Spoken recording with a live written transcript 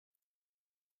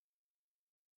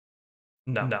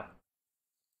No.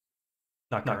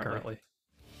 Not currently.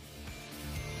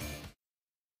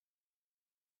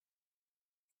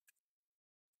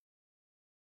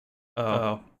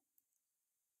 Oh.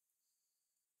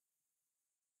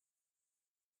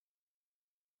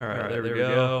 Alright, there we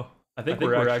go. I think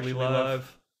we're actually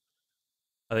live.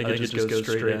 I think it just goes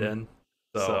straight in.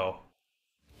 So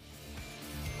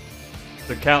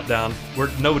the countdown. We're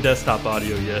no desktop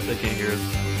audio yet. They can't hear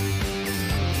us.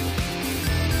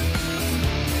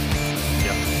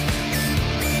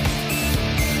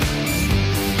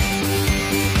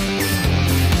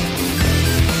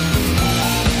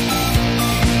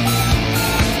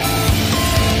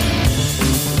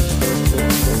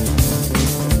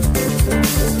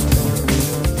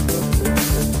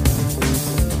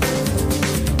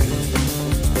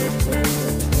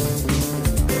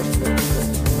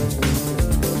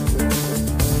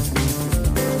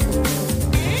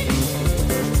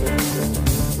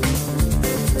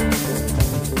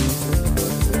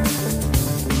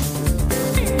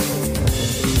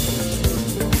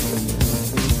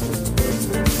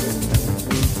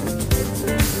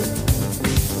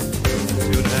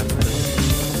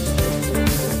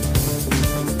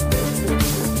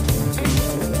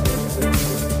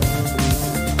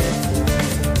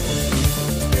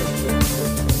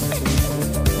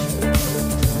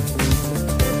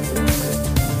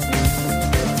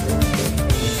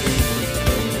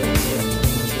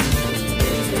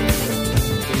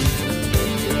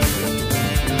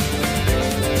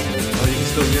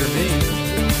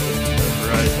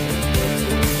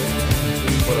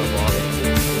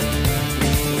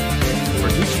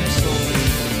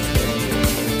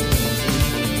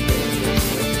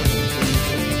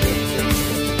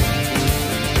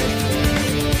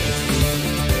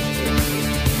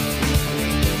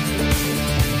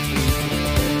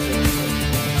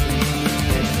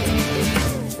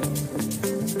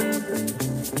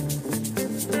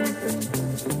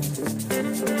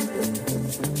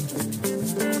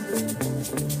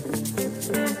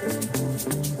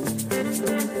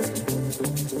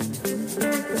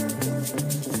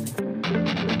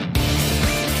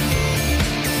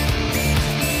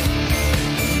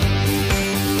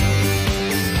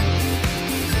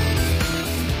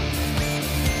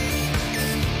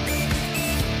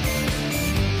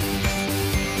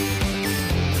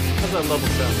 How's that level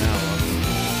sound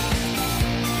now?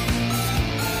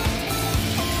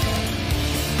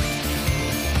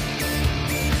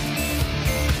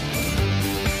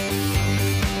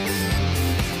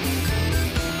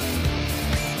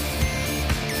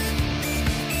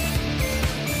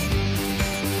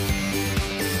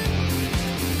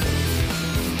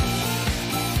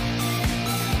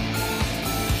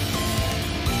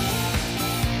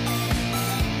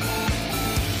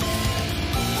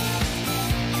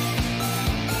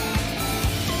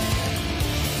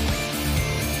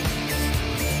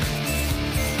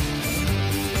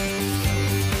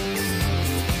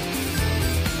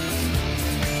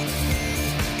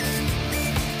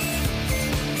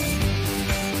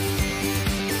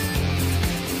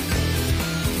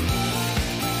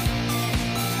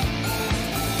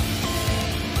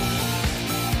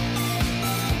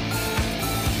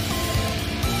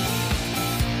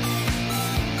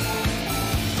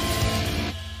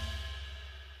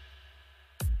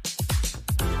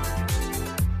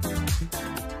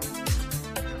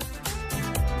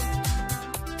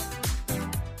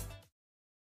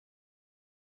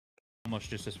 Almost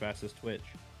just as fast as Twitch.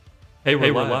 Hey,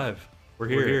 we're live. We're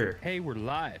here. Hey, we're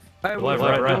live. Hey, We're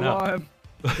live right now. Live.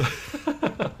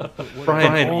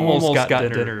 Brian almost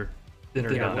got dinner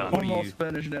done. Almost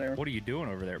finished dinner. What are you doing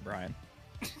over there, Brian?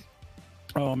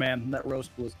 Oh man, that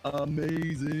roast was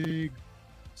amazing.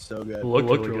 So good.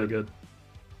 Looked really good.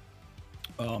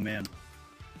 Oh man.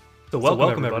 So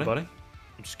welcome everybody.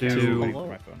 I'm just To- waiting for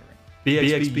my phone to ring.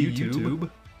 BXB YouTube.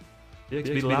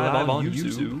 BXB live on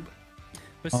YouTube.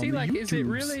 But On see, the like, is it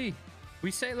YouTubes. really?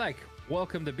 We say like,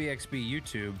 "Welcome to BXB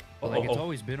YouTube," but like, it's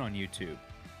always been on YouTube.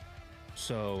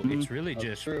 So it's really That's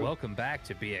just true. welcome back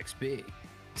to BXB.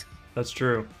 That's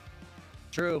true.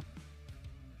 True.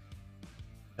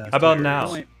 How about Good now?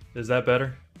 point. Is that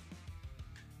better?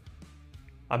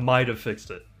 I might have fixed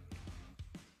it.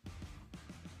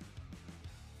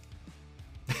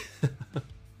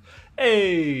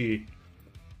 Hey!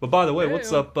 But by the way,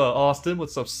 what's Hey-o. up, Austin?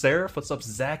 What's up, Seraph? What's up,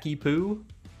 Zacky Poo?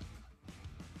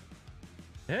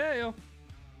 Hey, yo.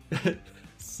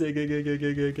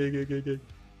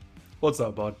 What's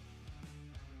up, bud?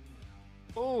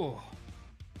 Oh,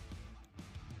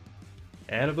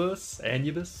 Anubis?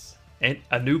 Anubis?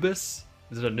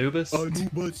 Is it Anubis?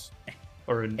 Anubis.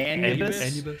 Or an Anubis?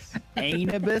 Anubis?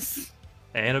 Anubis.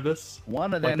 Anubis?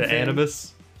 One of Like them. the things.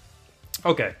 Anubis?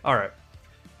 Okay, alright.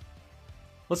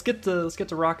 Let's get to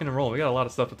rocking and rolling. We got a lot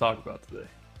of stuff to talk about today.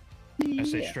 I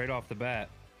say Yeah. straight off the bat.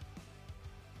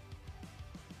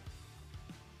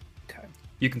 Okay.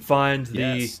 You can find the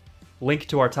Yes. link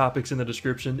to our topics in the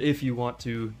description if you want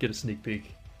to get a sneak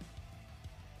peek.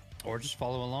 Or just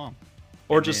follow along.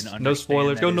 Or And just then no spoilers.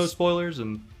 understand Go that no is- spoilers,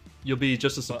 and you'll be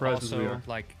just as But surprised as we also, are.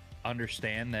 like,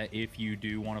 understand that if you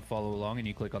do want to follow along and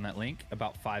you click on that link,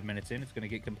 about 5 minutes in, it's going to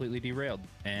get completely derailed.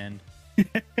 And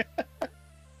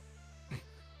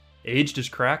Aged is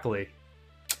crackly.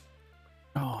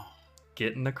 Oh.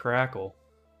 Getting the crackle.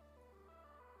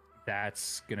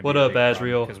 that's going to be What a up, big problem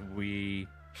Azriel? because we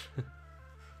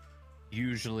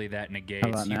usually that negates.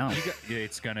 about now?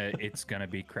 It's gonna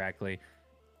be crackly.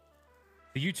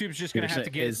 The YouTube's just gonna You're have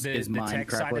to saying- get is the mine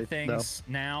tech side crackly, of things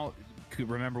now.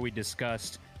 Remember, we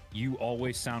discussed you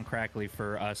always sound crackly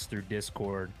for us through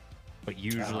Discord, but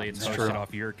usually it's that's hosted true.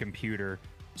 off your computer,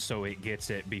 so it gets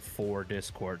it before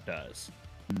Discord does.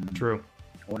 True.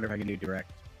 I wonder if I can do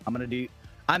direct. I'm gonna do.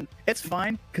 It's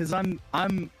fine because I'm.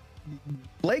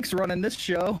 Blake's running this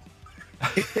show.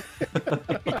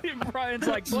 Brian's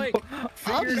like, Blake, I'll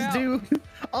figure it out.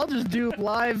 I'll just do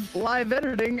live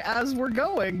editing as we're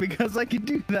going because I can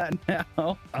do that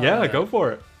now. Yeah, go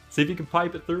for it. See if you can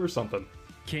pipe it through or something.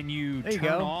 Can you There you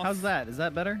turn go. off? How's that? Is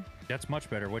that better? That's much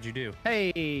better. What'd you do?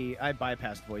 Hey, I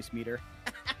bypassed voice meter.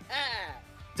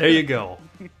 There you go.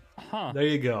 Huh? There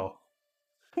you go.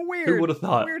 Weird. Who would have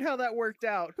thought? Weird how that worked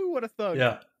out. Who would have thought?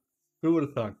 Yeah. Who would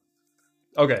have thunk?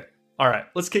 Okay. All right.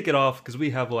 Let's kick it off because we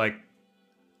have like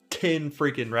 10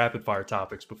 freaking rapid fire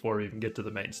topics before we even get to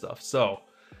the main stuff. So,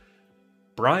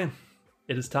 Brian,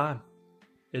 it is time.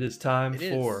 It is time It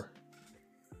is. for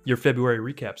your February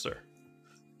recap, sir.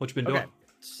 What you been doing? Okay.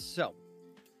 So,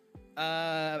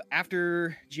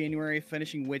 after January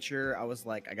finishing Witcher, I was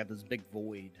like, I got this big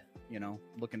void,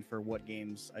 looking for what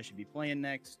games I should be playing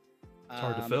next. It's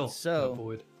hard to fill. So, that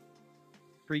void.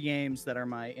 3 games that are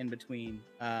my in between.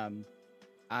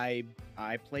 I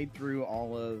played through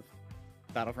all of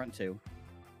Battlefront 2.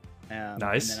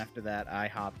 Nice. And then after that, I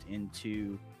hopped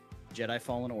into Jedi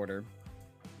Fallen Order,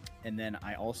 and then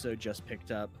I also just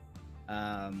picked up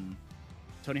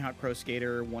Tony Hawk Pro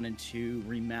Skater 1 and 2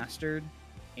 remastered,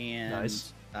 and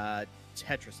Nice.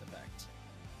 Tetris Effect.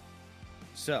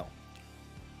 So,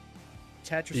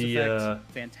 Tetris The,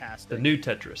 Effect, fantastic. The new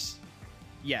Tetris.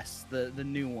 Yes, the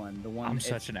new one. The one. I'm it's-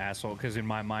 such an asshole because in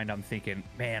my mind I'm thinking,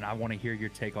 man, I want to hear your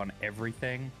take on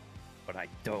everything, but I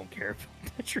don't care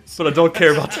about Tetris. But I don't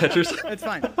care about Tetris. It's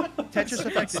fine. Tetris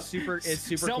Effect is super.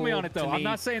 Sell cool me on it though. to I'm me.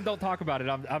 not saying don't talk about it.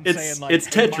 I'm It's- saying like it's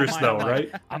in my Tetris, mind, though, I'm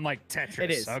like- right? I'm like Tetris. It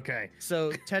is. Okay.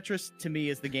 So Tetris to me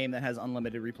is the game that has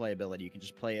unlimited replayability. You can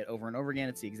just play it over and over again.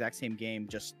 It's the exact same game,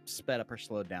 just sped up or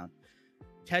slowed down.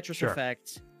 Tetris Sure.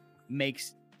 Effect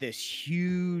makes this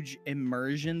huge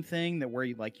immersion thing that where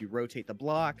you rotate the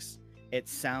blocks. It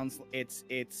sounds it's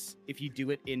if you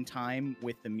do it in time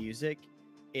with the music,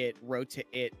 it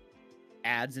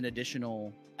adds an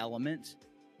additional element.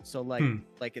 So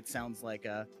like it sounds like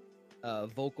a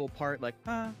vocal part like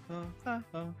or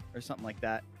something like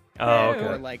that. Oh, Or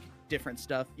okay. like different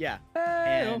stuff. Yeah.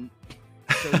 And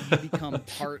so you become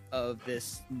part of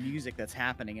this music that's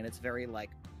happening, and it's very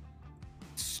like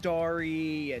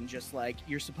starry and just like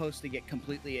you're supposed to get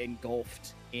completely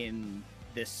engulfed in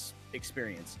this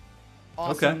experience.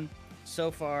 Awesome.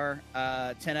 So far,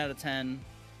 10 out of 10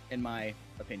 in my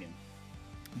opinion.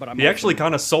 But I'm He also- actually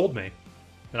kind of sold me.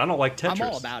 And I don't like Tetris. I'm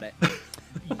all about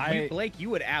it. Blake, you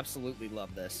would absolutely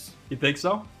love this. You think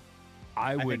so?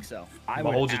 I I would. think so. I I'll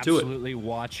would hold you to it. absolutely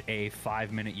watch a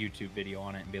 5-minute YouTube video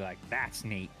on it and be like, "That's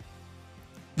neat."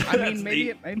 I That's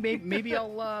mean, neat. maybe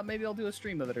I'll do a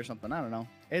stream of it or something. I don't know.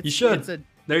 It's, You should.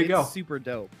 There you it's go. Super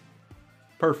dope.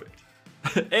 Perfect.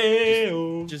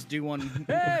 Ayo. Just do one.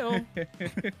 Hey-o.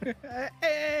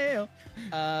 Hey-o.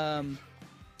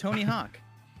 Tony Hawk.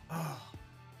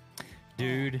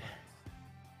 Dude,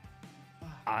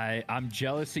 I'm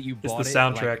jealous that you It's bought the it.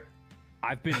 soundtrack. Like,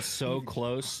 I've been so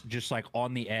close, just like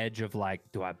on the edge of like,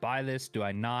 do I buy this? Do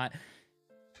I not?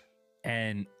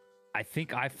 And I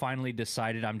think I finally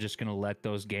decided I'm just gonna let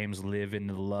those games live in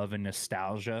the love and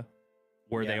nostalgia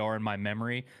where they Yeah. are in my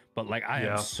memory. But like, I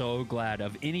Yeah. am so glad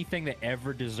of anything that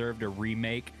ever deserved a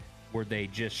remake where they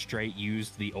just straight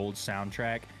used the old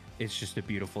soundtrack. It's just a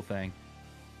beautiful thing.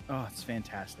 Oh, it's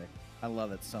fantastic. I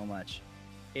love it so much.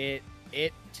 It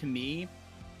to me,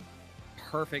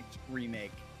 perfect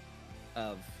remake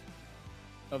of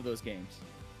those games.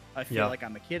 I feel Yeah. like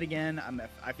I'm a kid again.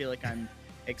 I feel like I'm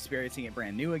experiencing it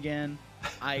brand new again.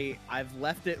 I've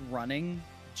left it running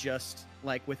just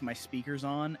like with my speakers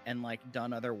on and like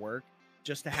done other work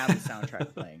just to have the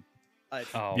soundtrack playing.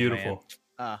 Oh, Beautiful.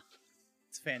 man.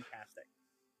 It's fantastic.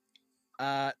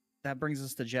 That brings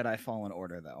us to Jedi Fallen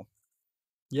Order, though.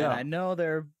 Yeah, And I know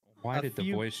there. Why a did the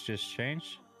few- voice just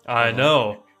change? I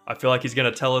know. I feel like he's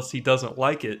gonna tell us he doesn't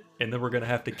like it, and then we're gonna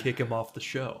have to kick him off the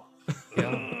show.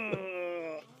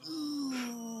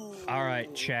 All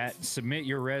right, chat. Submit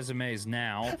your resumes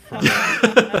now. For...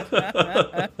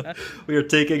 We are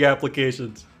taking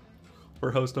applications.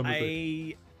 We're host number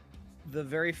 3. The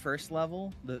very first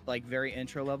level, the like very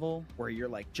intro level, where you're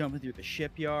like jumping through the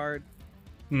shipyard.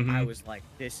 Mhm. I was like,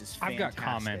 "This is I've fantastic." got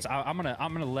comments. I'm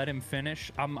gonna let him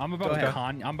finish. I'm Go about to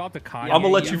ahead. I'm about to con. I'm gonna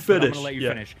let you but I'm finish. gonna let you Yeah.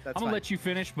 finish. That's I'm gonna fine. let you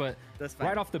finish, but That's fine.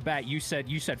 right off the bat, you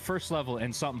said first level,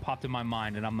 and something popped in my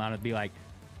mind, and I'm gonna be like,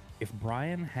 if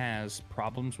Brian has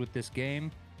problems with this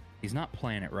game, he's not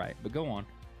playing it right. But go on.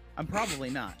 I'm probably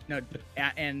not. No,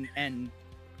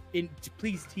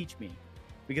 please teach me,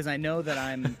 because I know that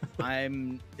I'm.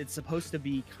 It's supposed to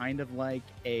be kind of like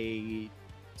a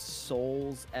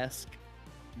Souls-esque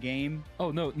game.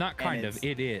 Oh no, not kind of.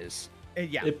 it's- It is.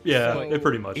 Yeah. Yeah, it so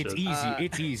pretty much It's is. easy. Uh,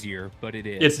 it's easier, but it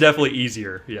is. It's definitely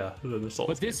easier, yeah, than the Souls.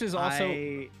 But this is also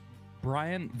I,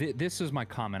 Brian. This is my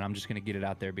comment. I'm just gonna get it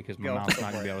out there because my Go mouth's for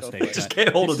not gonna it, be able to go stay for it. shut. Just can't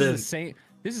hold this it is in. the same.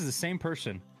 This is the same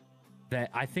person that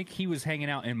I think he was hanging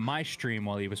out in my stream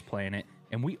while he was playing it,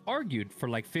 and we argued for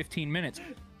like 15 minutes.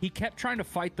 He kept trying to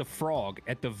fight the frog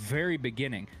at the very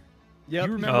beginning. Yep.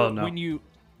 You remember Oh, no. when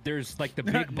there's like the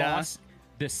big Nah. boss,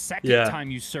 the second Yeah.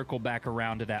 time you circle back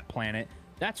around to that planet,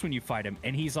 that's when you fight him,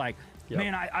 and he's like, Yep.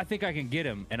 "Man, I think I can get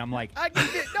him," and I'm like, I can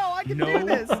do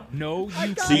this. "No, I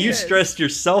you got See, you it. stressed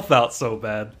yourself out so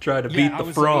bad trying to Yeah, beat I the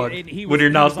was frog like, and he when you're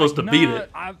he not was supposed like, to beat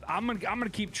 "Nah, it. I'm gonna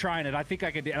keep trying it. I think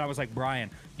I could." And I was like, "Brian,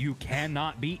 you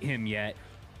cannot beat him yet.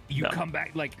 You No. come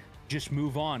back, like, just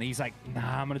move on." He's like,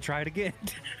 "Nah, I'm gonna try it again."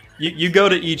 You go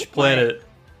to each planet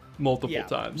multiple Yeah,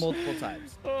 times. multiple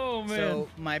times. Oh man. So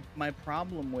my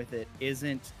problem with it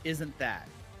isn't that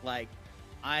like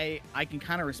I can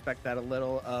kind of respect that a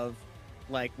little of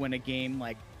like when a game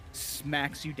like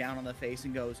smacks you down on the face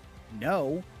and goes,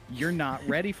 "No, you're not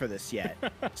ready for this yet."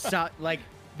 So like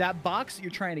that box that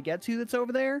you're trying to get to that's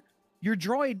over there, your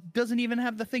droid doesn't even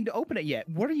have the thing to open it yet.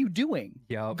 What are you doing?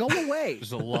 Yep. Go away.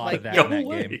 There's a lot Like, of that Go in that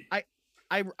away. game.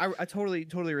 I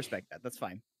totally respect that. That's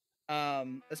fine.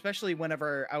 Especially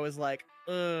whenever I was like,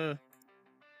 but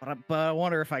I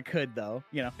wonder if I could though.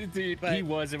 You know. Dude, But- he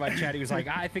was in my chat. He was like,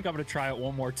 "I think I'm gonna try it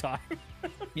one more time."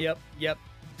 Yep.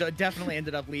 Definitely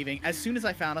ended up leaving. As soon as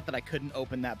I found out that I couldn't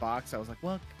open that box, I was like,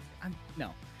 well,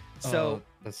 no. So Oh,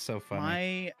 that's so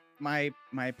funny.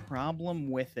 my problem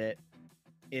with it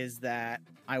is that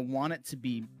I want it to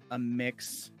be a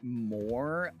mix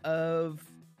more of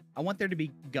I want there to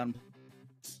be gun,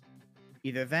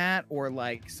 either that or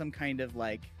like some kind of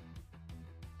like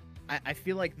I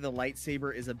feel like the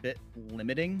lightsaber is a bit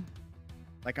limiting.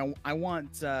 Like I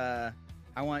want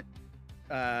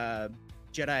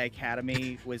Jedi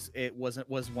Academy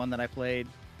was one that I played,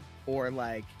 or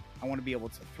like I want to be able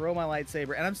to throw my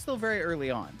lightsaber, and I'm still very early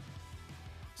on.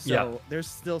 So Yeah. there's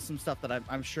still some stuff that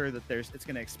I'm sure that it's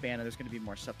going to expand, and there's going to be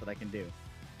more stuff that I can do.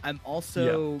 I'm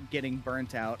also getting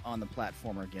burnt out on the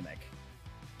platformer gimmick.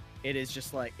 It is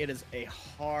just like it is a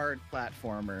hard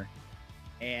platformer,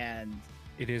 and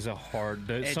It is a hard.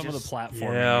 It Some of just- the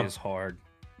platforming Yeah. is hard.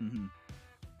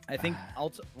 I think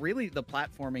really the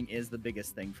platforming is the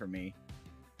biggest thing for me.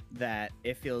 That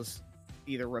it feels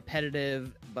either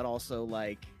repetitive, but also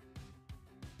like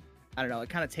I don't know. It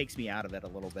kind of takes me out of it a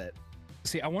little bit.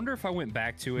 See, I wonder if I went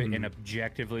back to it and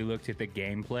objectively looked at the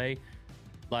gameplay.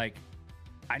 Like,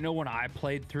 I know when I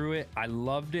played through it, I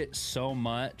loved it so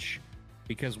much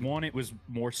because one, it was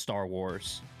more Star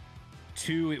Wars.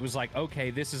 Two, it was like,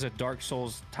 okay, this is a Dark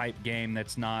Souls type game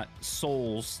that's not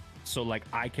Souls, so like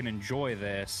I can enjoy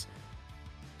this.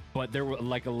 But there were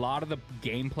like a lot of the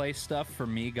gameplay stuff for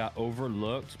me got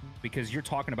overlooked because you're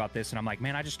talking about this and I'm like,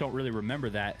 man, I just don't really remember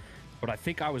that. But I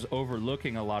think I was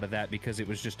overlooking a lot of that because it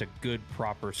was just a good,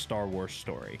 proper Star Wars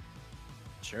story.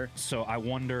 Sure. So I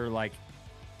wonder, like,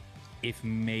 if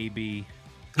maybe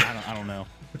I don't know.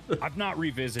 I've not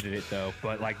revisited it though,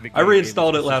 but like I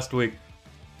reinstalled it last week.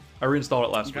 I reinstalled it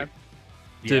last Okay.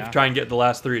 week to try and get the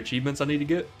last 3 achievements I need to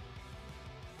get.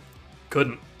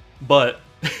 Couldn't, but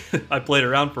I played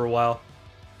around for a while.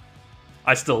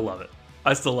 I still love it.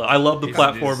 I love the It is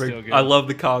still platforming. good. I love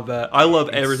the combat. I love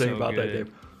It's everything so about that good.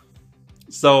 game.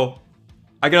 So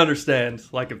I can understand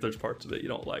like if there's parts of it you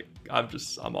don't like. I'm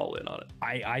all in on it.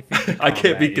 I think the I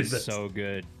can't be combat is convinced. so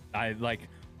good. I like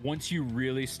once you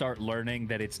really start learning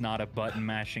that it's not a button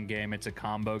mashing game, it's a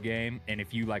combo game, and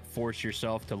if you like force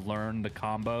yourself to learn the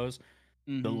combos,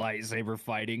 the Mhm. lightsaber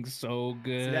fighting's so See,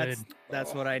 good.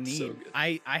 that's what I so need. good.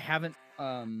 I haven't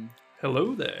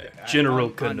Hello there, General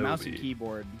on Kenobi. mouse and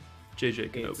keyboard. JJ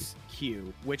Kenobi. It's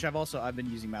Q, which I've been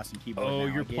using mouse and keyboard. Oh,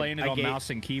 now. you're playing it on mouse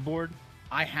and keyboard?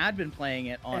 I had been playing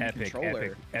it on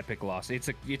controller. Epic loss. It's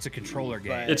a controller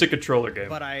game. But- It's a controller game,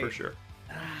 But for sure.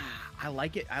 I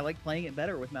like it. I like playing it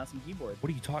better with mouse and keyboard.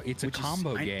 What are you talking? It's a Which is-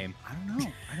 combo game. I don't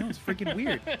know. I know it's freaking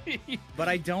weird, but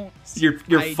I don't. You're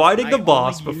I- fighting I the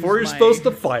boss only before you're use my- supposed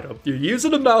to fight him. You're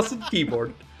using a mouse and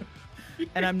keyboard.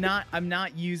 And I'm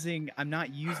not using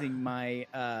my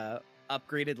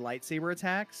upgraded lightsaber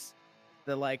attacks,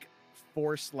 the like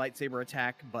force lightsaber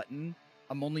attack button.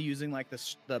 I'm only using like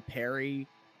the parry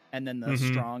and then the Mhm.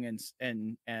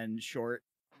 strong and short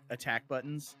attack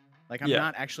buttons. Like I'm Yeah.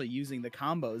 not actually using the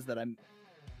combos that I'm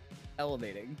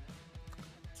elevating.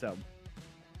 So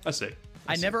I see.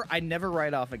 I see. never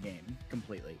write off a game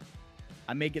completely.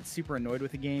 I may get super annoyed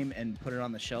with a game and put it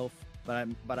on the shelf,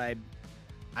 but I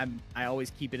always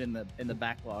keep it in the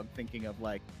backlog, thinking of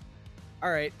like,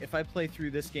 all right, if I play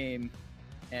through this game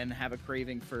and have a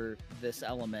craving for this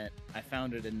element, I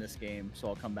found it in this game, so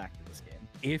I'll come back to this game.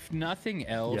 If nothing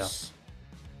else,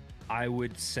 I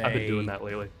would say I've been doing that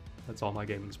lately. That's all my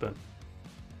gaming's been.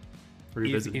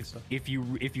 Revisiting stuff. if you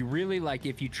really like,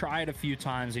 if you try it a few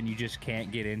times and you just can't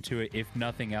get into it, if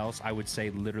nothing else, I would say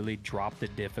literally drop the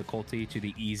difficulty to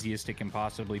the easiest it can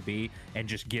possibly be and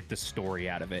just get the story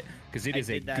out of it, because it I is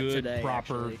a did that good today,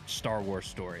 proper actually. Star Wars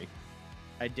story.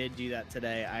 I did do that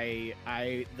today.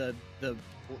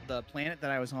 The planet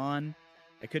that I was on,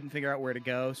 I couldn't figure out where to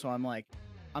go, so I'm like,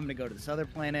 I'm gonna go to this other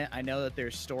planet. I know that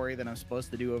there's story that I'm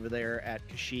supposed to do over there at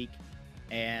Kashyyyk,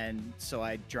 and so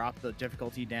I dropped the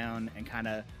difficulty down and kind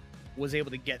of was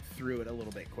able to get through it a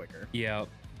little bit quicker. Yeah,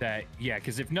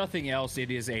 because if nothing else,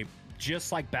 it is a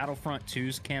just like Battlefront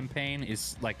 2's campaign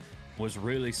was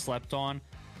really slept on.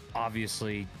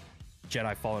 Obviously,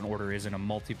 Jedi Fallen Order isn't a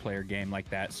multiplayer game like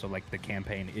that, so like the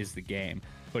campaign is the game,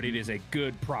 but it is a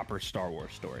good proper Star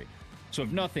Wars story. So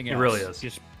if nothing else, It really is.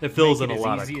 Just It fills make in a as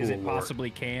lot of easy cool as it lore. possibly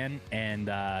can, and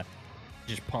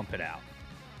just pump it out.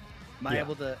 Am I Yeah.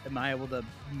 able to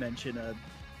mention a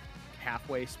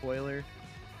halfway spoiler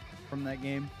from that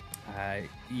game? I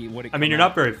mean, You're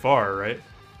not very far, right?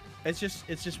 It's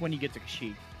just when you get to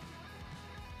Kashyyyk.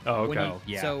 Oh, When okay.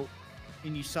 you, yeah. So,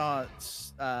 when you saw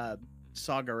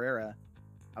Saw Gerrera,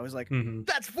 I was like, Mhm.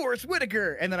 "That's Forrest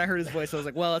Whitaker," and then I heard his voice. I was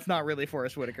like, "Well, it's not really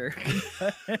Forrest Whitaker."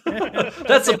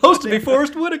 That's supposed to be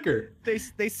Forrest Whitaker. They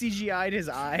CGI'd his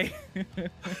eye.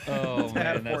 Oh, to man,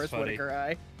 have a that's Forrest funny. Whitaker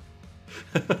eye.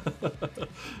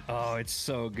 Oh, it's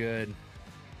so good.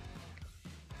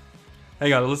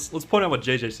 Hang on, let's point out what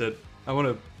JJ said. I want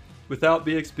to, without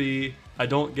BXB, I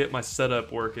don't get my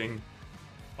setup working.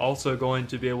 Also going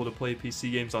to be able to play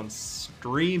PC games on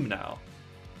stream now.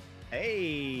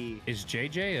 Hey, Is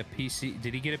JJ a PC?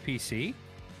 Did he get a PC?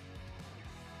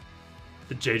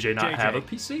 Did JJ not have a JJ.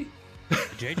 PC?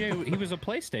 JJ, he was a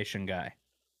PlayStation guy.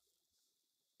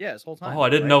 yeah, this whole time. Oh, I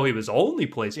didn't right? know he was only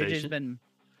JJ's PlayStation. been.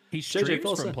 He JJ streams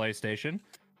Filson. from PlayStation.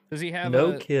 Does he have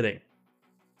No a? kidding.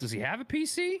 Does he have a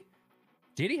PC?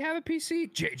 Did he have a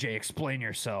PC? JJ, explain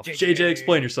yourself. JJ,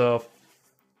 explain yourself.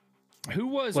 Who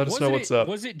was? Let us was know it, what's up.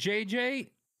 Was it JJ?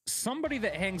 Somebody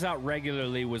that hangs out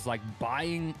regularly was like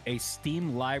buying a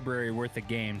Steam library worth of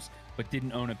games, but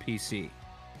didn't own a PC.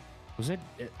 Was it?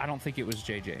 I don't think it was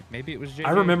JJ. Maybe it was JJ.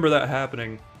 I remember that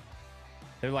happening.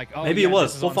 They're like, oh, Maybe yeah, it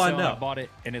was. this is We'll on find sale, and I out. bought it,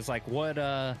 and it's like, what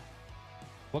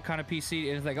kind of PC?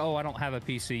 And it's like, oh, I don't have a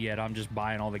PC yet. I'm just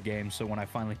buying all the games. So when I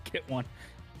finally get one,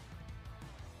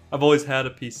 I've always had a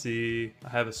PC. I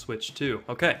have a Switch too.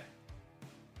 Okay.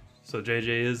 So JJ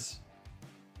is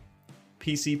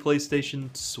PC,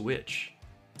 PlayStation, Switch.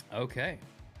 okay.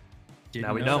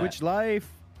 Now we know. that. Switch life.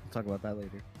 We'll talk about that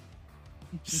later.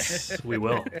 We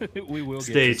will. We will.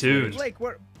 Stay get to tuned. Switch.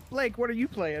 Blake, what are you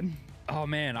playing? Oh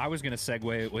man, I was gonna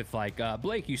segue with like,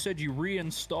 Blake, you said you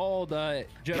reinstalled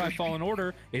Jedi Fallen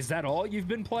Order. Is that all you've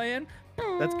been playing?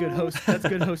 That's good host. That's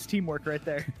good host teamwork right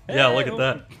there. Yeah, look at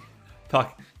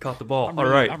that. Caught the ball. I'm All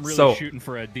really, right. I'm really So, shooting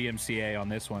for a DMCA on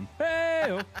this one.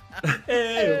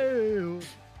 Hey-o.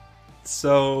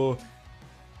 so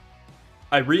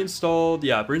I reinstalled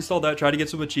that, tried to get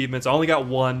some achievements. I only got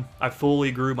one. I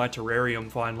fully grew my terrarium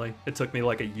finally. It took me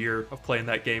like a year of playing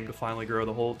that game to finally grow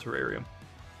the whole terrarium.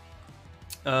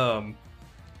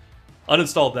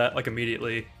 Uninstalled that like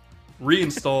immediately.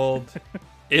 Reinstalled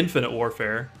Infinite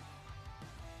Warfare.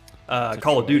 That's a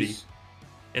Call of Duty. choice.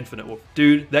 Infinite Warfare.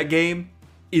 Dude, that game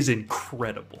is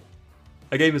incredible.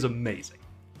 That game is amazing.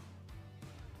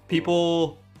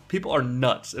 People are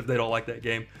nuts if they don't like that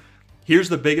game. Here's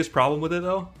the biggest problem with it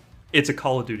though. It's a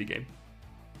Call of Duty game.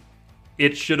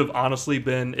 It should have honestly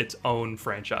been its own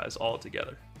franchise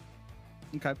altogether.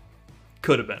 Okay.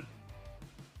 Could have been.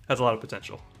 Has a lot of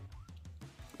potential.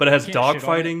 But it has Can't shit on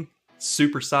dogfighting,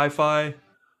 super sci-fi.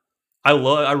 I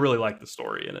really like the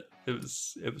story in it.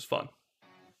 It was fun.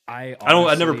 I never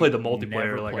honestly played the multiplayer.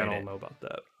 never Like I played don't it. know about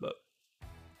that, but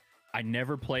I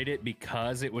never played it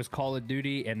because it was Call of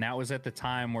Duty, and that was at the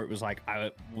time where it was like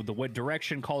what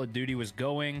direction Call of Duty was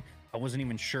going. I wasn't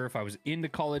even sure if I was into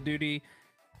Call of Duty,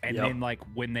 and Yep. then like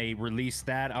when they released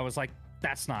that, I was like,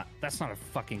 that's not a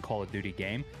fucking Call of Duty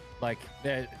game. Like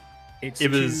that, it's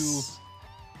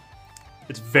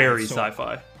very so,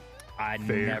 sci-fi. I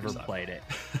very never sci-fi. played it,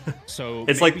 so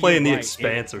it's like maybe playing The you're right.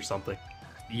 Expanse or something.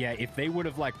 Yeah, if they would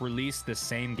have like released the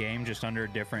same game just under a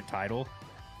different title,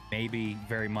 maybe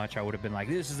very much I would have been like,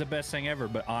 this is the best thing ever.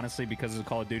 But honestly, because it's a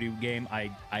Call of Duty game, I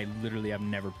literally have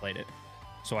never played it.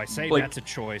 So I say Like- that's a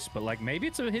choice, but like maybe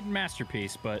it's a hidden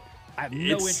masterpiece, but I have no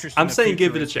It's- interest I'm in the saying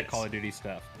give it a futuristic chance. Call of Duty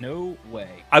stuff. No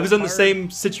way. I was in the Hard same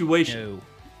situation. No.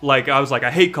 Like I was like,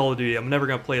 I hate Call of Duty. I'm never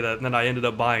gonna play that. And then I ended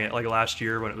up buying it like last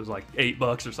year when it was like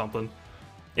 $8 or something.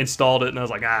 Installed it and I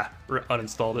was like,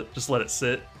 uninstalled it. Just let it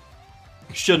sit.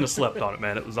 Shouldn't have slept on it,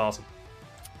 man. It was awesome.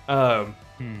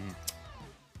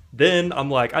 Then I'm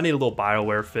like, I need a little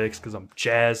BioWare fix because I'm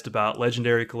jazzed about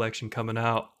Legendary Collection coming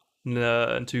out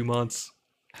in 2 months.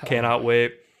 Cannot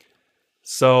wait.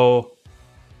 So,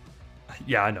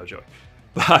 yeah, I know, Joey.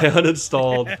 But I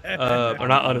uninstalled, or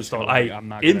not uninstalled, I'm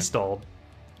not I gonna- installed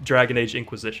Dragon Age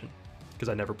Inquisition because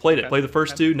I never played it. Okay. Played the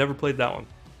first two, never played that one.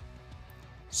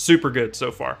 Super good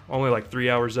so far. Only like 3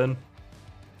 hours in.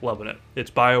 Loving it. It's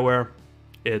BioWare.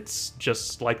 It's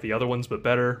just like the other ones, but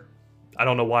better. I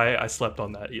don't know why I slept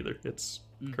on that either. It's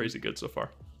crazy good so far.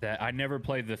 That I never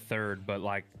played the third, but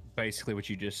like basically what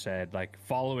you just said, like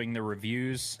following the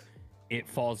reviews, it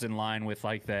falls in line with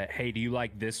like the, hey, do you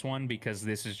like this one? Because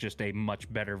this is just a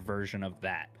much better version of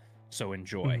that. So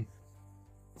enjoy.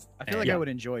 I feel like Yeah. I would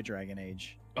enjoy Dragon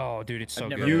Age. Oh, dude, it's so I've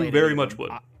never good. You played it very either. much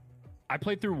would. I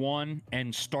played through 1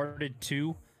 and started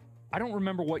 2. I don't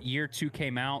remember what year 2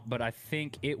 came out, but I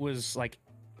think it was like,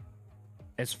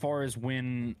 as far as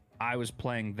when I was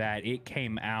playing that, it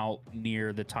came out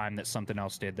near the time that something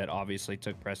else did that obviously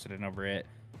took precedent over it.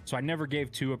 So I never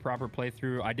gave 2 a proper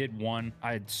playthrough. I did 1.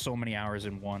 I had so many hours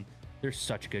in 1. They're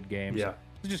such good games. Yeah,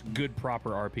 They're just good,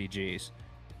 proper RPGs.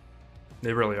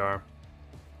 they really are.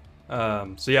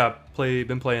 So yeah,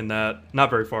 been playing that. Not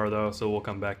very far though, so we'll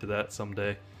come back to that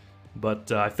someday.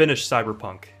 But I finished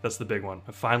Cyberpunk. That's the big one.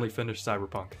 I finally finished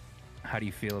Cyberpunk. How do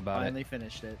you feel about Finally it?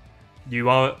 finished it. You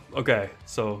want? Okay,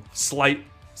 so slight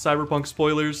Cyberpunk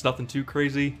spoilers. Nothing too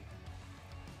crazy.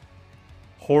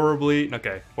 Horribly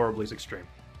is extreme.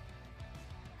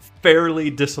 Fairly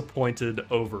disappointed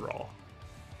overall.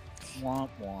 Womp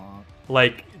womp.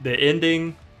 Like the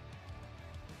ending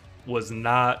was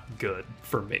not good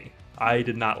for me. I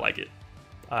did not like it.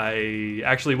 I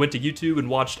actually went to YouTube and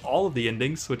watched all of the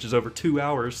endings, which is over 2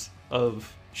 hours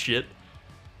of shit,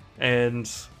 and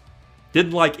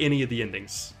didn't like any of the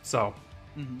endings. So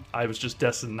I was just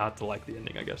destined not to like the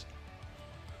ending, I guess.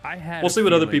 I had We'll a see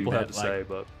what other feeling people have that, to like, say,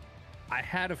 but I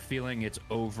had a feeling its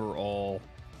overall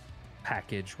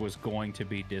package was going to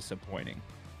be disappointing.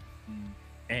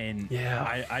 And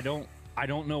Yeah. I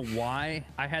don't know why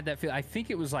I had that feel. I think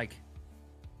it was like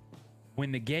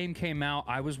when the game came out,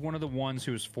 I was one of the ones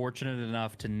who was fortunate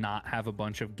enough to not have a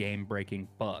bunch of game breaking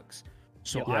bugs.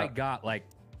 So Yeah. I got like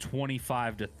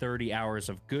 25 to 30 hours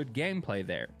of good gameplay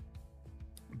there.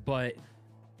 But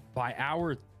by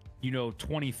hour,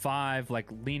 25, like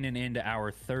leaning into hour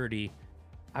 30,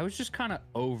 I was just kind of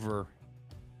over.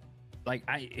 Like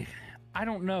I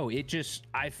don't know.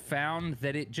 I found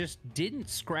that it just didn't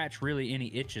scratch really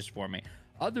any itches for me.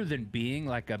 Other than being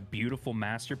like a beautiful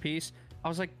masterpiece, I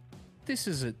was like, this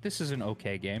is an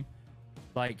okay game.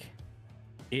 Like,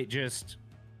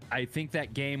 I think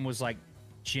that game was like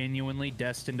genuinely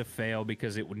destined to fail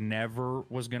because it never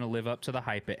was going to live up to the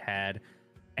hype it had.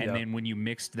 And Yeah. then when you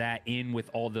mixed that in with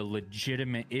all the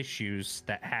legitimate issues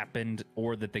that happened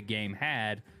or that the game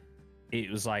had, it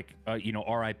was like,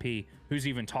 RIP. Who's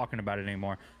even talking about it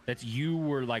anymore? You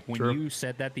were like, when True. you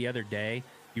said that the other day,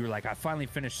 you were like, I finally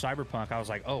finished Cyberpunk. I was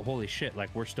like, oh, holy shit.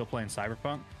 Like, we're still playing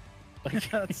Cyberpunk?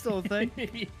 Like, That's still a thing.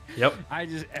 yep, I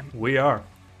just, we are.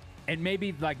 and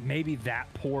maybe that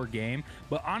poor game.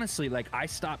 But honestly, like, I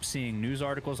stopped seeing news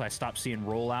articles. I stopped seeing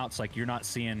rollouts. Like, you're not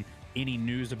seeing any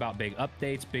news about big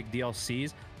updates, big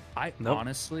DLCs. I Nope.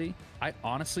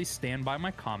 honestly stand by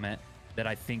my comment that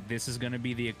I think this is going to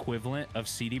be the equivalent of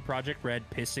CD Projekt Red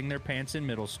pissing their pants in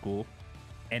middle school,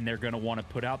 and they're going to want to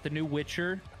put out the new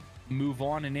Witcher, move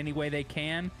on in any way they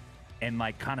can, and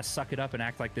like kind of suck it up and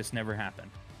act like this never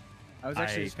happened. I was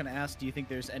actually just going to ask, do you think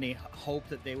there's any hope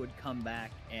that they would come back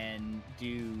and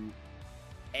do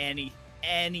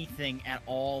anything at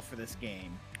all for this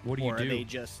game? What do you or do? Are they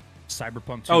just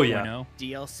Cyberpunk 2.0? Oh, yeah.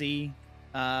 DLC?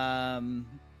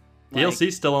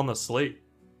 DLC's still on the slate.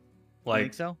 You Like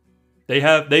think so? they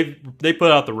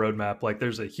put out the roadmap. Like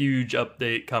there's a huge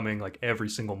update coming like every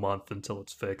single month until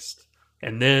it's fixed,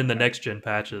 and then the next gen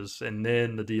patches, and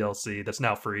then the DLC that's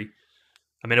now free.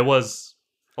 I mean, a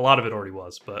lot of it already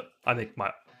was, but I think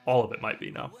all of it might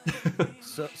be now.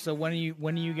 So when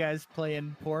are you guys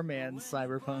playing Poor Man's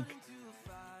Cyberpunk?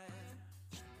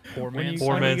 Poor When man's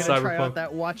Poor when are you Man's gonna try Cyberpunk? out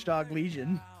that Watchdog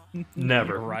Legion?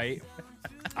 Never. Right?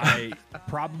 I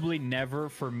probably never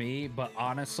for me, but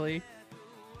honestly,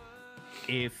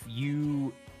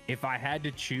 if I had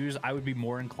to choose, I would be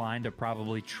more inclined to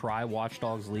probably try Watch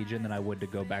Dogs Legion than I would to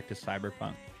go back to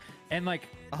Cyberpunk. And like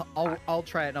I'll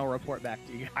try it and I'll report back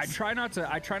to you guys. I try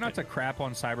not to crap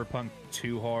on Cyberpunk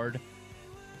too hard,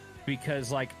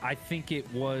 because like I think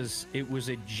it was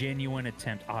a genuine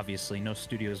attempt. Obviously, no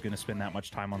studio is going to spend that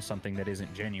much time on something that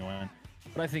isn't genuine,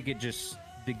 but I think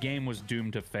the game was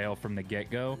doomed to fail from the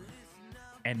get-go.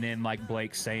 And then like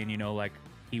Blake saying, you know, like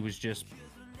he was just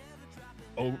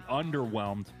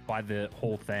underwhelmed by the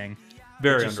whole thing.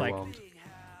 Very Just, like, underwhelmed.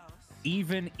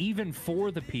 Even for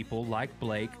the people like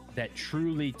Blake that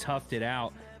truly toughed it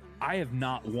out, I have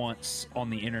not once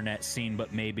on the internet seen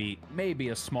but maybe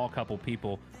a small couple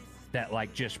people that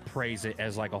like just praise it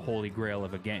as like a holy grail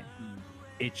of a game.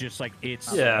 It's just like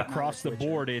it's Yeah. across the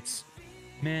board, it's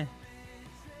meh.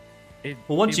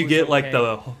 Well, once it you was get like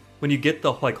okay. when you get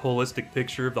the like holistic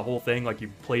picture of the whole thing, like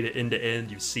you've played it end to end,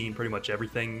 you've seen pretty much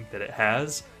everything that it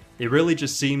has. It really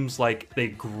just seems like they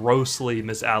grossly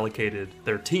misallocated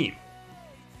their team.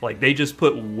 Like they just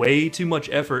put way too much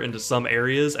effort into some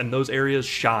areas, and those areas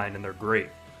shine and they're great.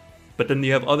 But then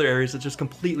you have other areas that just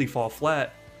completely fall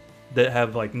flat, that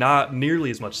have like not nearly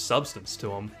as much substance to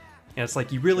them. And it's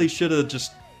like you really should have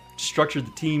just structured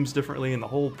the teams differently, and the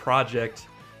whole project,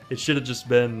 it should have just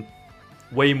been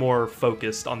way more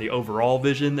focused on the overall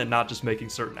vision and not just making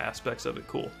certain aspects of it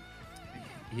cool.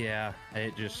 Yeah,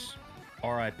 it just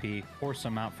RIP. Pour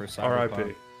some out for Cyberpunk.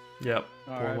 RIP. Yep.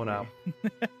 Pour one out.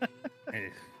 Eh.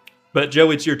 But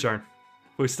Joe, it's your turn.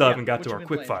 We still Yeah, haven't got what to you our been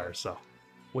quick playing, fire, so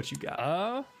what you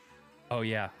got? Oh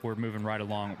yeah, we're moving right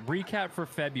along. Recap for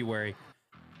February.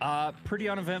 Pretty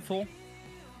uneventful.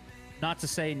 Not to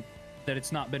say that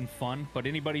it's not been fun, but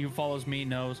anybody who follows me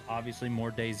knows, obviously, more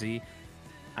DayZ.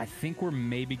 I think we're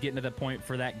maybe getting to the point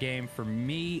for that game. For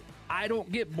me, I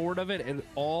don't get bored of it at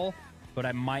all, but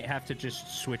I might have to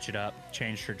just switch it up,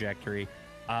 change trajectory.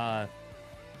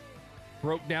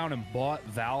 Broke down and bought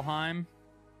Valheim.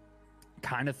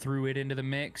 Kind of threw it into the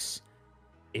mix.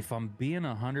 If I'm being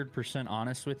 100%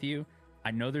 honest with you,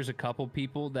 I know there's a couple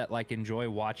people that like enjoy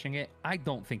watching it. I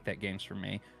don't think that game's for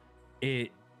me.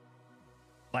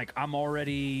 I'm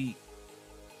already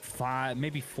 5,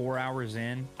 maybe 4 hours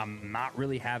in. I'm not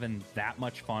really having that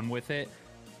much fun with it.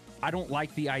 I don't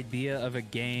like the idea of a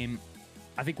game.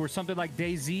 I think where something like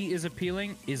DayZ is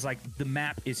appealing is like the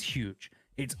map is huge.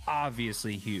 It's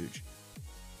obviously huge.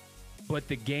 But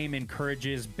the game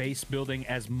encourages base building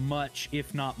as much,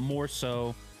 if not more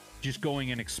so, just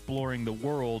going and exploring the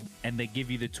world, and they give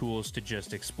you the tools to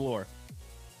just explore.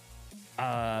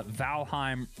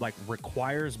 Valheim like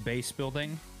requires base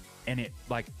building, and it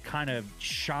like kind of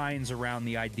shines around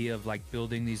the idea of like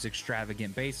building these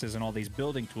extravagant bases and all these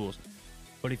building tools.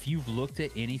 But if you've looked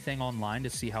at anything online to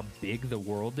see how big the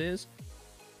world is,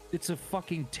 it's a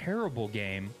fucking terrible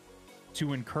game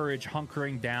to encourage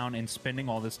hunkering down and spending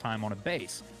all this time on a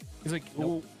base. It's like,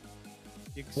 Nope.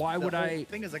 Why would the whole I-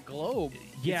 thing is a globe.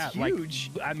 yeah, It's huge.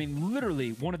 like, I mean,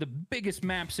 literally one of the biggest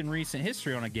maps in recent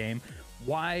history on a game.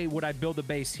 Why would I build a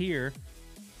base here,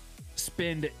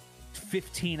 spend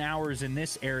 15 hours in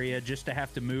this area just to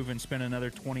have to move and spend another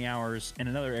 20 hours in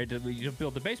another area to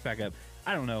build the base back up?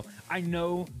 I don't know. I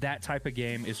know that type of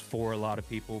game is for a lot of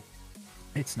people.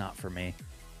 It's not for me.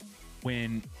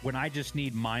 When I just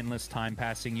need mindless time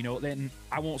passing, you know, then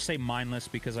I won't say mindless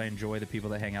because I enjoy the people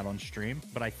that hang out on stream,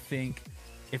 but I think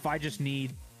if I just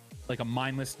need like a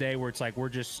mindless day where it's like we're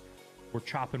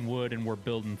chopping wood and we're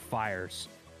building fires,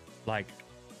 like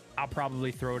I'll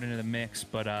probably throw it into the mix.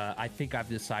 But I think I've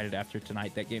decided after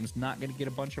tonight that game's not going to get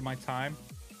a bunch of my time.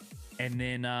 And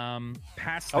then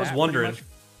past that, I was pretty wondering. much,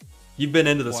 You've been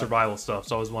into the What? survival stuff,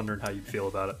 so I was wondering how you feel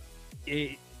about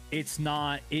it. it's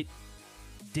not it.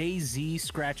 DayZ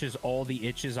scratches all the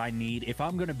itches I need. If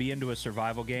I'm going to be into a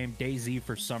survival game, DayZ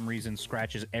for some reason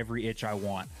scratches every itch I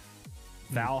want.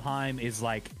 Valheim is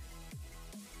like,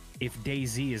 if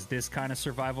DayZ is this kind of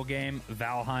survival game,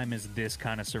 Valheim is this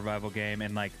kind of survival game,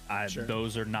 and like Sure.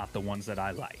 those are not the ones that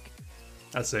I like.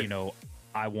 That's it. You know,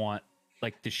 I want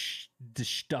like the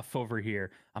stuff over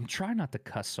here. I'm trying not to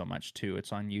cuss so much too.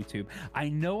 It's on YouTube. I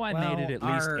know I made it at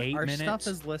least 8 our minutes. stuff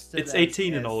is listed. It's as-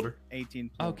 18 and as older. 18.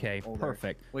 Okay, older,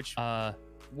 perfect. Which Uh,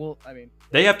 well, I mean,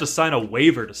 They have to sign a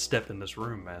waiver to step in this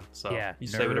room, man. So Yeah, you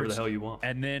say whatever the nerds. hell you want.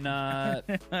 and then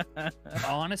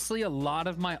honestly, a lot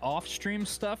of my off-stream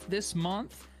stuff this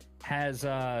month has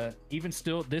even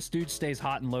still, this dude stays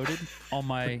hot and loaded on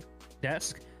my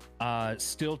desk.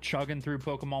 Still chugging through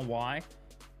Pokemon Y,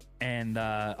 and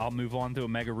I'll move on to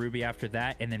Omega Ruby after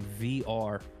that, and then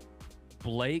VR.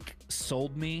 Blake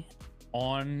sold me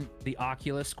on the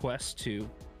Oculus Quest 2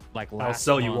 like last I'll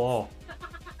sell you month. all.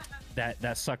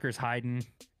 That sucker's hiding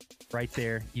right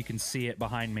there. You can see it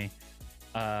behind me.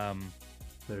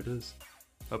 There it is.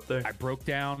 Up there. I broke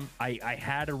down. I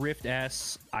had a Rift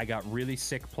S. I got really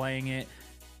sick playing it.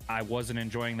 I wasn't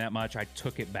enjoying that much. I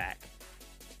took it back.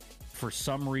 For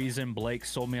some reason, Blake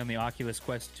sold me on the Oculus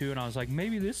Quest 2, and I was like,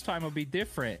 maybe this time will be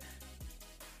different.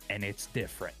 And it's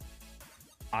different.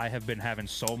 I have been having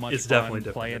so much It's fun definitely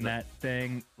different, playing isn't it? that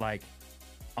thing. Like,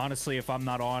 honestly, if I'm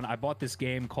not on, I bought this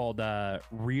game called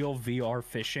Real VR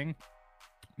Fishing.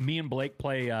 Me and Blake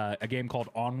play a game called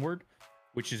Onward,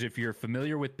 which is, if you're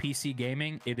familiar with PC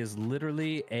gaming, it is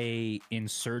literally a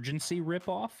Insurgency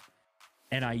ripoff.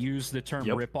 And I use the term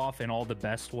Yep. ripoff in all the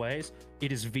best ways.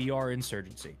 It is VR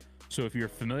Insurgency. So if you're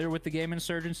familiar with the game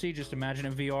Insurgency, just imagine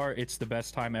in VR. It's the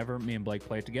best time ever. Me and Blake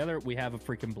play it together. We have a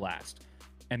freaking blast.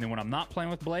 And then when I'm not playing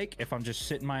with Blake, if I'm just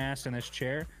sitting my ass in this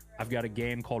chair, I've got a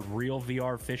game called Real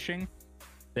VR Fishing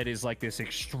that is like this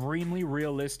extremely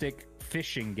realistic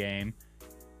fishing game.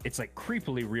 It's like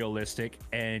creepily realistic,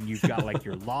 and you've got like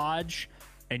your lodge,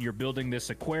 and you're building this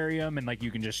aquarium, and like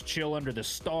you can just chill under the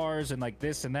stars and like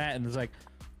this and that, and it's like,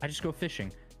 I just go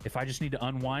fishing if I just need to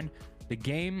unwind. The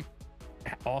game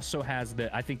also has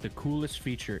I think the coolest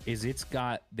feature is it's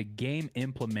got the game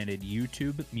implemented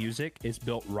YouTube music is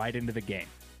built right into the game.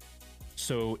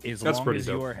 So as That's long pretty as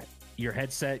dope. your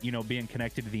headset, you know, being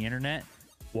connected to the internet,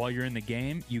 while you're in the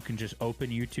game, you can just open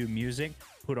YouTube music,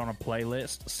 put on a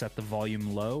playlist, set the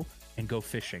volume low, and go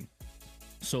fishing.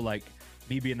 So like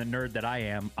me being the nerd that I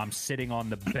am, I'm sitting on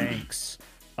the banks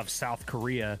of South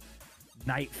Korea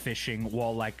night fishing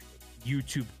while like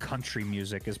YouTube country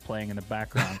music is playing in the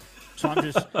background. So I'm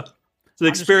just It's an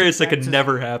I'm just experience that kicked back could to-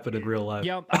 never happen in real life.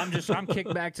 yeah, I'm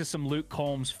kicked back to some Luke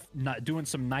Combs not doing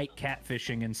some night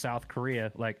catfishing in South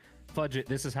Korea. Like, fudge it,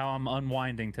 this is how I'm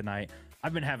unwinding tonight.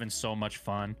 I've been having so much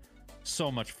fun.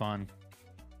 So much fun.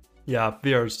 Yeah,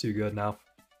 VR is too good now.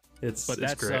 It's But it's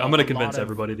that's, great. a I'm gonna lot convince of-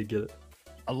 everybody to get it.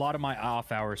 A lot of my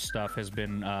off hour stuff has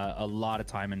been a lot of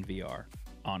time in VR,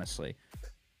 honestly.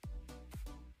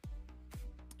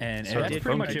 And Sorry, that's the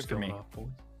pretty phone much keeps it for going me. off, boys.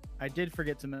 I did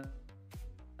forget to.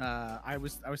 I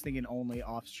was thinking only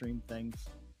off-stream things.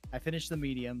 I finished the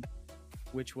medium,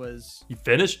 which was You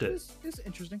finished it it. was, it was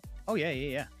interesting. Oh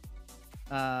yeah.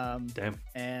 Damn.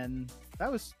 And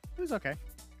it was okay.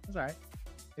 It was alright.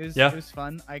 It Yeah. was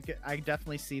fun. I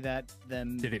definitely see that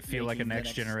them. Did it feel like a making the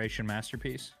next generation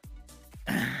masterpiece?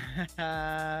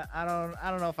 I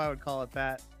don't know if I would call it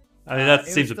that. I mean, that It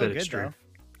was seems a still bit good, extreme.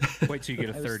 though. Wait till you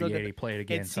get a It was still good. 3080, play it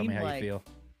again, tell me seemed how like- you feel.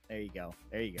 There you go.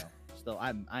 There you go. Still, I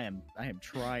am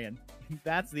trying.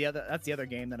 That's the other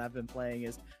game that I've been playing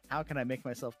is how can I make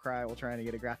myself cry while trying to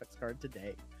get a graphics card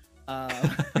today.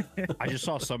 I just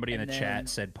saw somebody in the And chat then-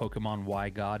 said Pokemon why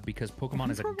God, because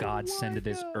Pokemon is a Pokemon godsend to why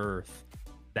this God? earth.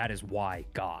 That is why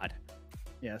God.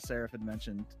 Yeah, Seraph had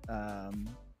mentioned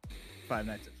Five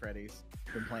Nights at Freddy's.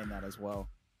 Been playing that as well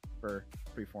for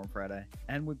Freeform Friday,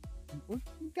 and we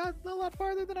got a lot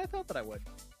farther than I thought that I would.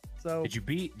 So Did you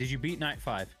beat Night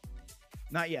 5?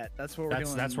 not yet. That's what we're That's-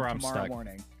 doing. that's where I'm tomorrow stuck.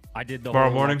 morning. I did the Tomorrow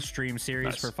whole morning? stream series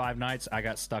Nice. for 5 nights. I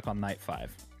got stuck on Night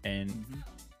 5, and Mhm.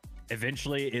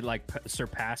 eventually it like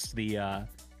surpassed the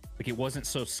like it wasn't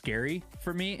so scary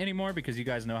for me anymore, because you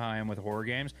guys know how I am with horror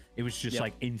games. It was just Yep.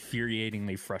 like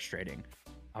infuriatingly frustrating.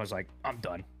 I was like, I'm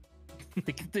done.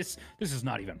 Like, this is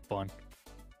not even fun.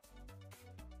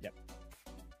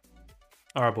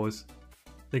 All right, boys.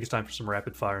 I think it's time for some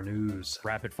rapid fire news.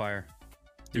 Rapid fire.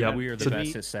 Dude, Yeah, we are the so-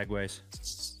 best at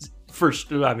segues.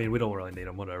 First, I mean, we don't really need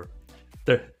them. Whatever.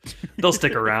 They'll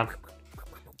stick around.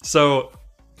 So,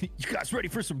 You guys ready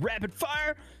for some rapid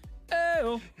fire?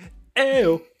 Oh,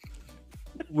 ew.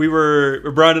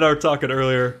 Brian and I were talking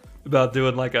earlier about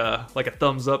doing like a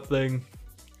thumbs up thing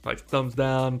like thumbs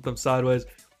down, thumbs sideways.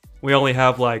 We only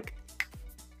have like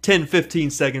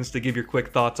 10-15 seconds to give your quick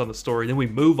thoughts on the story. Then we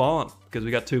move on because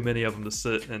we got too many of them to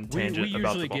sit and We tangent about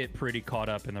usually them all. get pretty caught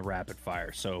up in the rapid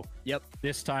fire. So Yep.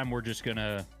 this time we're just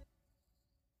gonna.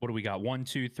 What do we got? 1,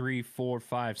 2, 3, 4,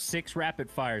 5, 6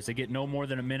 rapid fires. They get no more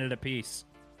than a minute apiece.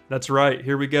 That's right.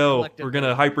 Here we go. Collectively. We're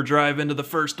gonna hyperdrive into the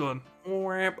first one.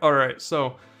 All right.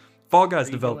 So, Fall Guys Are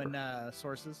you developer. doing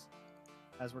sources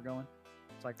as we're going?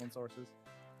 Cycling sources.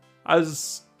 I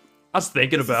was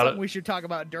thinking This is about something it. we should talk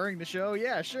about during the show.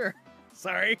 Yeah, sure.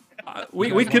 Sorry. We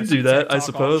You guys could wanna do see that, TikTok I off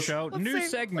suppose. Show? New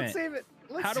Let's segment. save it.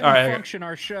 How do we All right, function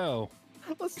our show?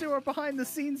 Let's do our behind the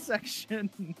scenes section.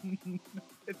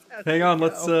 It's as Hang we on. go.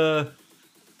 Let's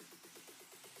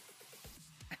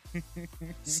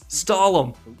stall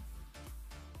them.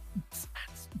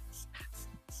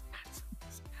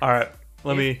 All right.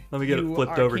 Let me get it You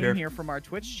flipped are over came here. from our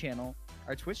Twitch channel.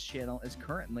 Our Twitch channel is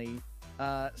currently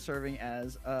serving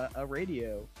as a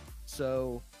radio.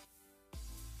 So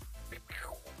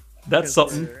That's because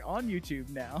something. we're on YouTube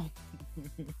now.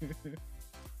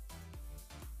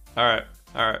 All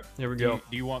right. Here we go.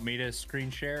 Do you want me to screen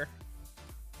share?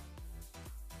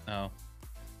 Oh,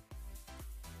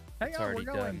 Hang it's on, already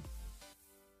we're going. done.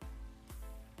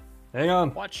 Hang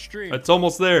on. Watch stream. It's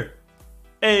almost there.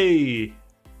 Hey.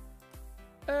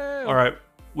 Oh, All right.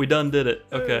 We done did it.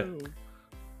 Okay. oh.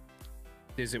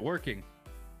 Is it working?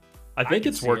 I think can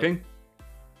it's see it. working.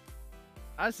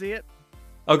 I see it.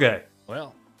 Okay.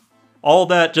 Well, All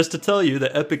that just to tell you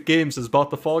that Epic Games has bought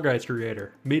the Fall Guys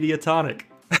creator, Mediatonic.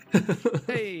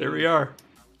 Hey. There we are.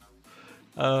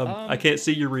 I can't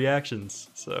see your reactions,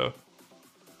 so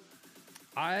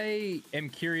I am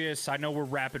curious. I know we're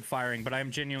rapid firing, but I'm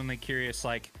genuinely curious.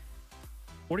 Like,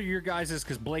 what are your guys's?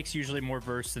 Because Blake's usually more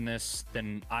versed in this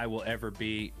than I will ever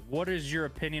be. What is your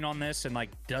opinion on this? And like,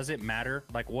 does it matter?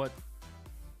 Like,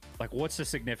 what's the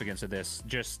significance of this?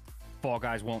 Just Fall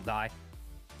Guys won't die.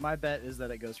 My bet is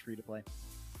that it goes free to play.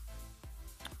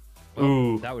 Well,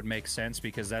 Ooh. that would make sense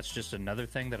because that's just another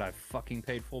thing that I fucking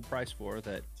paid full price for.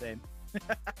 That Same.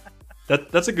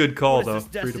 that's a good call What though. is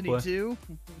this, Free to Destiny play. 2?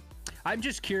 I'm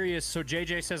just curious. So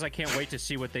JJ says I can't wait to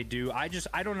see what they do. I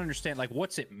don't understand. Like,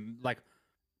 what's it like?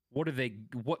 What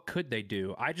could they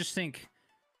do? I think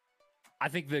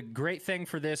the great thing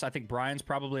for this, I think Brian's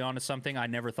probably onto something. I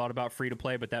never thought about free to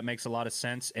play, but that makes a lot of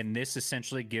sense. And this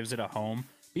essentially gives it a home.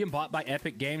 Being bought by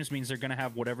Epic Games means they're going to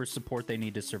have whatever support they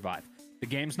need to survive. The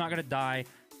game's not going to die,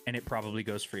 and it probably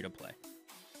goes free to play.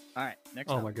 All right, next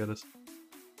Oh up. my goodness.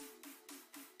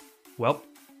 Well.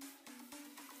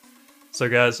 So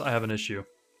guys, I have an issue.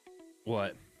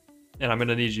 What? And I'm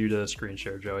gonna need you to screen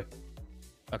share, Joey.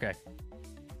 Okay.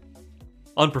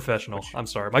 Unprofessional. I'm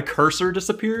sorry. My cursor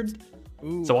disappeared.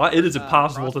 Ooh, So it is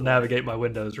impossible to crossplay. navigate my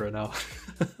windows right now.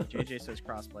 JJ says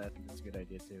crossplay. I think that's a good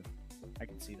idea too. I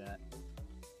can see that.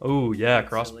 Oh yeah, It'd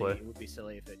be silly- crossplay. It would be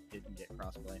silly if it didn't get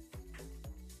crossplay.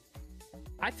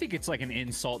 I think it's like an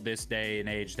insult this day and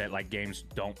age that like games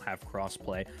don't have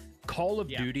crossplay. Call of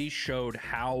Yeah. Duty showed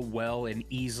how well and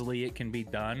easily it can be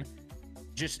done.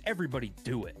 Just everybody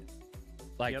do it.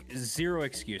 Like Yep. zero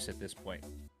excuse at this point.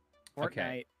 Fortnite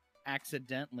Okay.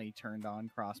 accidentally turned on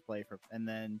crossplay and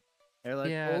then they're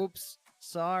like, Yeah. "Oops,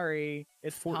 sorry,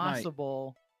 it's Fortnite.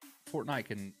 possible." Fortnite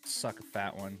can suck a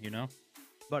fat one, you know?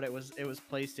 But it was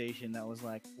PlayStation that was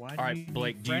like, "Why?" All right,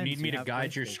 Blake, do you need me to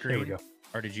guide your Here screen? we go.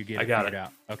 Or did you get I it got figured it.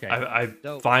 out? Okay. I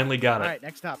Dope. finally got All it. right,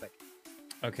 next topic.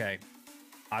 Okay.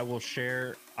 I will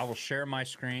share my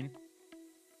screen.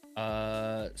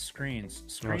 Screens.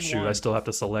 Screen Oh shoot, I one. still have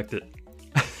to select it.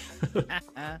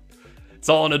 It's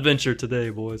all an adventure today,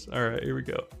 boys. All right, here we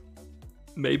go.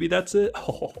 Maybe that's it.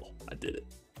 Oh, I did it.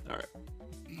 All right.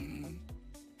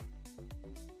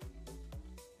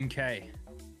 Okay.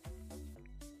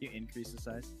 You increase the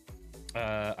size.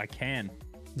 I can.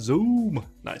 Zoom.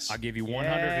 Nice. I'll give you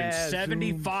Yeah,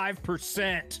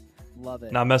 175%. Love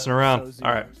it. Not messing around. So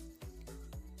All right. zoomed.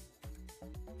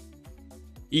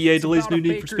 EA It's delays about a new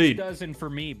Need for baker's Speed. dozen for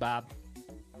me, Bob.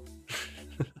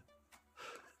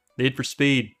 Need for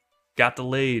Speed got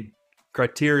delayed.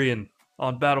 Criterion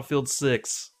on Battlefield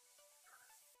 6.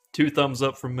 2 thumbs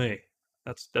up from me.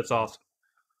 That's awesome.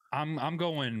 I'm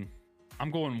going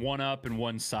one up and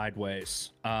one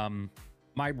sideways.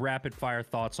 My rapid fire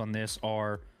thoughts on this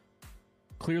are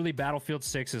clearly Battlefield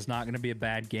 6 is not going to be a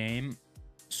bad game.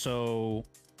 So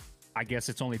I guess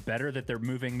it's only better that they're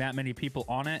moving that many people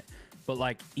on it. But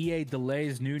like EA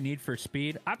delays new Need for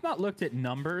Speed. I've not looked at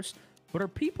numbers, but are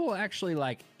people actually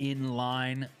like in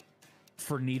line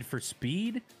for Need for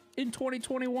Speed in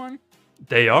 2021?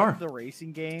 They are. Of the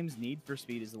racing games, Need for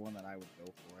Speed is the one that I would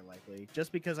go for, likely,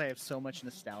 just because I have so much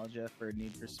nostalgia for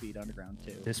Need for Speed Underground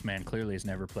 2. This man clearly has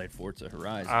never played Forza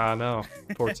Horizon. I know.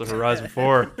 Forza Horizon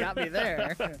 4. Got me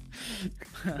there.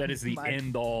 That is the My-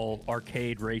 end-all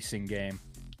arcade racing game.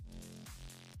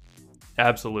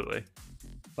 Absolutely.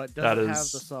 But That doesn't have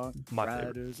is the song my favorite.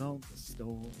 Riders on the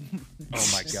Storm. Oh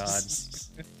my god.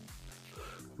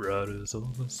 Riders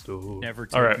on the storm. Never All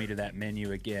take right. me to that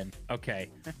menu again. Okay.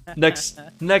 Next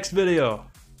video.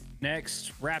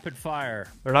 Next, rapid fire.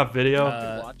 Or not video.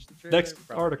 Watch the trailer? next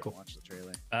Probably article. Watch the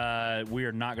trailer. We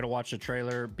are not going to watch the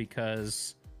trailer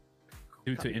because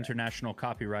due to Copyright. international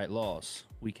copyright laws,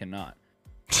 we cannot.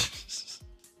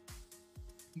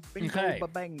 Bingo Okay.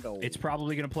 ba-bango. It's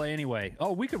probably going to play anyway.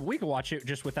 Oh, we could watch it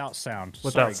just without sound.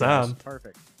 Without Sorry, guys. sound.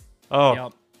 perfect. Oh,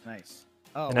 Yep. Nice.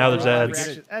 Oh, And now there's well, ads.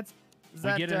 reaction- That's is We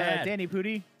that get an ad. Danny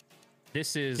Pooty?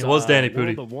 This is It was Danny World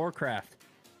Pooty. of Warcraft.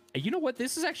 You know what?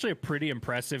 This is actually a pretty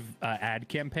impressive ad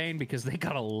campaign because they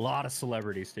got a lot of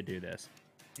celebrities to do this.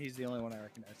 He's the only one I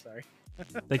recognize. Sorry. I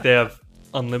think they have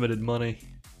unlimited money.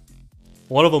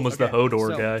 One of them was the Okay,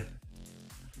 Hodor so- guy.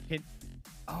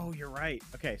 Oh, you're right.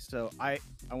 Okay, so I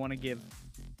want to give.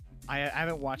 I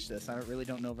haven't watched this. I really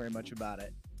don't know very much about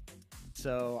it.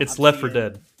 So It's I'm Left 4 seeing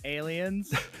Dead.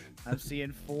 Aliens. I'm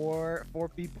seeing four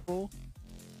people.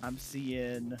 I'm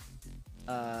seeing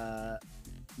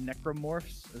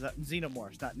necromorphs. Is that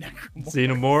xenomorphs, not necromorphs?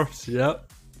 Xenomorphs.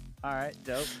 Yep. All right,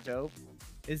 dope.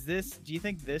 Is this? Do you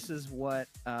think this is what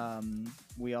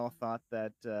we all thought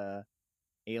that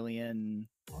Alien?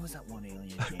 What was that one Alien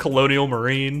game? Colonial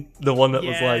Marine, the one that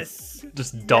was Yes. like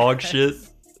just dog shit,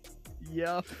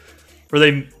 Yep. where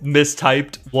they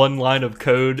mistyped one line of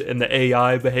code and the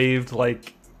AI behaved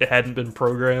like it hadn't been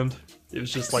programmed. It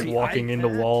was just like See, walking into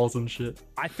walls and shit.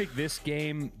 I think this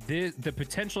game, the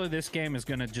potential of this game is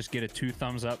going to just get a 2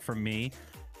 thumbs up from me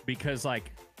because,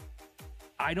 like,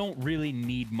 I don't really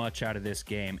need much out of this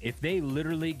game. If they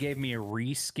literally gave me a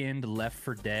reskinned Left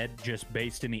 4 Dead just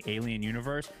based in the Alien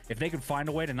universe, if they could find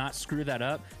a way to not screw that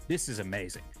up, this is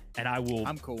amazing. And I will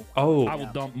I'm cool. Oh, I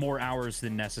will dump more hours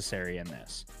than necessary in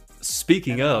this.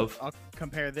 speaking And of, I'll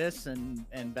compare this and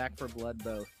Back for Blood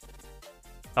both.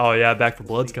 oh yeah, Back for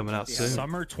Blood's coming out Yeah. soon.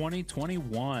 Summer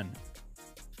 2021.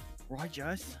 Right,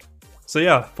 Josh? So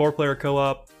yeah, 4-player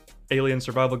co-op alien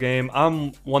survival game.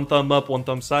 I'm 1 thumb up, 1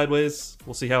 thumb sideways.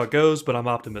 We'll see how it goes, but I'm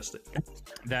optimistic.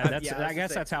 That's Yeah, I was I gonna guess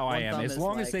say, that's how I one am. thumb As is,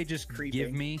 long as like, they just give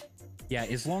creeping. me, yeah,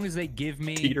 as long as they give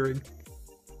me, Teetering.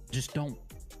 just don't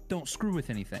screw with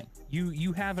anything.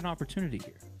 You have an opportunity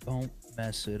here. Don't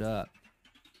mess it up.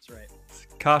 That's right.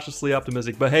 Cautiously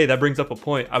optimistic, but hey, that brings up a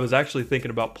point. I was actually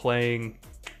thinking about playing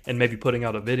and maybe putting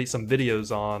out some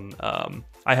videos on.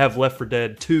 I have Left 4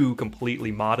 Dead 2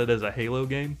 completely modded as a Halo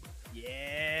game.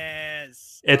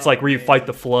 Yes. It's Oh, like where you man. fight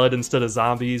the Flood instead of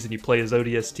zombies, and you play as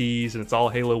ODSTs, and it's all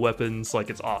Halo weapons. Like,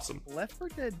 it's awesome, Left 4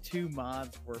 Dead 2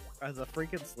 mods were as a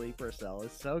freaking sleeper cell.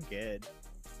 It's so good.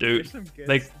 dude. There's some good.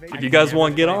 Like, maybe if you guys never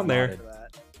want to get played on there, modded. for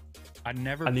that. I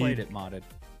never I played need- it modded.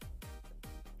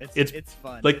 It's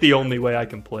fun. like It's the really only way I fun.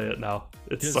 can play it now.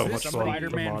 It's Does so this much fun. the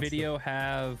Spider-Man mod video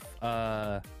have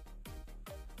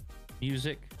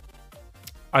music?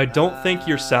 stuff. I don't think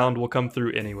your Uh, sound will come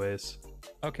through anyways.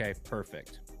 Okay,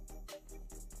 perfect.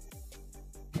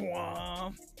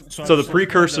 Bwah. So the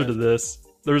precursor to this,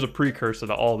 there was a precursor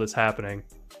to all this happening,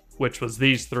 which was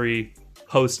these 3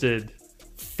 posted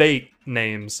fake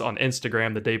names on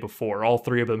Instagram the day before. All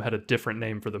 3 of them had a different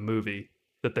name for the movie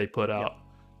that they put out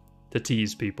to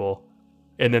tease people.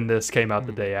 And then this came out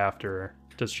the day after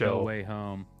to No show Way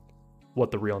Home.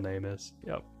 what the real name is.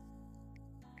 Yep.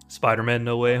 Spider-Man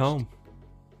No Way Home.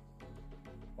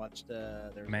 Watched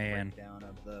there was Man. a breakdown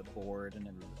of the board and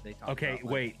everything. They talked Okay, about,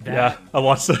 like, wait. Yeah, I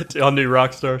watched that on New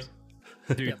Rockstars.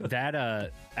 Dude,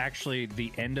 that actually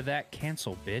the end of that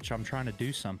cancel, bitch. I'm trying to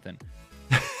do something.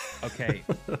 Okay.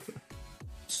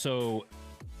 So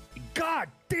God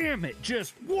damn it,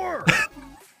 just work.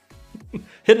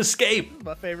 Hit escape.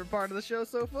 my favorite part of the show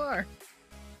so far.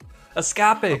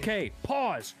 Escape. Okay,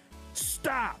 pause.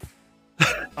 Stop.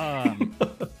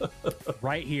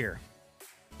 Right here.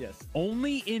 Yes.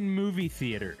 Only in movie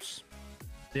theaters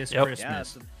this Yep. Yeah,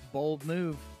 Christmas. it's a bold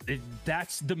move.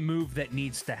 That's the move that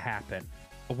needs to happen.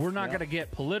 We're not Yeah. going to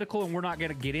get political and we're not going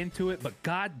to get into it, but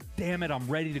god damn it, I'm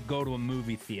ready to go to a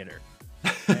movie theater.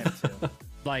 I am too.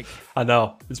 Like I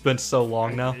know. It's been so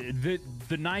long now.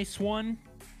 the nice one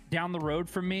down the road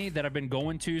from me that I've been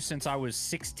going to since I was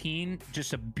 16,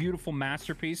 just a beautiful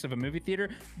masterpiece of a movie theater,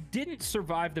 didn't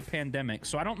survive the pandemic.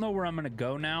 So I don't know where I'm going to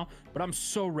go now, but I'm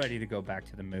so ready to go back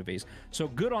to the movies. So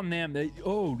good on them.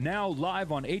 Now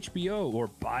live on HBO or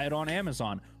buy it on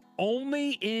Amazon.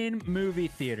 only in movie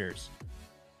theaters.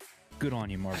 Good on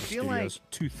you, Marvel feel Studios.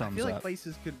 like- 2 I thumbs feel like up.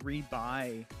 places could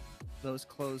rebuy those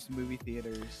closed movie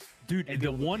theaters. Dude, and be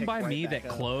the able to one pick by right me back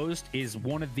that up. closed is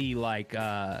one of the like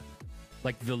the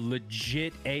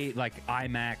legit like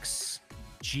IMAX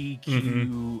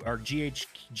GQ or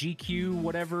GQ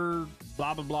whatever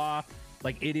blah blah blah.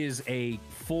 Like it is a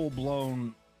full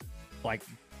blown like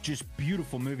just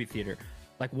beautiful movie theater.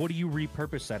 Like what do you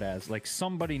repurpose that as? Like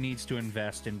somebody needs to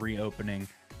invest in reopening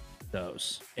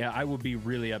those. Yeah, I would be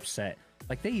really upset.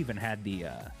 Like they even had the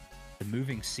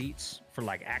moving seats for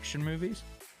like action movies.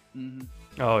 Mhm.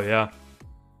 Oh yeah,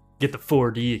 get the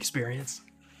 4D experience.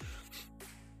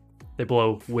 They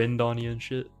blow wind on you and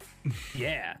shit.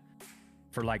 Yeah.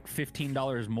 For like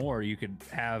 $15 more, you could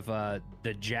have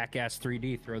the Jackass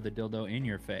 3D throw the dildo in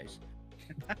your face.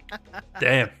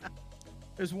 Damn.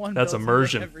 There's one. That's built into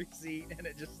immersion. Every seat, and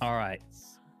it just All right.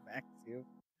 smacks you.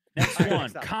 Next All right, one,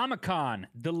 next up. Comic-Con.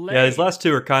 Delayed. Yeah, these last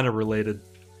two are kind of related.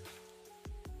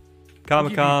 I'll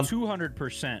give you Comic-Con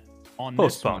 200% on this one.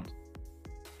 postponed.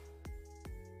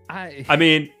 I I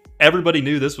mean, everybody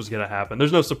knew this was gonna happen.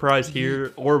 There's no surprise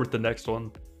here or with the next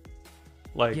one.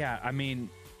 Like, yeah, I mean,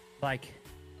 like,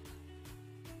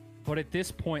 but at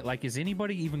this point, like, is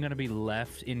anybody even going to be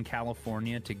left in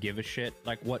California to give a shit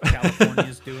like what California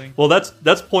is doing? well, that's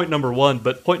point number one.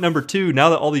 But point number two, now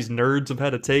that all these nerds have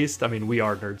had a taste, I mean, we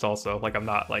are nerds also. Like, I'm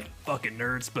not like fucking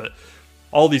nerds, but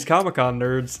all these Comic-Con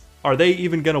nerds, are they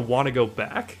even gonna want to go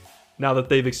back now that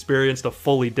they've experienced a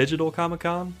fully digital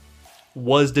Comic-Con?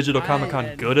 Was digital Comic-Con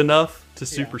and- good enough to yeah.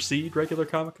 supersede regular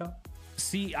Comic-Con?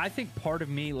 See, I think part of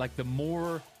me, like, the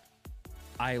more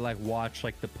I like watch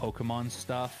like the Pokemon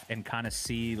stuff and kind of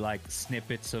see like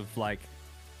snippets of like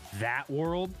that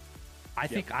world, I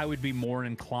think I would be more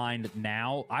inclined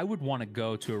now. I would want to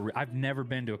go to I've never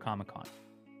been to a Comic-Con,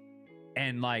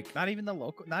 and like Not even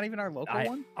our local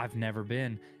one. I've never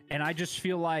been, and I just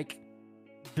feel like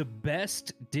the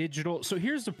best digital. So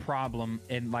here's the problem,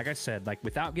 and like I said, like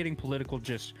without getting political,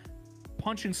 just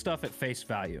punching stuff at face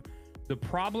value. The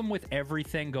problem with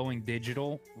everything going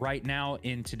digital right now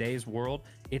in today's world,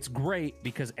 it's great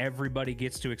because everybody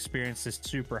gets to experience this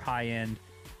super high-end,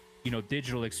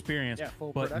 digital experience, Yeah,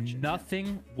 full but production,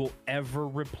 nothing will ever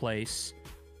replace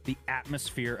the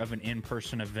atmosphere of an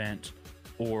in-person event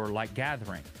or like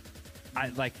gathering.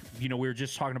 We were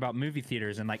just talking about movie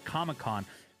theaters and like Comic-Con.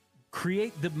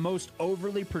 Create the most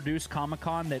overly produced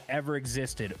Comic-Con that ever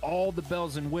existed. All the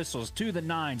bells and whistles to the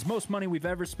nines. Most money we've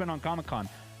ever spent on Comic-Con.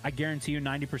 I guarantee you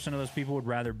 90% of those people would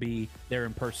rather be there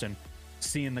in person,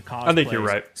 seeing the cosplays, I think you're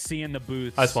right. seeing the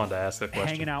booths, I just wanted to ask that question.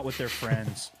 hanging out with their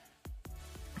friends.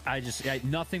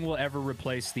 Nothing will ever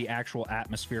replace the actual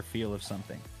atmosphere feel of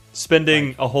something.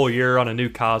 Spending a whole year on a new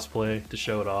cosplay to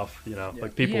show it off,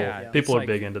 like people Yeah, people it's are like-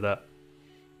 big into that.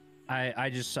 I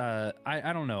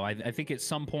don't know. I think at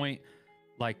some point,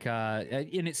 like,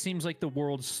 and it seems like the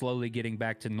world's slowly getting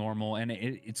back to normal, and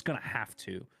it's gonna have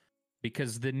to,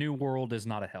 because the new world is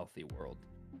not a healthy world.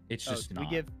 It's just Did not. we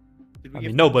give I mean,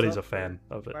 thumbs nobody's a up fan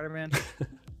for of it. Spider-Man?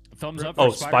 Thumbs up. Oh,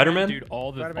 For Spider-Man, Spider-Man? dude.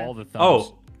 All the Spider-Man? thumbs.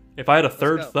 Oh, if I had a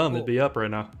third go. thumb, Cool. it'd be up right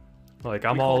now. Like,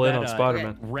 I'm We all call in that, on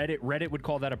Spider-Man. Reddit would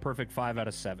call that a perfect 5 out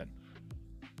of 7.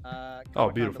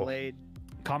 Comic-Con beautiful. Delayed.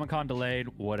 Comic-Con delayed,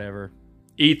 whatever.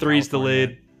 E3's California.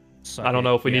 delayed. Suck I don't it.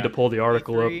 know if we Yeah. need to pull the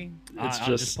article up. E3. It's I'm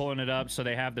just just pulling it up, so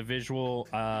they have the visual.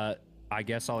 I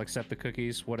guess I'll accept the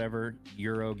cookies, whatever.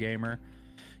 Eurogamer.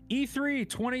 E3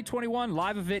 2021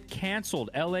 live event canceled.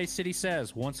 LA City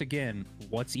says, once again,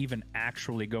 what's even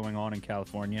actually going on in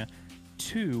California?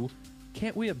 2,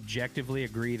 can't we objectively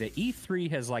agree that E3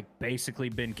 has like basically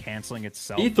been canceling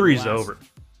itself? for the E3's last- over.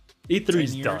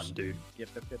 E3's 10 done, years? dude. Yep,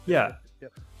 yep, yep, Yeah. yep,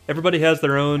 yep. Everybody has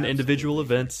their own individual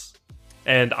events,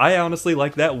 and I honestly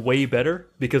like that way better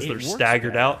because It they're works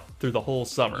staggered better. out through the whole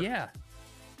summer. Yeah.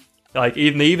 Like they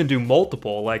even do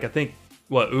multiple. Like I think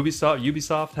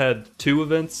Ubisoft had 2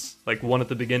 events, like one at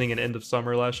the beginning and end of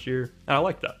summer last year. And I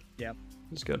like that. Yeah.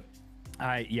 It's good.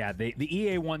 The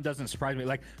EA one doesn't surprise me.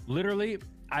 Like literally,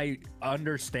 I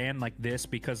understand like this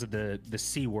because of the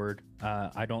C word.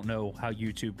 I don't know how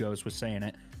YouTube goes with saying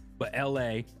it, but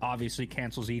LA obviously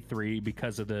cancels E3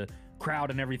 because of the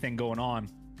crowd and everything going on.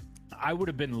 I would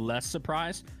have been less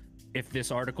surprised if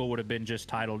this article would have been just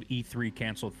titled E3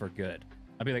 canceled for good.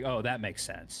 I'd be like, oh, that makes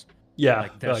sense. Yeah,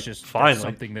 Like that's like, just finally. that's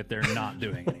something that they're not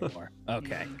doing anymore.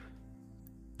 Okay.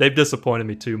 They've disappointed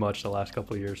me too much the last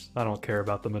couple of years. I don't care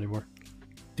about them anymore.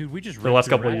 Dude, we just The last ripped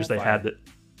through couple of years they Rapid had Fire. it.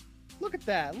 Look at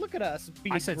that. Look at us.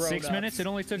 Being I said 6 grown-ups. minutes. It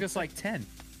only took us like 10.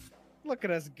 Look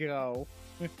at us go.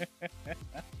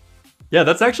 Yeah,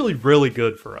 that's actually really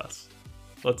good for us.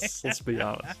 Let's be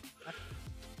honest.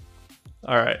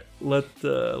 All right, let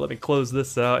me close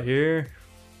this out here.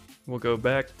 We'll go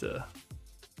back to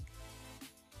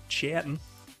chatting.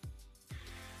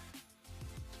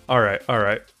 All right.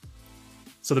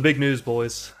 So the big news,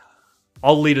 boys.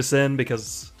 I'll lead us in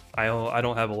because I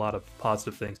don't have a lot of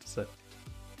positive things to say.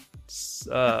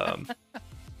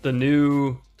 The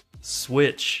new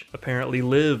Switch apparently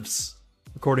lives,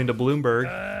 according to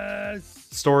Bloomberg.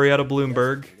 Story out of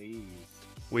Bloomberg.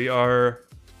 We are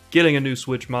getting a new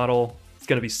Switch model. It's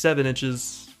going to be 7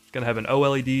 inches. It's going to have an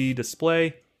OLED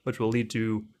display, which will lead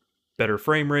to better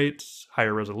frame rates,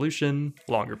 higher resolution,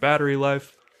 longer battery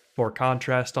life, more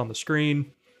contrast on the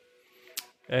screen.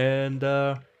 And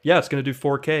yeah, it's going to do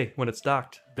 4K when it's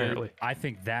docked, apparently. I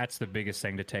think that's the biggest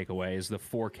thing to take away is the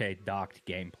 4K docked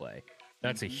gameplay.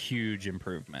 That's a huge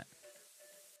improvement.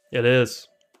 It is.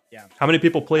 Yeah. How many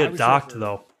people play I it was docked, over-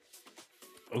 though?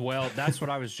 Well, that's what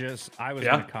I was Yeah. going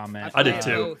to comment. I did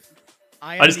play too. both.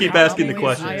 I am just keep asking the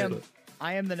anomaly. questions.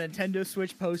 I am the Nintendo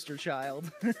Switch poster child.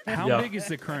 How Yeah. big is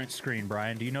the current screen,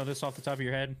 Brian? Do you know this off the top of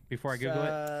your head before I Google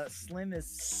it? Slim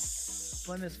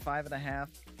is 5.5.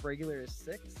 Regular is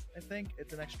 6. I think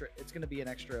it's an extra. It's going to be an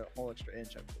whole extra inch,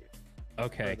 I believe.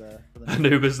 Okay. For the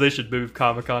Anubis, they should move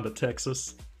Comic-Con to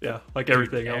Texas. Yeah, like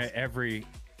everything else.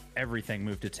 Everything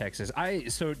moved to Texas.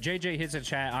 So JJ hits a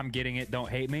chat. I'm getting it. Don't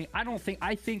hate me.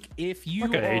 I think if you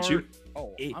I'm not gonna hate you.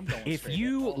 Oh, I'm going if straight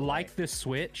you in all the way. like the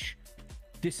Switch,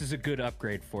 this is a good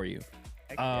upgrade for you.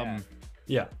 Heck yeah.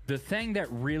 Yeah. The thing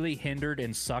that really hindered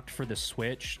and sucked for the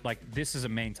Switch, like this is a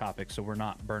main topic, so we're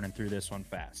not burning through this one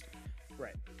fast.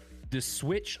 Right. The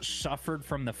Switch suffered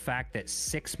from the fact that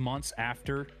 6 months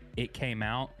after it came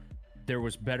out, there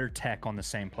was better tech on the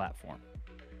same platform.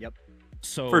 Yep.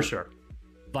 So For sure.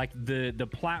 like the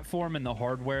platform and the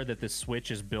hardware that the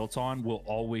Switch is built on will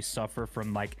always suffer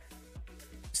from like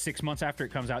 6 months after it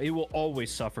comes out. It will always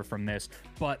suffer from this,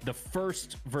 but the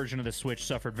first version of the Switch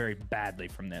suffered very badly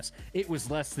from this. It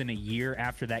was less than a year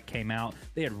after that came out.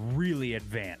 They had really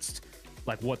advanced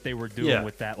like what they were doing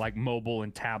with that like mobile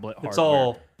and tablet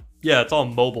hardware. It's all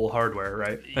mobile hardware,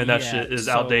 right? And that Yeah, shit is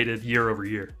so- outdated year over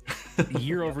year.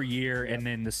 year over year, and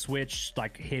then the Switch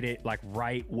like hit it like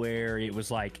right where it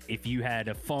was like if you had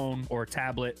a phone or a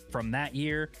tablet from that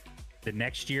year, the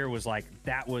next year was like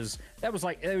that was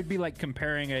like it would be like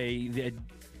comparing a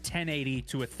 1080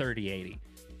 to a 3080.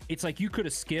 It's like you could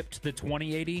have skipped the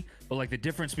 2080, but like the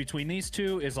difference between these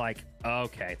two is like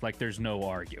okay, like there's no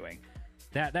arguing.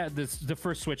 The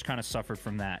first Switch kind of suffered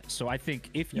from that. So I think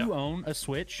if you own a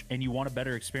Switch and you want a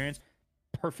better experience,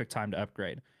 perfect time to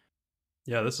upgrade.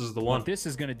 Yeah, this is the one. What this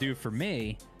is going to do for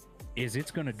me is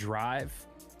it's going to drive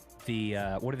the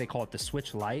what do they call it? The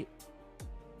Switch Lite.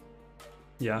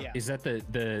 Yeah. Yeah. Is that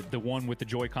the one with the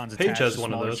Joy-Cons Paige attached? has the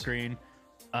one of smaller those. Screen.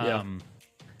 Yeah.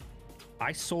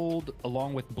 I sold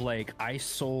along with Blake. I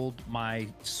sold my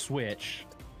Switch,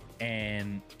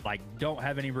 and like don't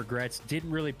have any regrets.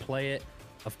 Didn't really play it.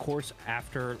 Of course,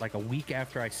 after like a week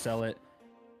after I sell it,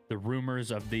 the rumors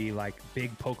of the like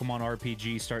big Pokemon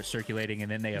RPG start circulating,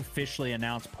 and then they officially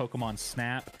announce Pokemon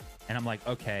Snap, and I'm like,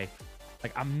 okay,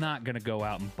 like I'm not gonna go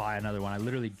out and buy another one. I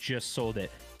literally just sold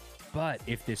it. But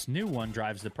if this new one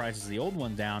drives the prices of the old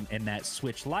one down, and that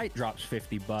Switch Lite drops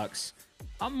 $50,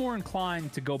 I'm more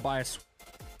inclined to go buy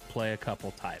play a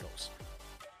couple titles.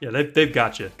 Yeah, they've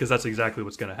got you because that's exactly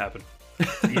what's going to happen.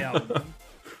 Yeah.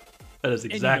 That is you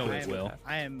know exactly it what's will. going to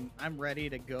happen. I'm ready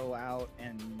to go out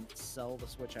and sell the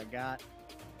Switch I got.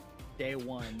 Day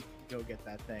one, go get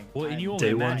that thing. Well, and you Day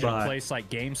only one imagine a buy. place like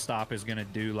GameStop is going to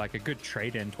do like a good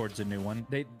trade-in towards a new one.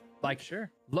 They like Sure.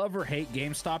 love or hate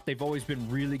GameStop. They've always been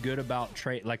really good about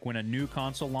trade. Like when a new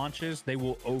console launches, they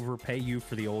will overpay you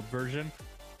for the old version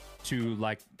to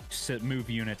like move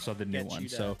units of the new Get one. you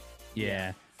to- So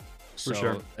yeah. So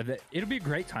sure. It'll be a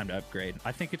great time to upgrade.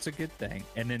 I think it's a good thing.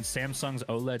 And then Samsung's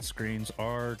OLED screens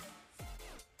are,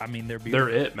 I mean, they're beautiful.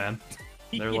 They're it, man.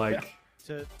 They're Yeah. like,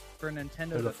 For Nintendo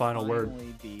They're the to final word.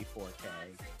 finally be 4K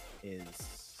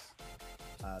is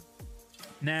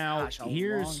Now, gosh, a long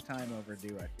here's time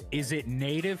overdue. I feel. is it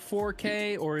native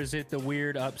 4K or is it the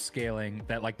weird upscaling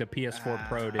that like the PS4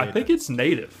 Pro did? I think it's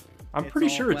native. I'm It's pretty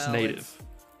all- sure it's well, native. it's-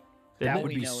 That all would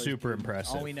we be know is super Bloom-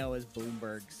 impressive. All we know is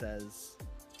Bloomberg says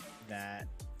that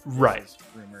Right. this is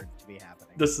rumored to be happening.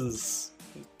 This is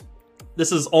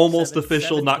almost 7-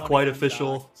 official, not quite 721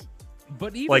 official. docked.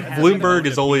 But even Like, having Bloomberg owned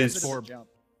is a always- PS4 Jump.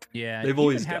 yeah, They've even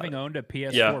always got having it. owned a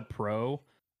PS4 Yeah. Pro,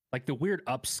 like the weird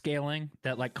upscaling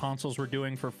that like consoles were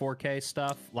doing for 4K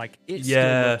stuff, like it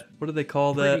Yeah. still What do they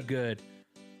call looked pretty that?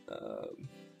 good.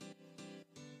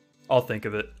 I'll think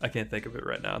of it. I can't think of it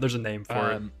right now. There's a name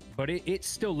for it. But it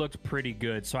still looked pretty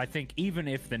good. So I think even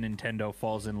if the Nintendo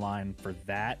falls in line for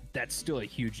that, that's still a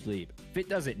huge leap. If it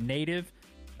does it native,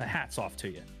 hats off to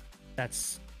you.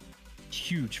 That's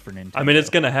huge for Nintendo. I mean, it's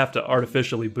gonna have to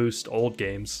artificially boost old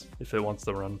games if it wants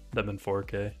to run them in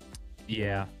 4K.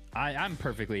 Yeah, I'm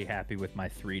perfectly happy with my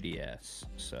 3DS.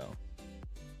 So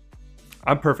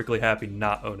I'm perfectly happy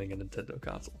not owning a Nintendo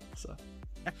console. So,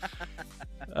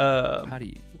 how do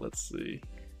you? let's see.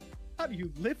 How do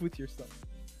you live with yourself?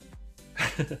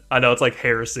 I know it's like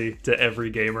heresy to every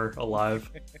gamer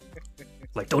alive.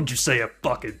 Like, don't you say a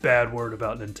fucking bad word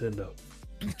about Nintendo.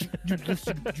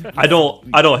 I don't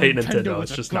hate Nintendo.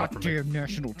 It's just not for me. Goddamn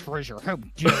national treasure. How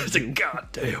dare It's a you?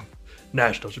 goddamn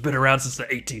nationals. Have been around since the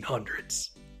 1800s.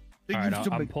 They All right, used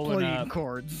to I'm make pulling playing up-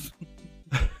 cards.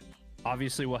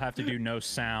 Obviously, we'll have to do no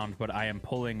sound, but I am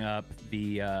pulling up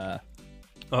the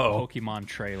Oh, Pokemon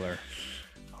trailer.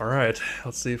 all right.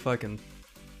 Let's see if I can.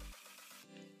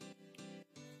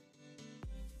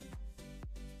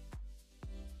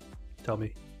 Tell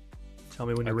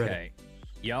me when you're ready. Okay.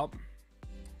 Yup.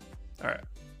 All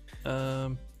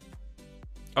right.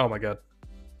 Oh my god.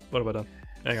 What have I done?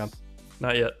 Hang on.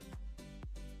 Not yet.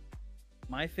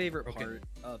 My favorite Okay. part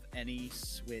of any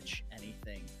Switch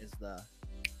anything is the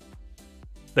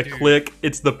The Dude, click.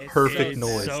 It's the it's perfect so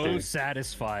noise, So dude.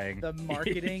 satisfying. the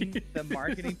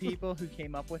marketing people who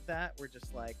came up with that were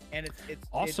just like, and it's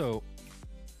Also,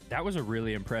 that was a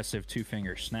really impressive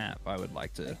two-finger snap, I would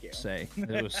like to Thank you. say.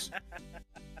 It was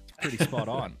pretty spot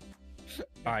on.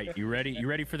 All right, you ready? You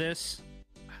ready for this?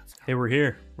 Hey, we're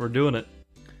here. We're doing it.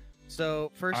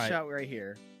 So first All right. shot right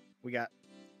here, we got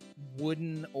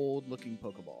wooden old looking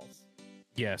Pokeballs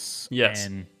Yes. Yes.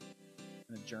 And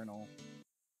in a journal.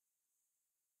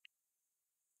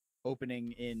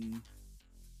 Opening in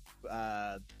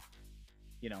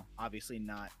obviously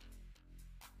not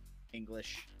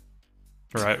English.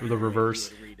 All right, the reverse.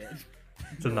 You would read it.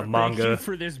 It's in the thank you manga.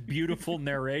 for this beautiful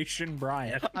narration,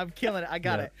 Brian. I'm killing it. I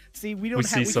got Yeah. it. See, we don't We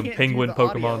have, see some can't do penguin the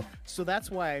audio, Pokemon. so that's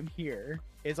why I'm here.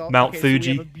 Is all Mount okay, so we have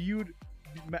Fuji. a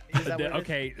is that what it is?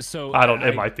 Okay, so I don't.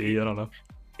 It might be. I don't know.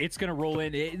 It's gonna roll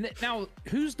in. Now,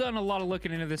 who's done a lot of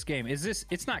looking into this game? Is this?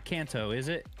 It's not Kanto, is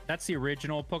it? That's the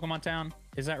original Pokemon Town.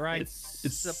 Is that right?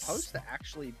 It's supposed to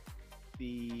actually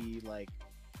be like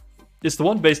It's the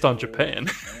one based on Japan,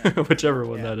 Yeah. whichever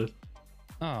one Yeah. that is.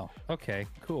 Oh, okay,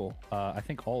 cool. I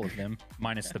think all of them,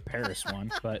 minus the Paris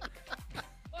one. But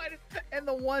what? And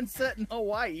the one set in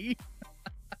Hawaii.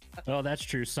 oh, that's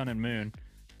true. Sun and Moon.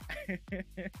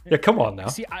 Yeah, come on now.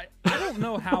 See, I don't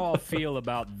know how I'll feel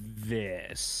about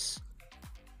this.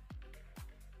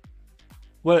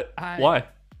 What? I- Why?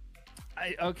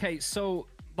 Okay, so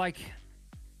like,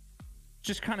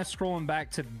 just kind of scrolling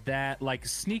back to that, like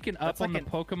sneaking up That's on like the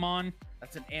Pokemon,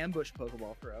 That's an ambush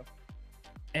Pokeball throw.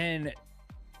 and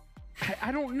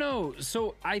I don't know.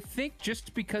 So I think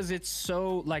just because it's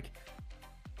so like,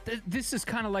 this is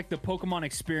kind of like the Pokemon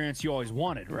experience you always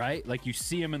wanted, right? Like you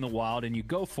see them in the wild and you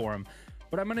go for them.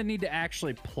 But I'm gonna need to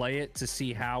actually play it to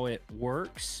see how it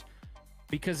works,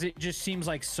 because it just seems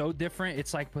like so different.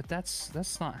 It's like, but that's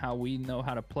not how we know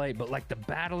how to play. But like the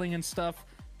battling and stuff,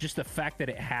 just the fact that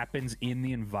it happens in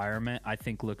the environment, I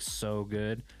think looks so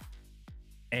good.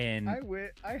 And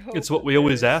I hope It's what that we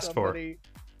always there is asked for.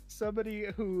 Somebody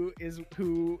who is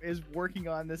working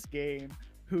on this game,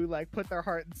 who like put their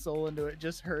heart and soul into it,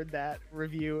 just heard that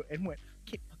review and went,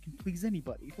 "Can't fucking please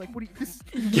anybody. Like, what do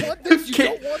you want this? You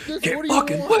Can't- don't want this? Can't What do you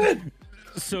fucking want?" win.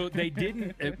 so they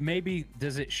didn't. Maybe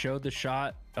does it show the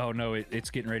shot? Oh no, it's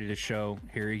getting ready to show.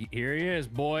 Here he is,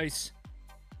 boys.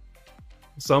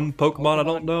 Some Pokemon I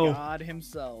don't know. God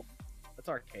himself. That's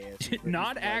Arceus.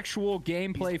 Not actual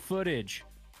gameplay footage.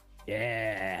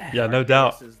 Yeah. Yeah, no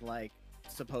doubt. This is like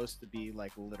supposed to be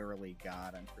like literally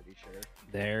God. I'm pretty sure.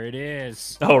 There it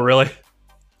is. Oh, really?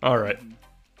 All right.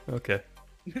 Okay.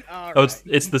 All Oh, right.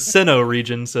 it's the Sinnoh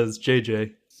region, says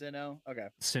JJ. Sinnoh. Okay.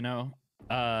 Sinnoh.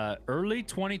 Early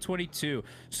 2022.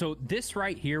 So this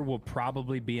right here will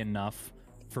probably be enough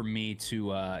for me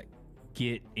to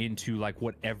get into like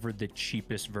whatever the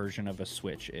cheapest version of a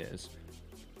Switch is.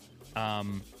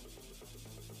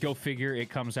 Go figure, it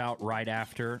comes out right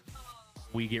after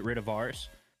we get rid of ours.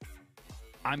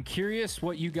 I'm curious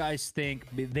what you guys think.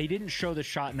 They didn't show the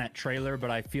shot in that trailer,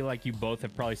 but I feel like you both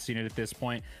have probably seen it at this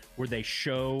point, where they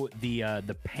show the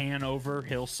pan over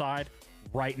hillside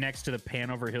right next to the pan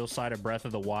over hillside of Breath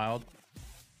of the Wild.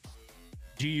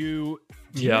 Do you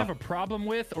Yeah. have a problem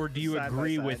with, or do you Side by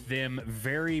agree side. with them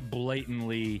very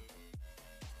blatantly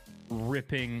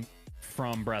ripping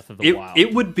from Breath of the Wild.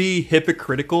 It would be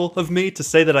hypocritical of me to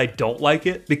say that I don't like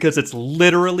it because it's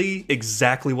literally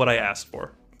exactly what I asked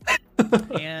for.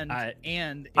 And I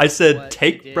I it's said, what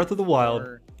take they did Breath of the Wild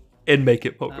for, and make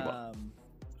it Pokemon.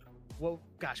 well,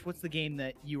 gosh, what's the game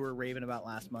that you were raving about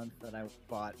last month that I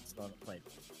bought and still haven't played?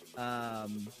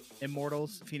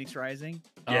 Immortals, Phoenix Rising.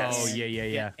 Yes. Oh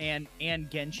yeah. And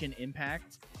Genshin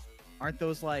Impact. Aren't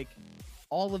those like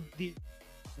all of the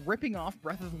ripping off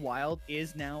Breath of the Wild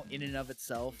is now in and of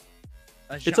itself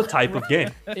It's a genre. type of game.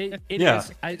 It Yeah.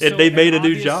 is. They made a new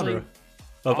obviously- genre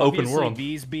of open obviously world.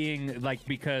 These being like,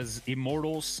 because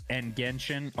Immortals and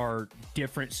Genshin are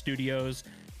different studios,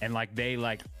 and like they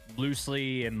like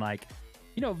loosely and like,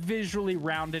 you know, visually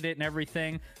rounded it and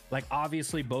everything. Like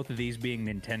obviously both of these being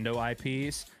Nintendo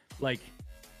IPs, like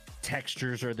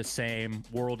textures are the same,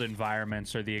 world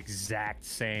environments are the exact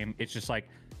same. It's just like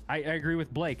I agree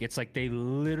with Blake. It's like they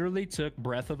literally took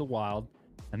Breath of the Wild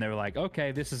and they were like,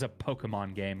 okay, this is a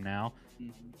Pokemon game now.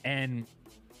 And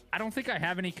I don't think I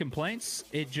have any complaints.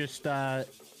 It just I'm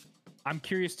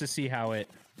curious to see how it.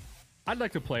 I'd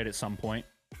like to play it at some point.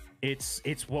 It's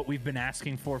what we've been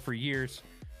asking for years,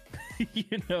 you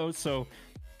know. So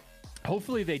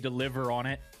hopefully they deliver on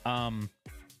it.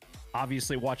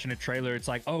 Obviously watching a trailer, it's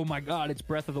like, oh my god, it's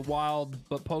Breath of the Wild,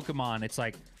 but Pokemon. It's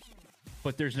like,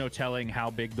 but there's no telling how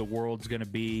big the world's gonna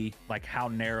be, like how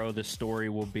narrow the story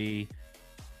will be,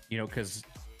 you know, because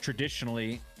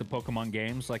traditionally the Pokemon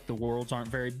games, like the worlds aren't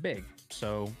very big.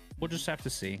 So we'll just have to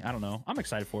see. I don't know. I'm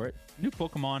excited for it. New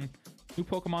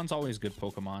Pokemon's always good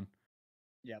Pokemon.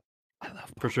 Yep. I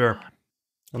love Pokemon. For sure.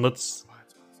 And let's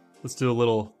do a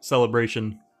little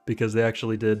celebration because they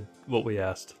actually did what we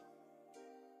asked.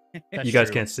 That's You guys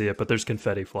true. can't see it, but there's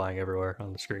confetti flying everywhere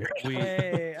on the screen.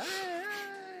 Hey,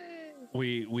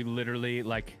 We literally,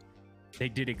 like, they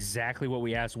did exactly what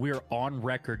we asked. We are on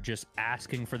record just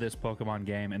asking for this Pokemon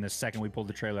game, and the second we pulled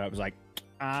the trailer, I was like,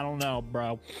 I don't know,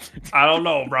 bro. I don't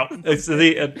know, bro. And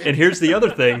here's the other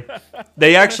thing.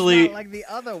 They It's actually not like the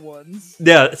other ones.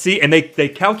 Yeah, see, and they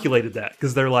calculated that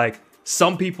because they're like,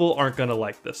 some people aren't gonna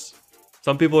like this.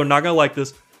 Some people are not gonna like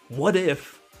this. What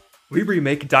if we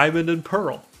remake Diamond and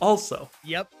Pearl also?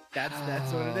 Yep,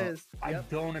 that's what it is. I Yep.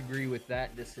 don't agree with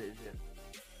that decision.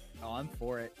 Oh, I'm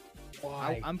for it.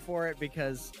 Why? I'm for it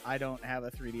because I don't have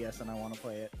a 3DS and I want to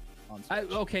play it on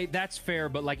Switch. Okay, that's fair,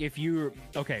 but like if you're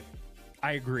okay,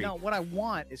 I agree. No, what I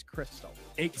want is Crystal.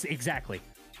 Exactly.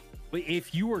 But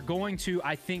if you were going to,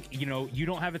 I think, you know, you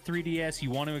don't have a 3DS, you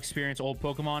want to experience old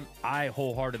Pokemon,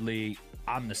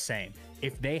 I'm the same.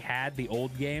 If they had the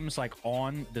old games like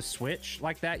on the Switch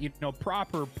like that, you know,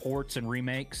 proper ports and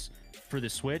remakes for the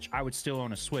Switch, I would still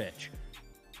own a Switch.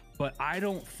 But I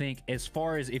don't think, as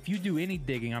far as if you do any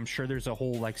digging, I'm sure there's a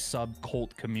whole like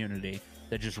sub-cult community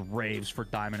that just raves for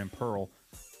Diamond and Pearl.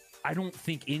 I don't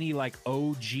think any like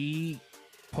OG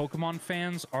Pokemon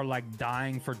fans are like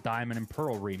dying for Diamond and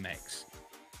Pearl remakes.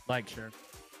 Like, Sure.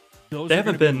 those They are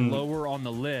haven't gonna be been- lower on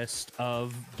the list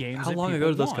of games. How that long people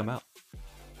ago did those want. come out?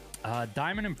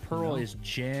 Diamond and Pearl is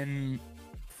Gen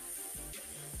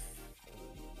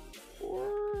 4.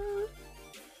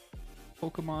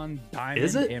 Pokemon Diamond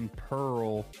Is it? and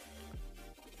Pearl.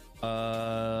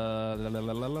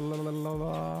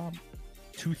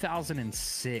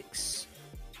 2006.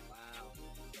 Wow.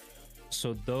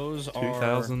 So those are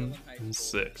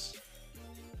 2006.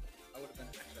 I would have been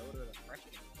a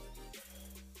freshman.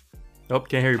 Oh,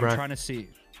 can't hear you, I'm Brian. trying to see.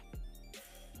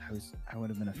 I would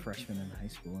have been a freshman in high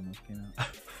school when those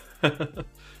came out.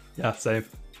 Yeah, same.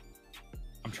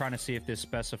 I'm trying to see if this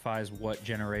specifies what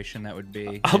generation that would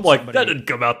be. I'm If like, somebody- that didn't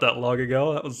come out that long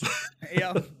ago. That was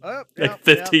Yeah. Oh, like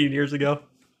 15 years ago.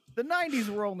 The 90s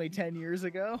were only 10 years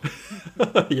ago.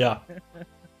 Yeah.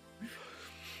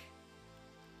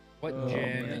 What Oh,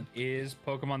 gen man. is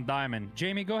Pokemon Diamond?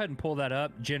 Jamie, go ahead and pull that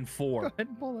up. Gen 4. Go ahead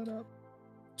and pull it up.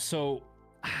 So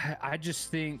I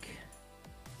just think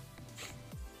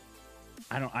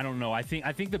I don't know. I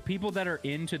think the people that are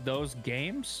into those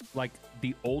games, like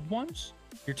the old ones,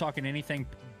 you're talking anything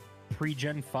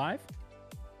pre-Gen 5,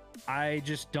 I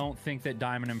just don't think that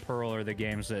Diamond and Pearl are the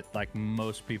games that like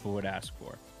most people would ask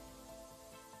for.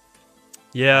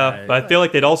 Yeah, but I feel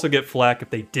like they'd also get flack if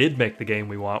they did make the game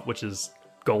we want, which is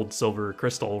Gold, Silver,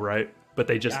 Crystal, right? But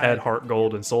they just had Heart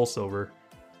Gold and Soul Silver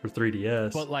for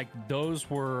 3DS. But like those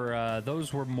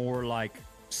were more like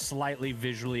slightly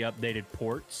visually updated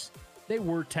ports. They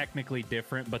were technically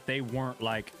different, but they weren't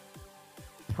like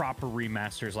proper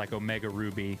remasters like Omega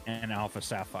Ruby and Alpha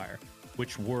Sapphire,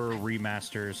 which were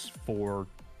remasters for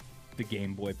the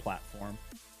Game Boy platform.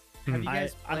 Have you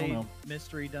guys I don't played know.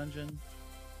 Mystery Dungeon?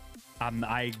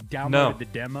 I downloaded No. the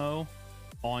demo.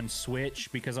 on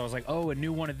Switch because I was like, oh, a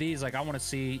new one of these. Like, I want to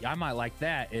see. I might like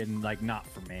that, and like, not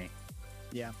for me.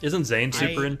 Yeah. Isn't Zane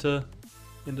super into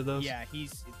those? Yeah,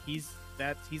 he's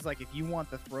like, if you want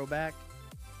the throwback,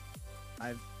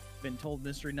 I've been told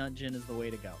Mystery Dungeon is the way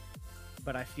to go.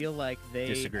 But I feel like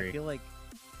Disagree.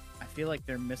 I feel like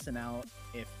they're missing out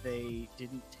if they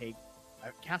didn't take.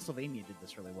 Castlevania did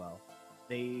this really well.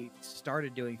 They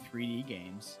started doing 3D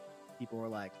games. People were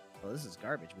like, "Well, this is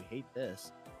garbage. We hate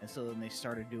this." And so then they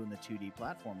started doing the 2D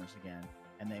platformers again,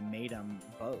 and they made them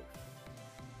both.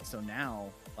 So now,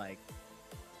 like,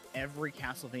 every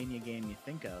Castlevania game you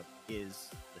think of is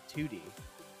the 2D.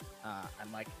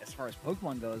 And like, as far as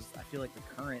Pokemon goes, I feel like the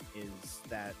current is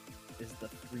the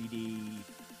 3D,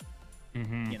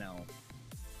 Mm-hmm. you know,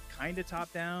 kind of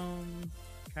top down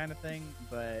kind of thing.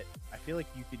 But I feel like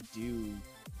you could do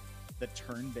the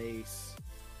turn base.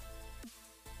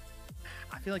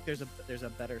 I feel like there's a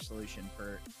better solution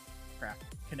for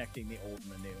connecting the old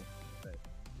and the new.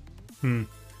 But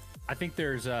I think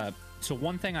there's so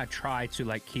one thing I try to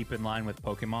like keep in line with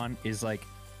Pokemon is like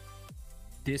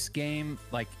this game,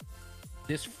 like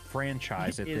this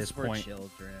franchise at it is this for point.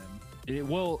 children. It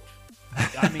will.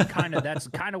 I mean, kind of. That's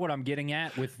kind of what I'm getting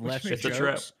at with less It's a jokes.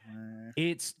 trap.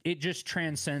 It just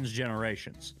transcends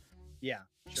generations. Yeah.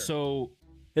 Sure. So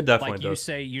It definitely like you does.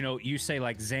 say, you say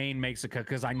like Zane makes a cut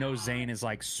because I know Zane is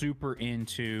like super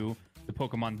into the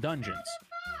Pokemon dungeons,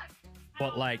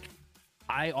 but like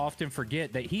I often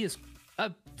forget that he is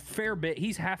a fair bit.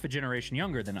 He's half a generation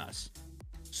younger than us.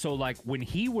 So like when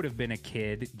he would have been a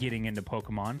kid getting into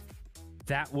Pokemon,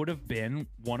 that would have been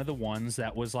one of the ones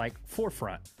that was like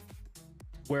forefront.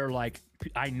 Where like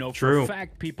I know for True. a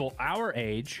fact people our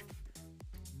age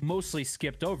mostly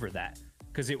skipped over that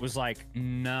because it was like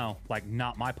no, like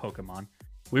not my Pokemon.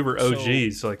 We were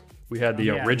OGs, like we had the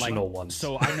Yeah, original like, ones.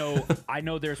 So I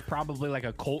know there's probably like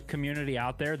a cult community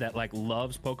out there that like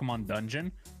loves Pokemon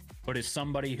Dungeon, but is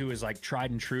somebody who is like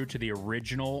tried and true to the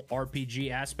original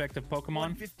RPG aspect of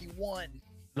Pokemon. 151.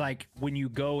 Like when you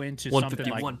go into something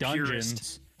 151 like Dungeons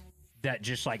purist. that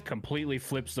just like completely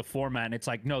flips the format, and it's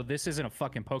like, no, this isn't a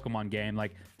fucking Pokemon game.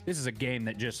 Like this is a game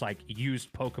that just like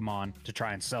used Pokemon to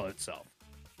try and sell itself.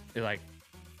 It, like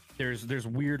there's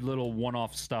weird little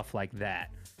one-off stuff like that.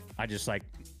 I just like,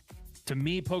 to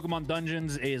me, Pokemon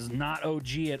Dungeons is not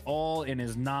OG at all and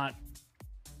is not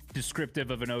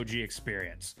descriptive of an OG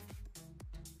experience.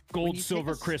 When Gold, you take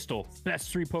Silver, a s- Crystal,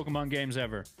 best 3 Pokemon games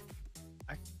ever.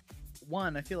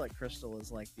 I feel like Crystal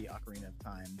is like the Ocarina of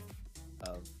Time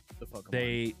of the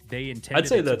Pokemon. They intended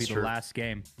say it to that's be true. the last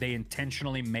game. They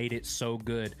intentionally made it so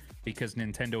good because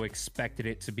Nintendo expected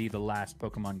it to be the last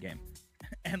Pokemon game.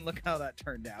 And look how that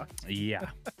turned out. Yeah.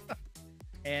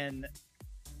 And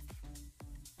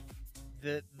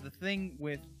the thing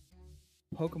with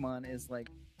Pokemon is like,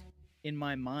 in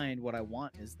my mind, what I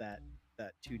want is that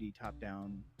 2D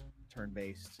top-down,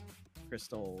 turn-based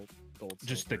Crystal Gold.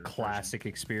 Just the Silver version. classic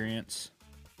experience.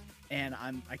 And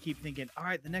I keep thinking, all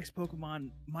right, the next Pokemon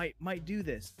might do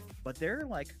this, but there are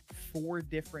like 4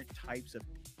 different types of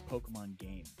Pokemon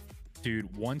games.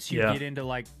 Dude, once you Yeah. get into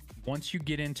like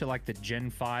the Gen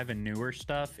 5 and newer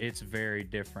stuff, it's very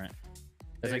different.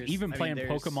 It's like even playing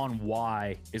Pokemon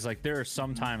Y is like there are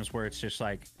some times where it's just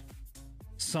like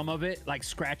some of it like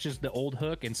scratches the old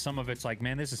hook, and some of it's like,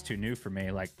 man, this is too new for me.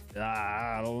 Like,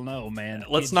 I don't know, man.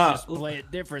 Let's Kids not- just play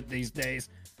it different these days.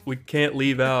 We cannot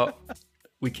leave out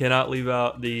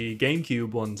the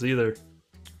GameCube ones either,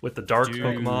 with the dark Dude,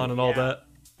 Pokemon and all yeah. that.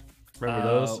 Remember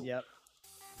Uh, those? Yep.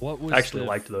 What was I actually the-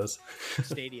 liked those.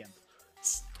 Stadium.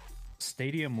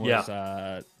 Stadium was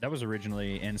Yeah. that was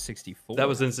originally N64. That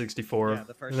was N64. Yeah,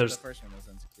 the And there's first one was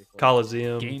on 64.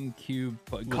 Coliseum. GameCube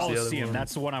other Coliseum. one?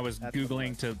 That's the one I was That's what it googling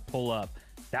was. to pull up.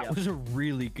 That Yep. was a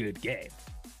really good game.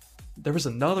 There was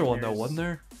another one though, There's- wasn't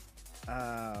there?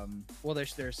 Well,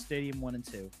 there's Stadium 1 and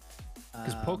 2.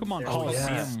 Because Pokemon there's Coliseum-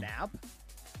 Pokemon Snap.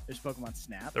 There's Pokemon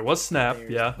Snap. There was Snap,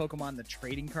 There's yeah. Pokemon the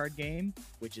trading card game,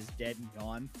 which is dead and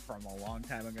gone from a long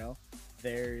time ago.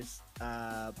 There's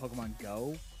Pokemon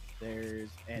Go. There's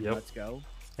Yep. Let's Go.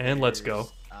 And Let's Go.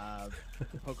 There's,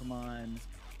 Pokemon.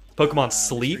 Pokemon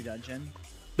Mystery Sleep. Dungeon.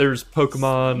 There's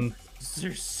Pokemon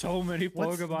There's so many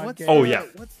Pokemon What's games. Oh, the- yeah.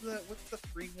 What's the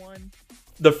free one?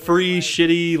 the free like-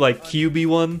 shitty like QB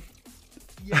one.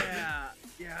 Yeah,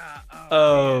 yeah.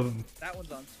 Oh, man. That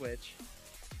one's on Switch.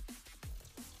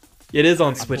 It is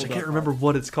on I Switch. I pulled can't up remember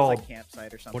what it's It's called. like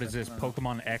Campsite or something. What is this? I don't know.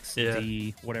 Pokemon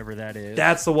XD, whatever that is.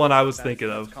 That's the one I was That's- thinking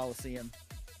that's of. Coliseum.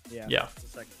 Yeah. Yeah. It's the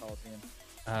second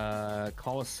Coliseum.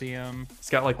 Coliseum. It's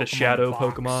got like the Pokemon shadow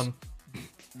Box. Pokemon.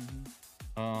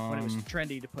 When it was Um,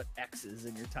 trendy to put X's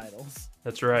in your titles.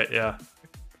 That's right. Yeah.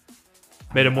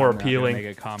 Made it more I'm not gonna appealing make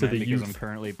a to comment the because youth. I'm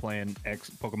currently playing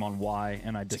Pokemon Y,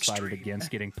 and I decided extreme. against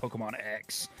getting Pokemon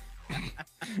X.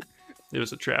 It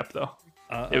was a trap, though.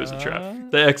 It was a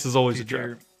trap. The X is always a Dude,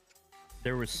 trap.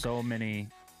 there were so many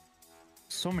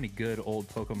good old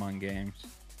Pokemon games.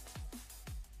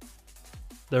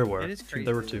 There were. It is crazy.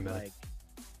 There were too many. Like,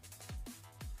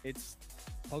 it's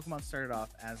Pokemon started off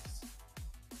as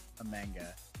a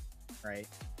manga, right?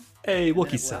 Hey, And then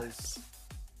Wookiee it size.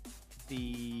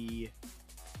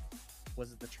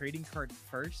 Was it the trading card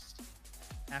first?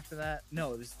 After that,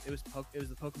 no, it was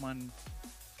the Pokemon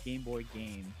Game Boy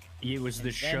game. It was the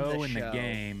And then show the and the show.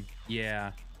 game.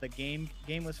 Yeah. The game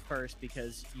was first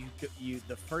because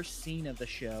the first scene of the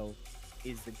show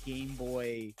is the Game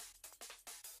Boy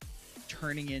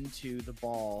turning into the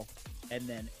ball and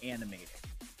then animating.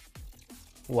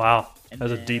 Wow. And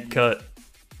That's a deep then- cut.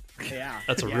 Yeah,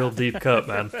 That's a yeah. real deep cut,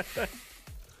 man.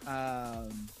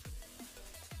 And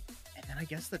then I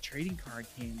guess the trading card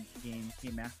game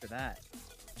came after that.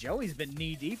 Joey's been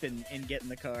knee deep in getting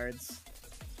the cards.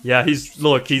 Yeah, he's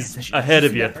ahead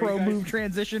of See you. that pro move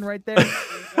transition right there.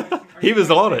 He was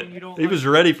on it. He was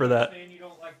ready for that. You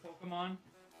don't like Pokemon?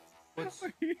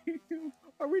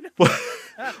 Are we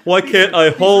not? Why can't I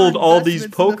These are hold all these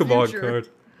investments in the Pokemon future. cards?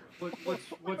 What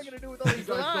am I gonna do with all these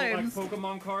limes?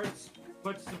 Pokemon cards?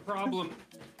 What's the problem?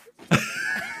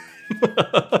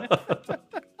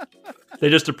 They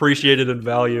just appreciated in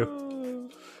value.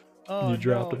 Oh, You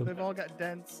dropped no, them. they've all got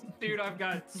dents. Dude, I've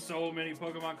got so many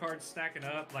Pokemon cards stacking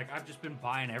up. Like, I've just been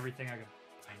buying everything I can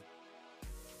find.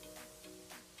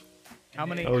 How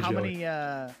many? Oh, how Joey. many?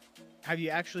 Have you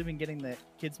actually been getting the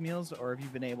kids meals, or have you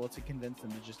been able to convince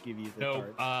them to just give you the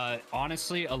No, cards?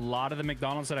 honestly, a lot of the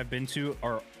McDonald's that I've been to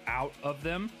are out of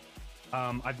them.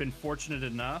 I've been fortunate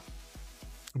enough.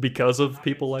 Because of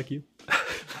people like you. I'm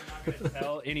not going to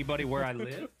tell anybody where I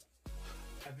live.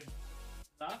 I've been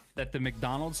enough that the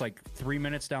McDonald's, like 3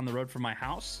 minutes down the road from my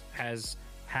house, has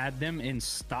had them in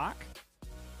stock.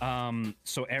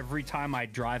 So every time I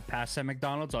drive past that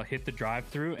McDonald's, I'll hit the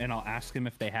drive-through and I'll ask them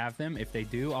if they have them. If they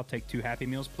do, I'll take 2 Happy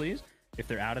Meals, please. If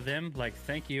they're out of them, like,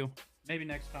 thank you. Maybe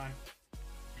next time.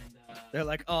 And, They're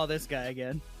like, oh, this guy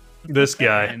again. This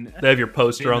guy. And They have your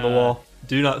poster on the then, wall.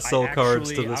 Do not sell cards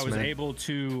to actually- this I was man.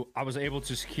 able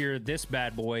to secure this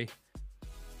bad boy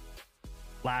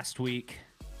last week,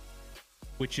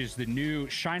 which is the new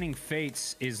Shining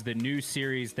Fates is the new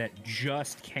series that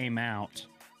just came out.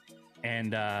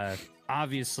 And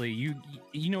obviously you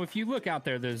know, if you look out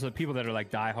there, there's people that are like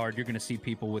diehard. You're gonna see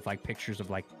people with like pictures of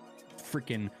like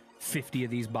freaking 50 of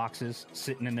these boxes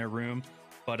sitting in their room.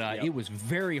 But Yep. it was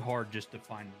very hard just to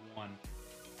find one.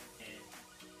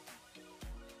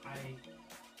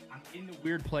 I'm in the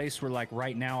weird place where like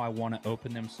right now I want to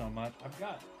open them so much.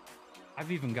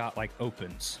 I've even got like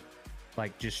opens,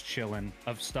 like just chilling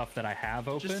of stuff that I have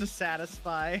open. Just to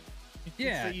satisfy.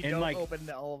 Yeah, so you and don't like- open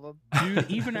all of them.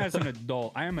 Dude, even as an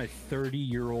adult, I am a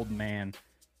 30-year-old man,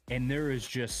 and there is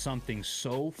just something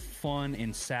so fun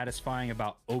and satisfying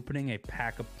about opening a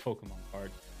pack of Pokemon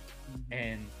cards.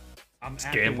 And I'm at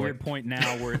the gambling. weird point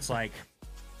now where it's like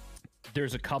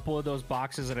there's a couple of those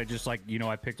boxes that I just like, you know,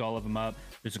 I picked all of them up.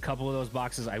 There's a couple of those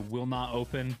boxes I will not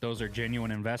open. Those are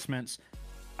genuine investments.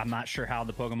 I'm not sure how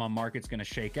the Pokemon market's going to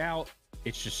shake out.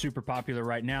 It's just super popular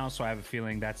right now, so I have a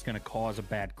feeling that's going to cause a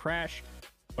bad crash.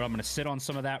 But I'm going to sit on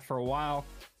some of that for a while.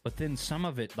 But then some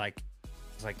of it, like,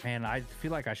 it's like, man, I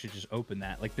feel like I should just open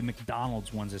that. Like the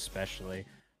McDonald's ones especially.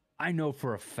 I know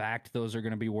for a fact those are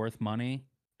going to be worth money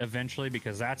eventually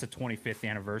because that's a 25th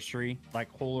anniversary, like,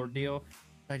 whole ordeal.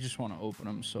 I just want to open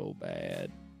them so bad.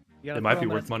 You gotta It might throw be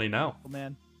 'em in a worth money now. capsule,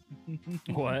 man.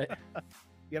 What?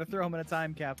 You gotta throw them in a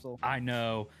time capsule. I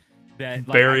know that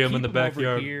Bury I 'em in keep the 'em over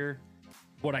backyard. Here.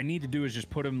 What I need to do is just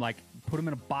put them in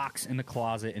a box in the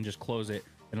closet and just close it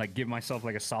and like give myself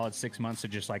like a solid 6 months to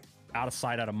just like out of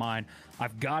sight, out of mind.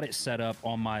 I've got it set up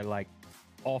on my like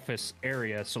office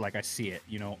area so like I see it,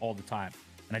 you know, all the time,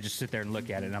 and I just sit there and look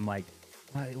at it and I'm like,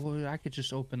 well, I could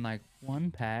just open like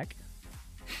one pack.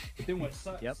 But then what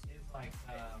sucks Yep. is like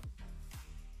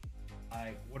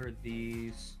what are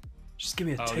these? Just give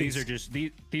me a Oh, taste.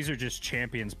 these are just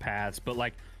champions paths, but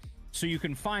like, so you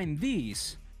can find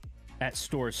these at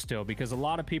stores still because a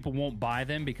lot of people won't buy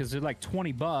them because they're like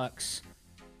 $20,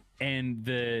 and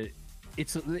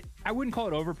I wouldn't call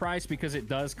it overpriced because it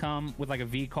does come with like a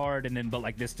V card and then but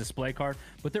like this display card,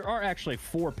 but there are actually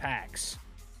 4 packs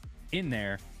in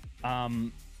there,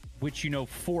 which, you know,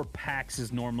 4 packs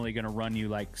is normally going to run you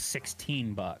like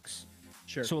 $16.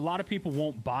 Sure. So a lot of people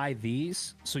won't buy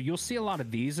these. So you'll see a lot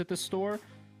of these at the store,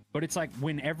 but it's like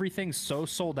when everything's so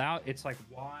sold out, it's like,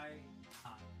 why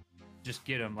not just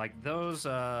get them? Like those,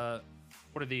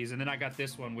 what are these? And then I got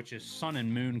this one, which is Sun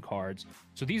and Moon cards.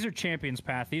 So these are Champions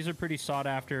Path. These are pretty sought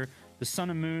after. The Sun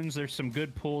and Moons, there's some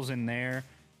good pulls in there.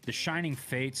 The Shining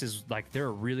Fates is like, there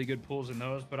are really good pulls in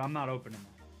those, but I'm not opening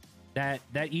them.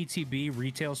 That ETB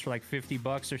retails for like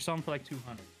 $50. There's some for like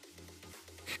 200.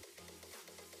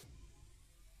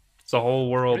 It's a whole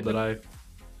world that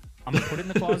I'm gonna put it in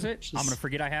the closet. Just- I'm gonna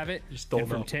forget I have it. just don't And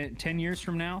from know. 10 years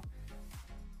from now,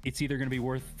 it's either gonna be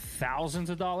worth thousands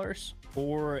of dollars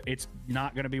or it's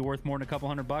not gonna be worth more than a couple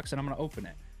 $100, and I'm gonna open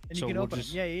it. And you can open it.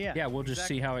 Yeah. Yeah, we'll just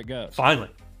see how it goes. finally.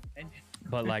 And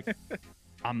But like,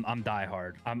 I'm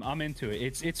diehard. I'm into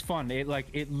it. It's fun. It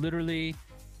literally,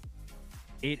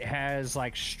 it has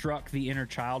like struck the inner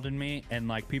child in me, and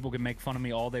like people can make fun of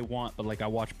me all they want, but like I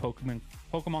watch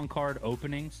Pokemon card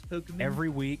openings every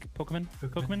week. Pokemon.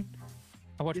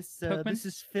 I watch Pokemon. This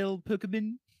is Phil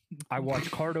Pokemon. I watch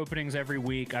card openings every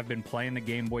week. I've been playing the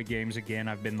Game Boy games again.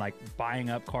 I've been like buying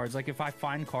up cards. Like if I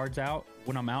find cards out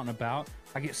when I'm out and about,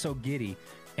 I get so giddy.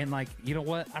 And like, you know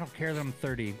what? I don't care that I'm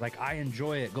 30. Like I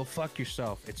enjoy it. Go fuck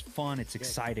yourself. It's fun. It's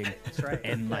exciting. That's right.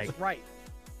 And like, That's right.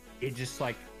 it just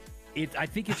like, I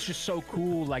think it's just so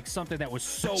cool. Like something that was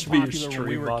so Should be your popular when we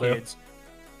stream were motto. kids.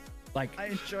 Like I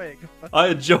enjoy it. I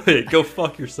enjoy it. Go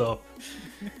fuck yourself.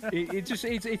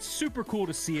 it's super cool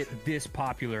to see it this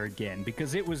popular again,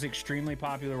 because it was extremely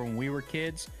popular when we were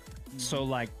kids. So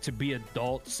like to be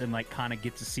adults and like kind of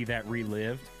get to see that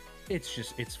relived, it's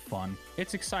fun.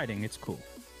 It's exciting. It's cool.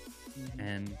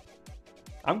 And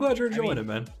I'm glad you're enjoying mean, it,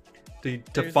 man. To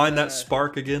there's find a- that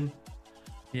spark again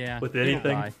yeah, with it'll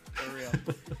anything. die. For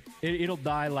real. It'll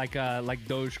die like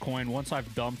Dogecoin. Once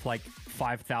I've dumped like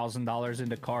 $5,000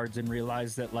 into cards and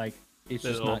realized that like it's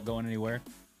just It'll- not going anywhere.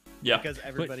 Yeah. Because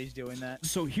everybody's doing that.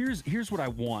 So here's what I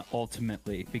want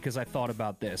ultimately, because I thought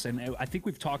about this, and I think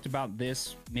we've talked about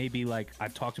this. Maybe like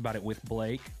I've talked about it with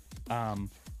Blake,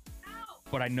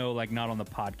 but I know like not on the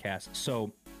podcast.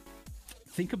 So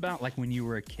think about like when you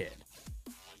were a kid,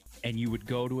 and you would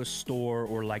go to a store,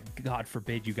 or like God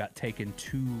forbid you got taken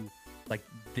to like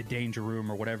the Danger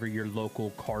Room or whatever your local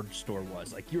card store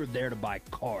was. Like you're there to buy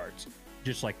cards,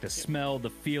 just like the smell, the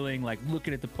feeling, like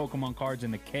looking at the Pokemon cards in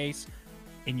the case.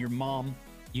 And your mom,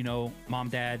 you know, mom,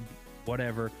 dad,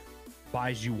 whatever,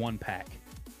 buys you one pack.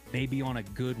 Maybe on a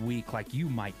good week, like you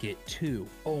might get two.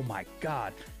 Oh my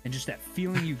God. And just that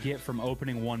feeling you get from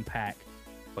opening one pack.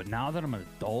 But now that I'm an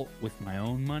adult with my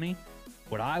own money,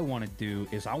 what I want to do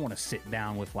is I want to sit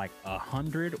down with like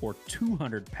 100 or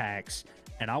 200 packs,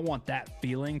 and I want that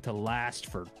feeling to last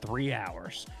for 3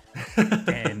 hours.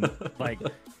 And like,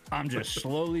 I'm just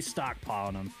slowly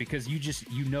stockpiling them, because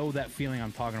you know that feeling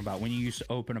I'm talking about when you used to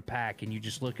open a pack and you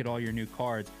just look at all your new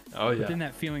cards. Oh But yeah. then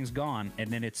that feeling's gone, and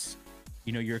then it's,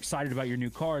 you know, you're excited about your new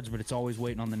cards, but it's always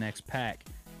waiting on the next pack.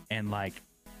 And like,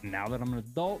 now that I'm an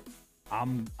adult,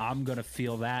 I'm gonna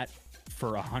feel that for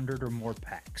 100 or more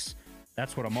packs.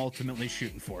 That's what I'm ultimately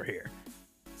shooting for here.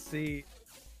 See,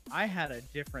 I had a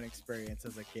different experience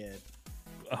as a kid.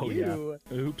 Oh You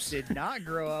yeah. Oops. did not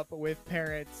grow up with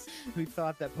parents who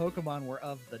thought that Pokemon were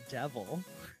of the devil.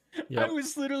 Yep. I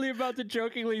was literally about to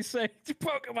jokingly say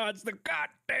Pokemon's the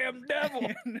goddamn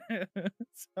devil.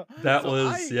 That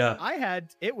was- yeah. I had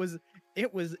it was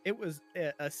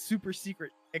a super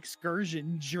secret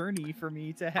excursion journey for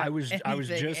me to have. I was anything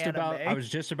anime.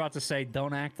 just about to say,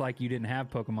 don't act like you didn't have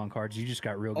Pokemon cards. You just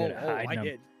got real Oh, good at hiding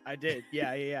them. I did.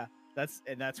 Yeah. That's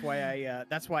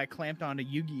why I clamped onto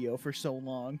Yu-Gi-Oh for so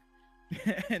long.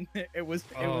 And it was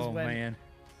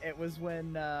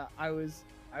when I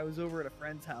was over at a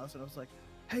friend's house, and I was like,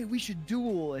 "Hey, we should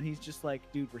duel." And he's just like,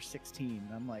 "Dude, we're 16."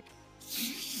 And I'm like,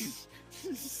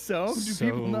 "So, do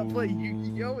people not play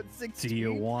Yu-Gi-Oh at 16? Do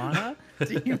you wanna?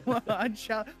 Do you want? I'm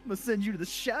gonna send you to the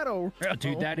Shadow Realm."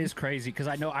 Dude, that is crazy, because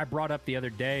I know I brought up the other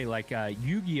day, like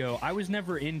Yu-Gi-Oh. I was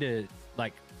never into,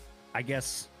 like, I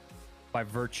guess by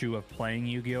virtue of playing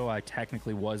Yu-Gi-Oh, I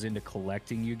technically was into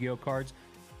collecting Yu-Gi-Oh cards,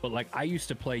 but like I used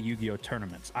to play Yu-Gi-Oh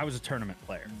tournaments. I was a tournament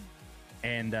player,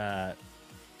 and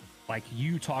like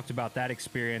you talked about that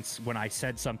experience when I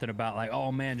said something about like, oh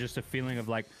man, just a feeling of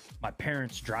like my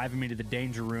parents driving me to the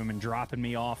Danger Room and dropping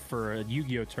me off for a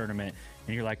Yu-Gi-Oh tournament.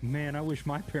 And you're like, man, I wish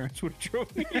my parents would have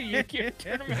drove me to a Yu-Gi-Oh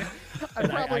tournament. I And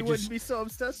probably I wouldn't just- be so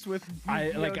obsessed with I-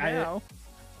 Yu-Gi-Oh like, now.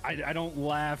 I don't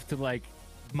laugh to like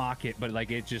mock it, but like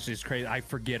it just is crazy. I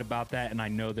forget about that, and I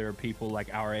know there are people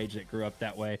like our age that grew up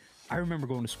that way. I remember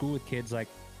going to school with kids like,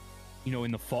 you know,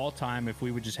 in the fall time, if we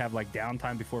would just have like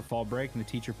downtime before fall break and the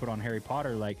teacher put on Harry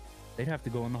Potter, like they'd have to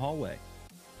go in the hallway.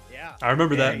 Yeah. I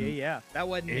remember Yeah, that. yeah. That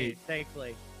wasn't me, It-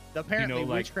 thankfully. Apparently, like-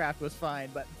 witchcraft was fine,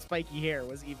 but spiky hair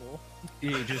was evil.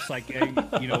 It just like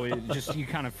you know, it just you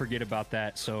kind of forget about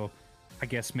that. So I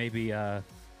guess maybe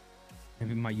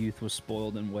my youth was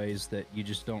spoiled in ways that you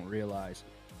just don't realize.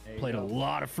 There you Played a go.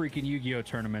 lot of freaking Yu-Gi-Oh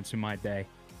tournaments in my day.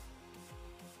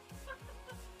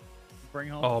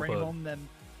 Bring Oh, home but-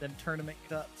 them tournament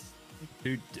cups.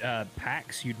 Dude,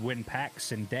 packs, you'd win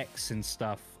packs and decks and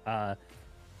stuff.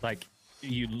 Like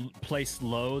you place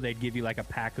low, they'd give you like a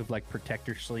pack of like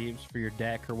protector sleeves for your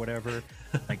deck or whatever.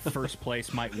 Like first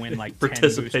place might win like 10 booster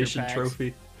Participation packs.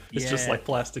 trophy. It's just Yeah. like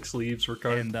plastic sleeves for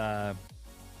cards. And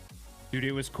dude,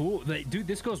 it was cool. Dude,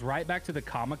 this goes right back to the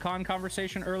Comic-Con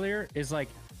conversation earlier. Is like,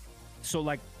 so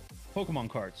like Pokemon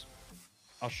cards.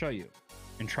 I'll show you,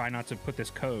 and try not to put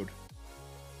this code.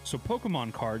 So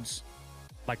Pokemon cards,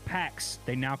 like packs,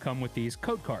 they now come with these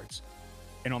code cards,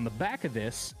 and on the back of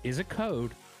this is a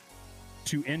code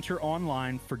to enter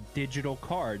online for digital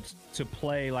cards to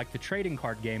play like the trading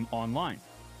card game online.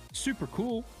 Super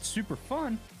cool, super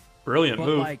fun. Brilliant But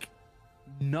move. like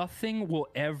nothing will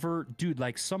ever, dude,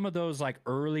 like some of those like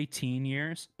early teen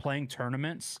years playing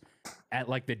tournaments at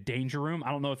like the Danger Room. I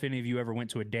don't know if any of you ever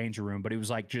went to a Danger Room, but it was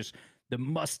like just the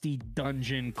musty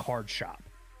dungeon card shop.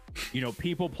 You know,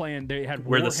 people playing, they had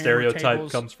Where the Warhammer stereotype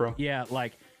tables. comes from. Yeah,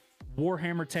 like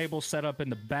Warhammer tables set up in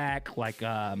the back, like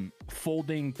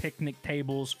folding picnic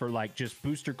tables for like just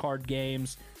booster card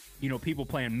games. You know, people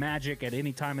playing Magic at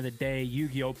any time of the day,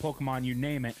 Yu-Gi-Oh, Pokemon, you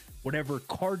name it. Whatever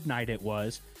card night it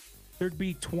was, there'd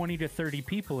be 20 to 30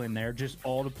 people in there just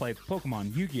all to play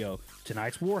Pokemon, Yu-Gi-Oh.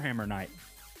 Tonight's Warhammer night.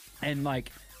 And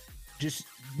like, just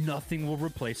nothing will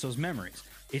replace those memories.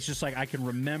 It's just like I can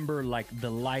remember like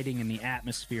the lighting and the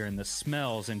atmosphere and the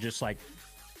smells and just like,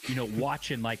 you know,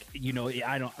 watching like, you know,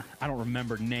 I don't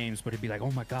remember names, but it'd be like,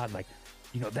 oh my God, like,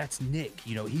 you know, that's Nick.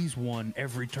 You know, he's won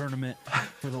every tournament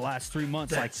for the last 3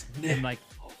 months. That's like, Nick. and like,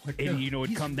 and you know, it'd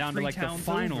He's come down to 3 like the towns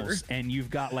finals, over. and you've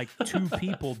got like 2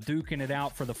 people duking it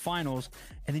out for the finals,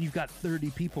 and then you've got 30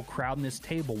 people crowding this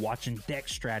table watching deck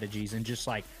strategies and just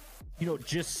like, you know,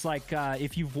 just like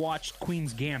if you've watched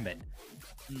Queen's Gambit,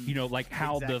 you know, like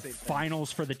how Exact the same thing. finals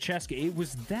for the chess game, it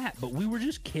was that, but we were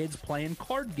just kids playing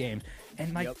card games,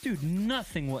 and like, Yep. dude,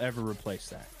 nothing will ever replace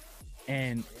that.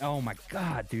 And oh my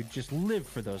God, dude, just live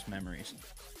for those memories.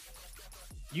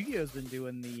 Yu-Gi-Oh's been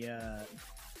doing the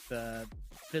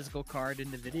physical card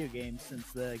into video games since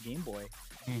the Game Boy.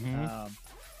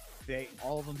 They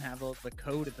all of them have the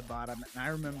code at the bottom, and I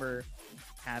remember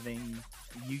having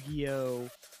Yu-Gi-Oh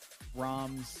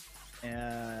ROMs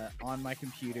on my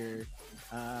computer.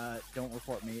 Don't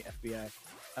report me, FBI.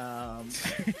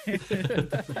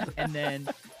 and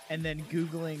then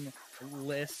Googling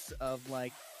lists of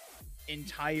like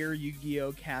entire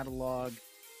Yu-Gi-Oh catalog,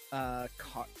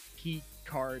 key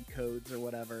card codes or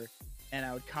whatever, and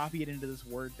I would copy it into this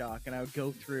Word doc, and I would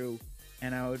go through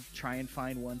and I would try and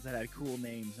find ones that had cool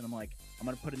names, and I'm like, I'm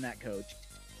gonna put in that code.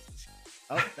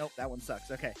 Oh nope, that one sucks.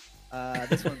 Okay,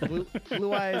 this one,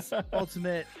 Blue Eyes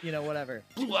Ultimate, you know, whatever.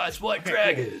 Blue Eyes White Okay,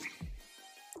 Dragon.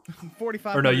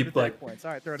 45 Or no, you, attack like, points.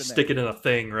 All right, throw it in Stick there. it in a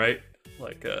thing, right?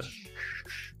 Like,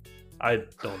 I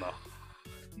don't know.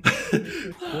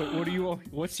 What do you?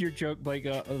 What's your joke, like?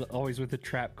 Always with the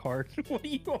trap card. What do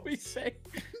you always say?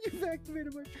 You've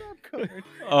activated my trap card.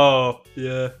 Oh,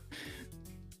 yeah.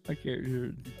 I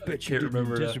can't. Bet can't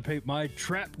remember that. Anticipate my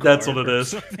trap card. That's what it or is.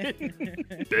 something.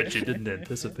 Bet you didn't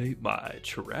anticipate my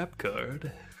trap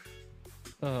card.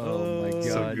 Oh my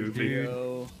So God, goofy. dude!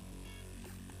 Yo.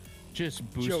 Just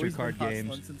booster Joey's card been hustling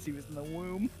games, since he was in the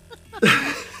womb.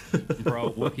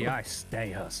 bro. Wookie, I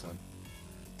stay hustling.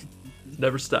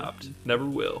 Never stopped. Never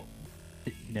will.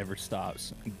 It never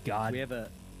stops. God, We have a.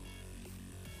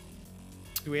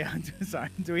 Do we have? Sorry.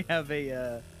 Do we have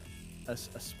a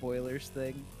spoilers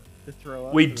thing to throw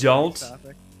up? We for the next don't.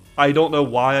 topic? I don't know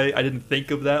why I didn't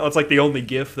think of that. That's like the only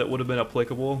GIF that would have been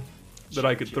applicable that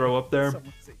I could throw up there.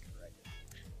 Someone say it right.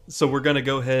 So we're going to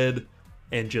go ahead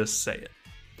and just say it.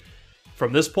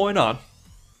 From this point on,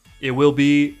 it will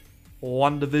be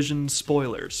WandaVision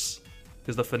spoilers.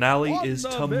 Because the finale is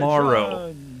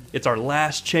tomorrow. It's our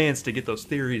last chance to get those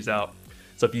theories out.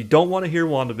 So if you don't want to hear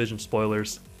WandaVision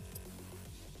spoilers,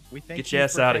 We thank Get you your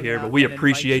ass for outta hanging here, out but we and invite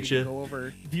appreciate to you. go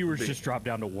over- viewers just drop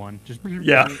down to 1. Just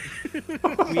yeah.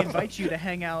 we invite you to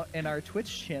hang out in our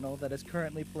Twitch channel that is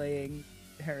currently playing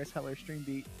Harris Heller Stream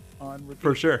Beat on repeat.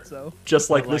 For sure. So Just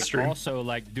like But, this stream. Also,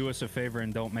 like, do us a favor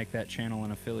and don't make that channel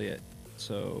an affiliate.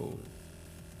 So,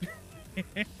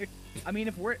 I mean,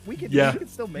 if we could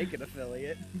still make an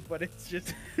affiliate, but it's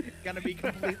just gonna be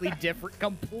completely different.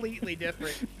 Completely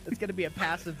different. It's gonna be a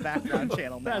passive background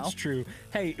channel now. that's true.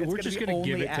 Hey, It's we're just be gonna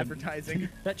give only it to advertising.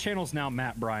 that channel's now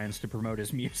Matt Bryan's to promote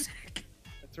his music.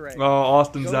 That's right. Oh,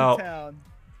 Austin's Go to out. town.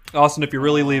 Austin, if you're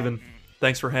really leaving,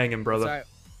 thanks for hanging, brother. Sorry.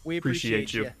 We Appreciate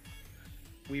appreciate you. you.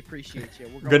 We appreciate you.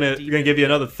 We're Gonna deep give into you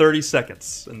another 30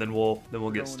 seconds, and then we'll get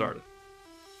going- started.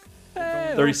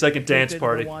 we're going 30-second deep dance into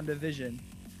party. WandaVision.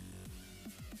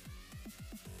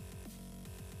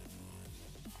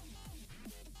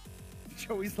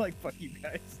 Joey's like, "Fuck you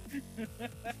guys."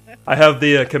 I have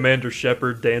the Commander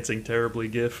Shepard dancing terribly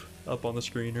gif up on the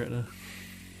screen right now.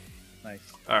 Nice.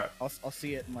 All right. I'll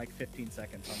see it in like 15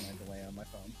 seconds on my delay on my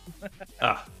phone.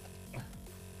 Ah.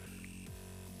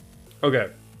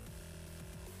 Okay.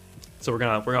 So we're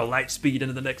gonna light speed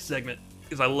into the next segment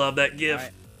because I love that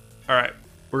gif. All right.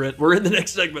 We're in the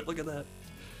next segment. Look at that.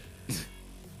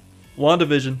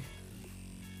 WandaVision.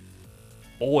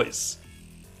 Boys.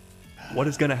 What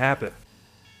is gonna happen?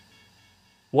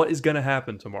 What is gonna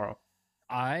happen tomorrow?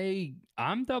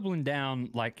 I'm doubling down.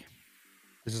 Like,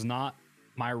 this is not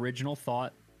my original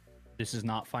thought. This is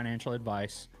not financial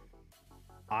advice.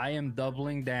 I am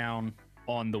doubling down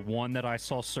on the one that I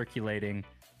saw circulating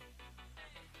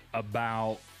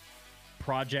about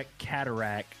Project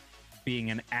Cataract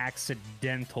being an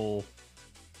accidental,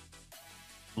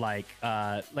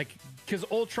 because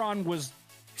Ultron was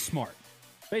smart.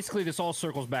 Basically, this all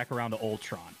circles back around to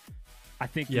Ultron. I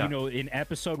think, Yeah. in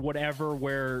episode whatever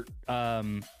where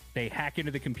they hack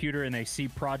into the computer and they see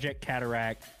Project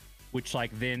Cataract, which,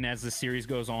 then as the series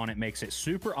goes on, it makes it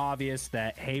super obvious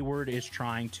that Hayward is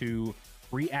trying to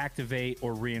reactivate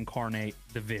or reincarnate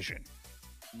the Vision.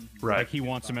 Right. Like, he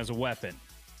wants him as a weapon.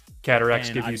 Cataracts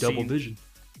And give you I've double seen- vision.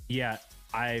 Yeah,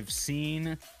 I've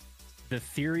seen the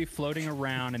theory floating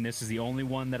around, and this is the only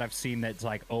one that I've seen that's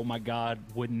like, oh my god,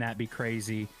 wouldn't that be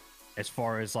crazy? As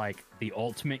far as the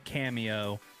ultimate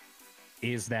cameo,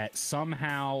 is that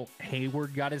somehow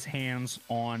Hayward got his hands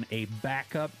on a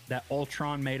backup that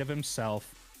Ultron made of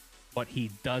himself, but he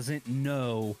doesn't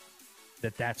know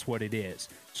that that's what it is.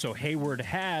 So Hayward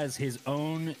has his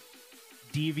own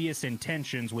devious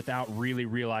intentions without really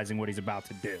realizing what he's about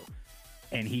to do.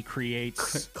 And he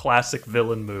creates... Classic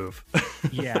villain move.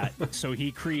 Yeah, so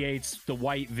he creates the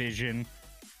White Vision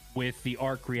with the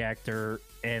arc reactor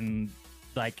and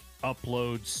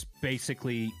uploads,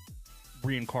 basically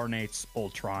reincarnates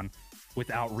Ultron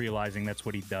without realizing that's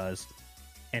what he does.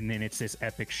 And then it's this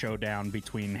epic showdown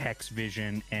between Hex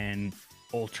Vision and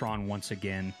Ultron once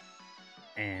again.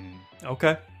 And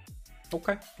Okay,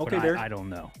 but Derek. I don't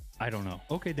know.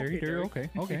 Okay, Derek.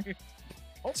 Okay.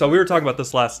 So we were talking about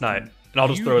this last night, and I'll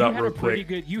just throw it out had real a pretty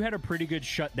quick. You had a pretty good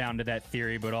shutdown to that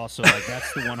theory, but also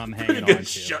that's the one I'm hanging on Good to.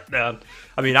 shutdown.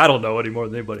 I mean, I don't know any more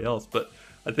than anybody else, but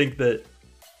I think that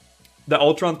the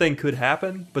Ultron thing could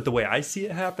happen. But the way I see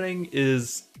it happening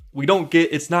is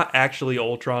it's not actually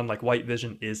Ultron. Like, White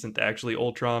Vision isn't actually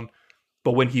Ultron.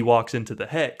 But when he walks into the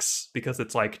Hex, because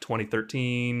it's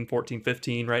 2013, 14,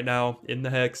 15 right now in the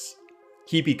Hex,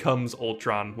 he becomes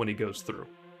Ultron when he goes through.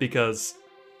 Because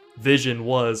Vision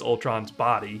was Ultron's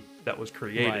body that was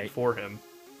created Right. for him.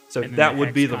 So And then that the would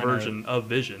Hex be the kinda- version of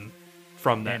Vision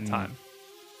from that And- time.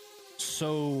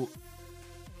 So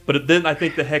But then I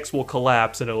think the Hex will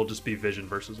collapse and it'll just be Vision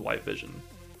versus White Vision.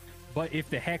 But if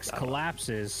the Hex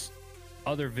collapses,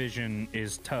 other Vision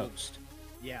is toast.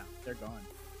 Yeah, they're gone.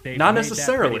 They've Not made that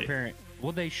necessarily. pretty apparent.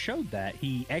 Well, they showed that.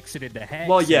 He exited the Hex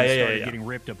Well, yeah, and yeah, yeah, started yeah. getting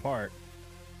ripped apart.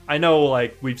 I know,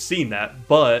 we've seen that,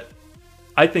 but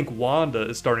I think Wanda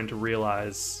is starting to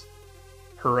realize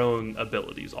her own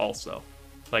abilities also.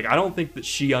 I don't think that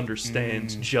she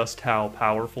understands just how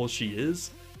powerful she is.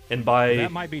 And by...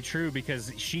 That might be true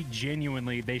because she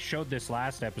genuinely, they showed this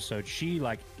last episode. She,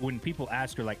 when people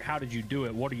ask her, how did you do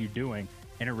it? What are you doing?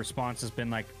 And her response has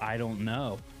been I don't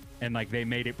know. And they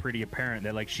made it pretty apparent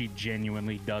that she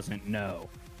genuinely doesn't know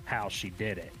how she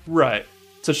did it. Right.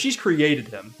 So she's created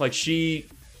him. She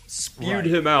spewed Right.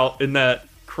 him out in that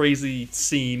crazy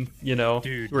scene,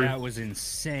 Dude, where that was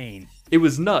insane. it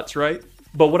was nuts, right?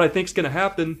 But what I think's going to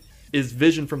happen is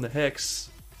Vision from the Hex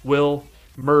will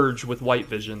merge with White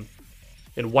Vision,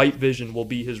 and White Vision will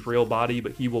be his real body,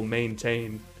 but he will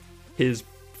maintain his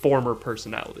former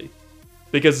personality.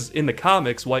 Because in the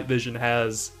comics, White Vision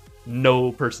has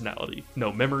no personality,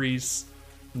 no memories,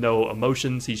 no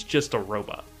emotions. He's just a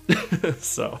robot.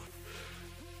 So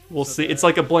we'll see. It's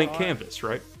like a blank canvas,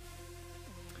 right?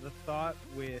 The thought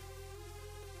with,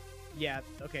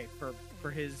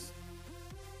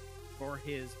 for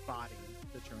his body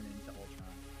to turn into Ultron,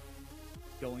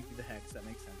 going through the Hex, that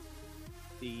makes sense.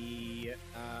 The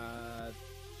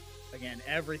again,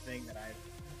 everything that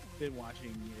I've been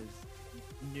watching is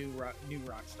new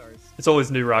rock stars. It's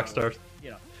always new rock stars.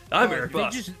 I'm Well, Eric they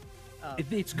Boss. It's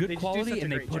they good just do quality such a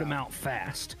and they great put them job. out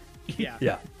fast. Yeah.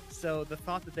 Yeah. So the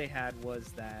thought that they had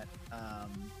was that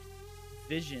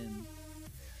Vision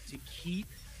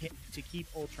to keep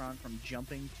Ultron from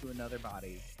jumping to another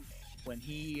body, when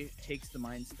he takes the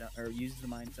Mind Stone or uses the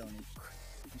Mind Stone,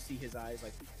 you see his eyes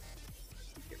like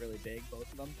get really big,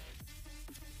 both of them.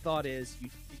 Thought is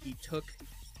he took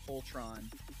Ultron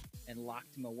and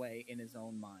locked him away in his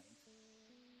own mind,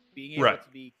 being able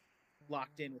to be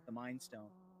locked in with the Mind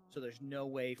Stone. So there's no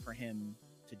way for him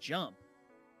to jump.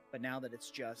 But now that it's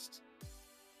just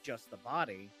the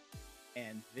body,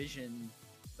 and Vision,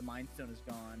 the Mind Stone is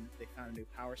gone, they found a new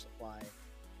power supply,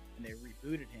 and they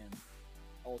rebooted him,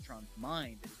 Ultron's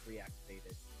mind is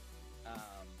reactivated.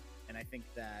 And I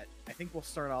think we'll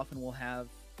start off and we'll have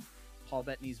Paul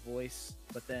Bettany's voice,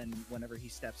 but then whenever he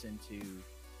steps into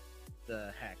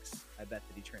the Hex, I bet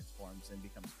that he transforms and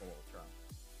becomes full Ultron.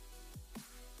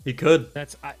 He could.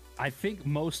 I think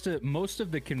most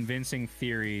of the convincing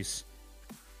theories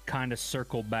kind of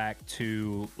circle back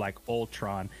to like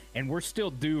Ultron, and we're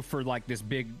still due for like this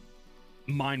big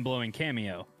mind-blowing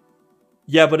cameo.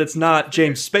 Yeah, but it's not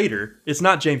James Spader. It's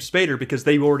not James Spader because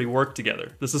they already worked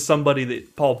together. This is somebody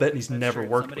that Paul Bettany's never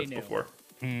worked with before.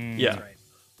 Yeah. Right.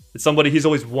 It's somebody he's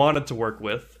always wanted to work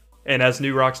with. And as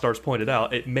New Rockstars pointed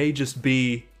out, it may just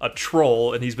be a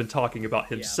troll and he's been talking about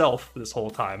himself this whole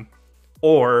time.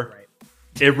 Or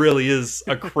it really is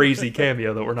a crazy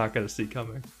cameo that we're not going to see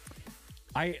coming.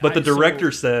 But the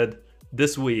director said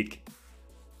this week,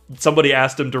 somebody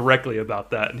asked him directly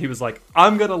about that, and he was like,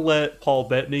 I'm going to let Paul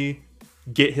Bettany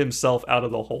get himself out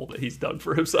of the hole that he's done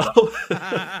for himself.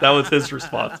 That was his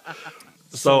response.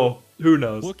 So who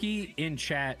knows? Wookie in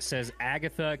chat says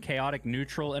Agatha chaotic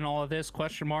neutral in all of this ?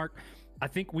 I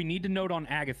think we need to note on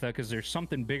Agatha because there's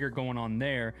something bigger going on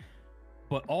there.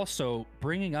 But also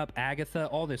bringing up Agatha,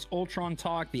 all this Ultron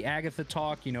talk, the Agatha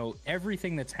talk,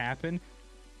 everything that's happened.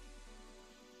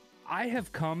 I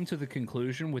have come to the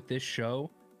conclusion with this show,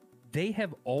 they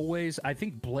have always, I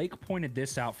think Blake pointed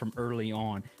this out from early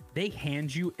on, they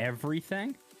hand you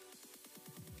everything.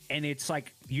 And it's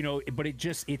like, but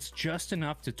it's just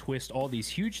enough to twist all these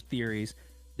huge theories.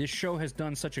 This show has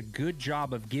done such a good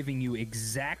job of giving you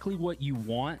exactly what you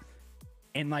want.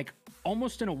 And like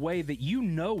almost in a way that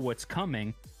what's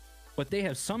coming, but they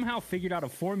have somehow figured out a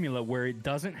formula where it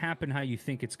doesn't happen how you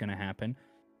think it's going to happen.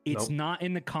 It's not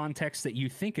in the context that you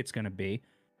think it's going to be,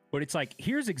 but it's like,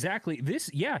 here's exactly this.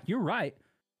 Yeah, you're right.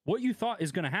 What you thought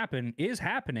is going to happen is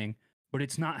happening, but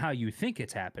it's not how you think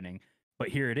it's happening. But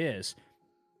here it is.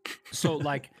 So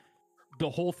like the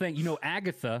whole thing,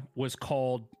 Agatha was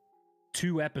called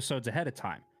 2 episodes ahead of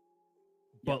time.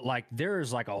 But like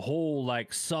there's like a whole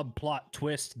like subplot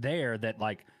twist there that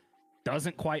like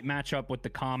doesn't quite match up with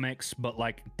the comics, but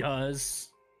like does,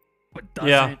 but doesn't.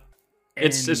 Yeah,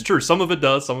 it's true. Some of it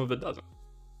does, some of it doesn't.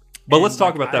 But let's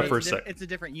talk about that for a second. It's a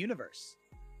different universe,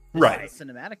 right? It's a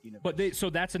cinematic universe. But so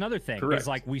that's another thing. Correct. Is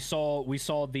like we saw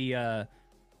the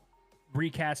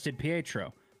recasted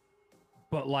Pietro,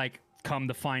 but like come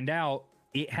to find out,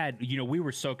 it had, we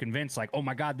were so convinced, like, oh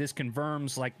my god, this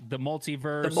confirms like the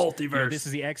multiverse. The multiverse. This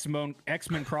is the X-Men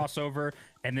crossover,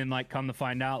 and then like come to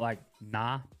find out, like,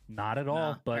 nah, not at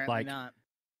all. But like, not.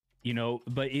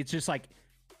 But it's just like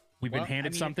we've been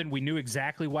handed something. We knew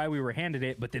exactly why we were handed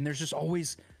it, but then there's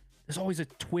always a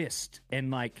twist,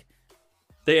 and like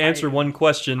they answer one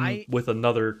question with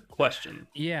another question.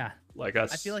 Yeah. Like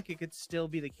us. I feel like it could still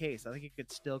be the case. I think it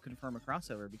could still confirm a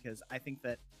crossover because I think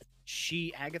that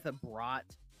Agatha brought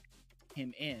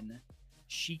him in.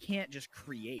 She can't just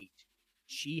create.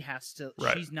 She has to.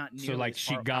 Right. She's not nearly. So like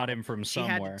she got him from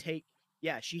somewhere.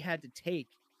 She had to take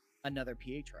another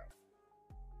Pietro.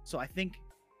 So I think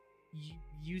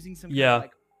using some kind of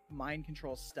like mind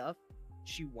control stuff,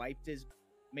 she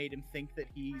made him think that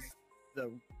he's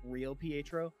the real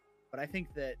Pietro. But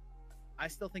I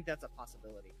still think that's a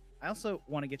possibility. I also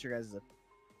want to get your guys'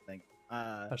 thing.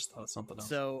 I just thought of something else.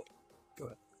 So, go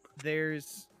ahead.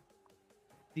 There's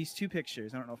these 2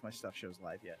 pictures. I don't know if my stuff shows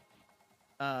live yet.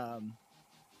 I'm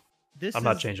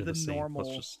not changing the scene.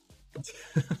 Normal. Let's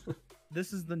just...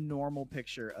 This is the normal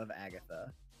picture of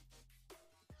Agatha.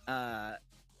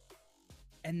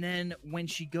 And then when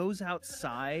she goes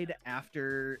outside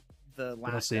after the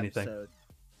last episode,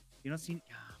 you don't see.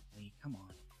 Golly, come on!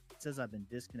 It says I've been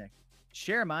disconnected.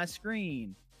 Share my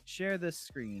screen. Share this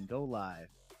screen. Go live.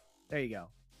 There you go.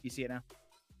 You see it now?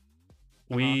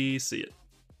 We see it.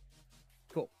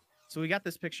 Cool. So we got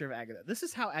this picture of Agatha. This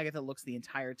is how Agatha looks the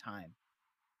entire time.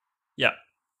 Yeah.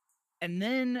 And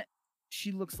then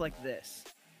she looks like this.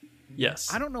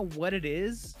 Yes. I don't know what it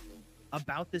is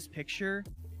about this picture.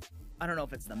 I don't know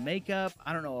if it's the makeup.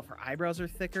 I don't know if her eyebrows are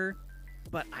thicker.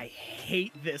 But I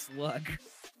hate this look.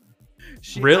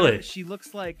 Really? She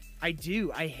looks like... I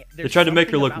do. They tried to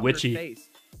make her look witchy.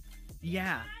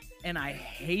 Yeah. and I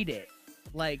hate it.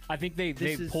 Like, I think they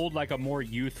This is- pulled like a more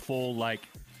youthful, like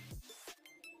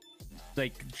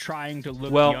trying to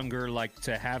look Well- younger, like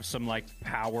to have some like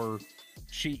power.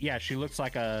 She looks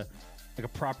like a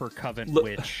proper coven Look-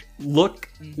 witch. Look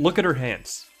at her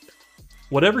hands.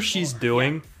 Whatever she's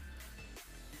doing,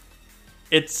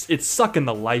 it's sucking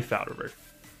the life out of her.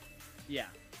 yeah,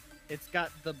 it's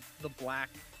got the black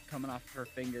coming off of her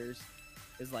fingers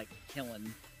is like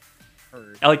killing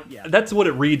her. Like yeah, that's what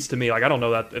it reads to me. Like I don't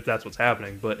know that if that's what's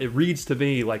happening, but it reads to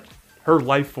me like her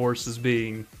life force is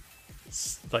being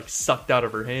like sucked out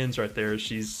of her hands right there as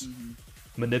she's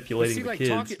manipulating See, the like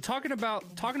kids. talking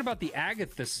about the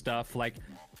Agatha stuff, like,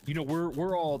 you know,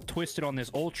 we're all twisted on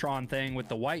this Ultron thing with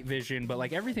the white vision, but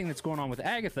like everything that's going on with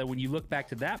Agatha, when you look back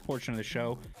to that portion of the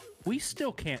show, we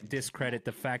still can't discredit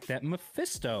the fact that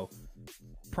Mephisto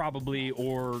probably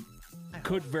or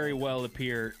could very well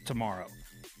appear tomorrow.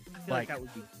 I feel like that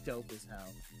would be dope as hell.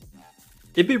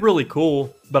 It'd be really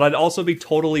cool, but I'd also be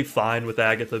totally fine with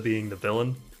Agatha being the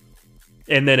villain,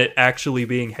 and then it actually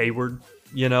being Hayward.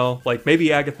 You know, like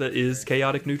maybe Agatha is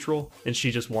chaotic neutral and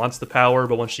she just wants the power,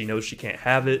 but once she knows she can't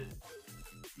have it,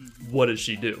 what does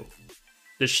she do?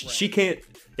 Does she can't,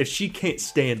 if she can't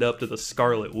stand up to the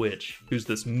Scarlet Witch, who's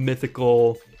this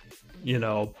mythical, you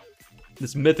know,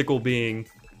 this mythical being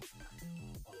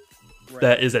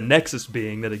that is a Nexus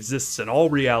being that exists in all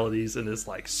realities and is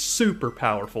like super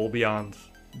powerful beyond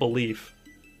belief.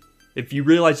 If you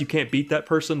realize you can't beat that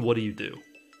person, what do?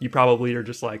 You probably are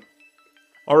just like,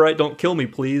 all right, don't kill me,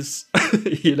 please.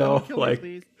 You know, Don't kill me, like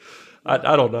please.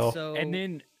 I don't know. So, And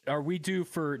then, are we due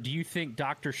for? Do you think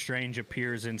Doctor Strange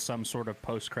appears in some sort of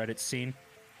post-credits scene?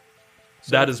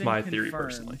 That it's is been my theory, confirmed.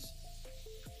 personally.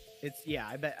 It's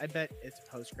I bet it's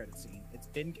a post-credit scene. It's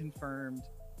been confirmed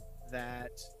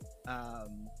that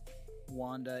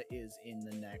Wanda is in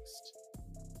the next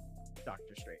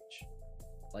Doctor Strange.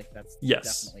 Like that's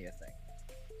Yes. definitely a thing.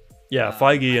 Yeah,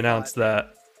 Feige I announced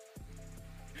thought- that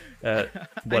at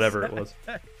whatever it was.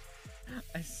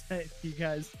 I sent you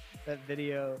guys that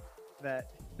video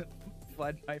that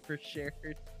Flood Piper shared,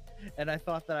 and I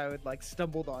thought that I would like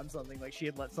stumbled on something, like she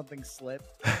had let something slip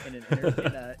in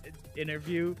an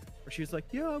interview where she was like,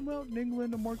 "Yeah, I'm out in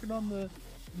England. I'm working on the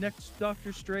next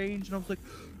Doctor Strange," and I was like,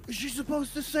 "Is she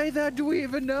supposed to say that? Do we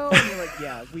even know?" And you're like,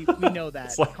 "Yeah, we know that.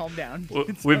 It's like- Calm down.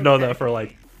 It's We've known okay." that for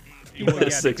like Well, yeah,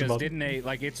 6 because months. didn't they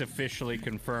like it's officially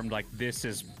confirmed? Like this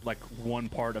is like one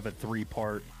part of a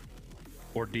 3-part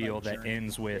ordeal Like, that journey.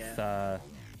 ends with Yeah.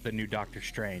 the new Doctor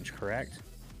Strange, correct?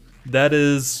 That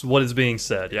is what is being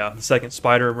said. Yeah,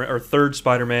 the third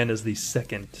Spider-Man is the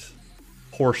second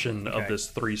portion of Okay. this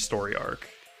 3-story arc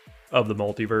of the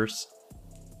multiverse.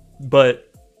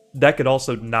 But that could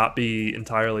also not be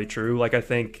entirely true. Like I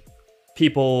think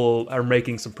people are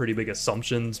making some pretty big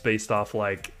assumptions based off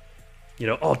like, you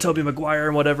know, oh, Tobey Maguire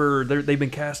and whatever, they've been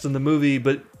cast in the movie,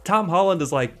 but Tom Holland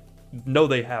is like, no,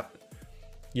 they haven't.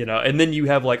 You know, and then you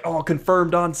have like, oh,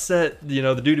 confirmed on set, you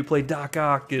know, the dude who played Doc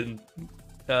Ock and,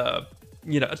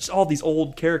 you know, it's all these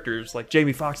old characters like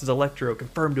Jamie Foxx's Electro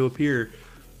confirmed to appear.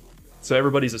 So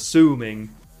everybody's assuming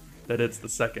that it's the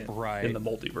second Right. in the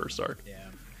multiverse arc. Yeah.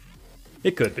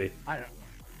 It could be. I don't.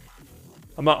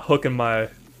 I'm not hooking my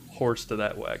horse to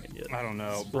that wagon yet. I don't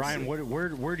know, We'll Brian. see.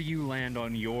 Where do you land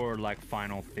on your like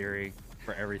final theory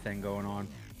for everything going on?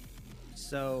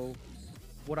 So,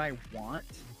 what I want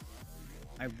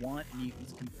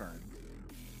mutants confirmed.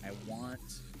 I want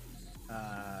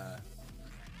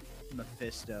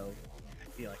Mephisto. I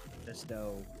feel like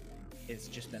Mephisto has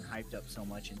just been hyped up so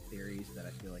much in theories that I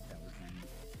feel like that would be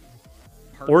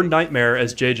perfect. Or Nightmare,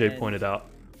 as JJ And- pointed out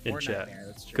in or chat. Nightmare,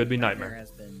 that's true. Could be Nightmare.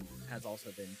 has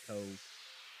also been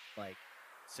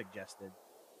suggested.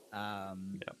 Yeah.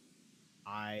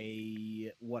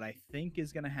 What I think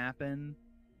is gonna happen,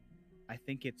 I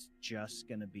think it's just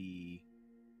gonna be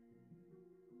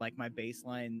like my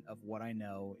baseline of what I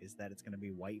know is that it's gonna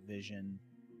be White Vision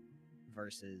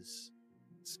versus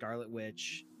Scarlet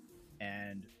Witch,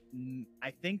 and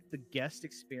I think the guest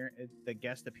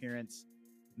appearance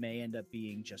may end up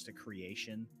being just a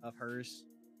creation of hers.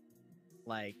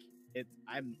 Like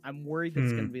I'm worried that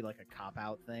it's gonna be like a cop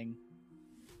out thing.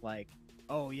 Like,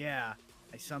 oh yeah,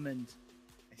 I summoned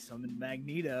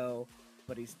Magneto,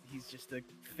 but he's just a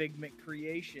figment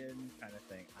creation kind of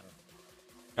thing. I don't know.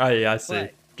 Oh, yeah, I see.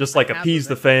 But Just like I have appease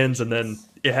those the fans and then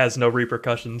expectations. it has no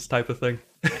repercussions type of thing.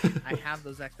 I have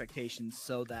those expectations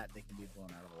so that they can be blown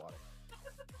out of the water.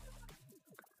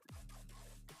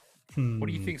 What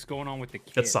do you think's going on with the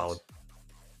kids? That's solid.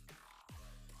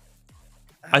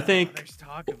 I think- there's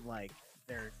talk of like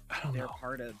they're I don't know.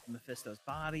 part of Mephisto's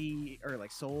body or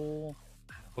like soul.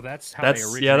 I don't know. Well, that's how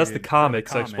That's they yeah, that's the originated per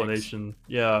comics explanation.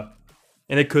 Yeah,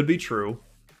 and it could be true,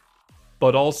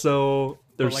 but also But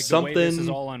there's like the way this is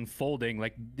something. all unfolding,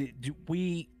 like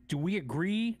do we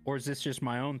agree, or is this just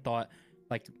my own thought?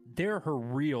 Like they're her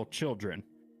real children.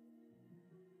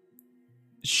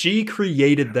 She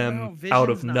created I don't them know, out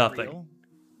of Vision's not nothing. real.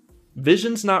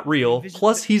 Vision's not real. Vision-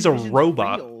 Plus, he's a Vision's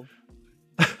robot. real.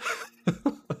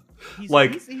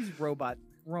 Like- he's robot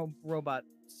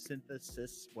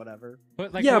synthesis, whatever.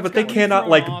 But like, yeah, what's but they got me cannot thrown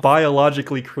like off-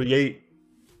 biologically create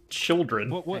children.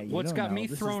 Hey, you What's don't got know. me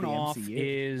This is thrown the off MCU.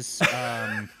 is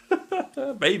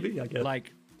Maybe I guess.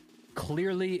 like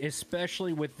clearly,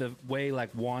 especially with the way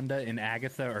like Wanda and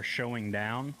Agatha are showing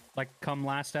down, like come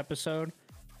last episode,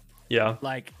 Yeah,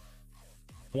 like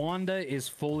Wanda is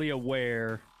fully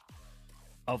aware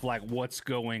of like what's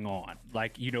going on.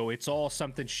 Like, you know, it's all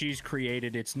something she's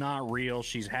created. It's not real.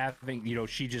 She's having, you know,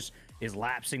 she just is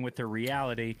lapsing with her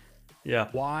reality. yeah.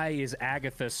 Why is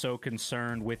Agatha so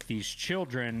concerned with these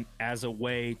children as a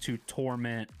way to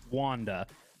torment Wanda?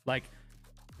 Like,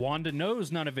 Wanda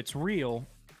knows none of it's real,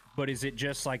 but is it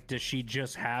just like, does she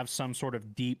just have some sort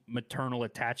of deep maternal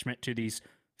attachment to these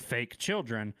fake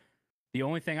children? The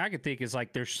only thing I could think is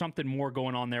like, there's something more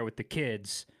going on there with the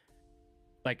kids.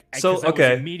 Like, So, 'cause that was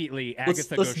okay. immediately Let's-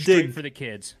 Agatha let's goes straight dig- for the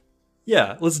kids.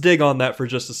 Yeah, let's dig on that for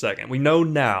just a second. We know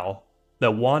now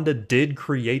that Wanda did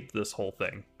create this whole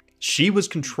thing. She was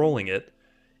controlling it.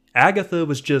 Agatha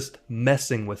was just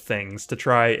messing with things to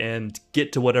try and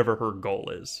get to whatever her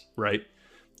goal is, right?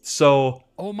 So,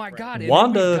 Oh my Right. god! And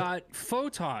Wanda- then we've got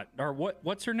Photon, or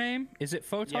what's her name? Is it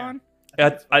Photon? I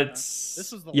think it's it's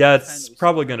This was the yeah, last time it's that we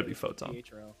probably saw going to her be with Photon.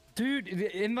 Pietro. Dude,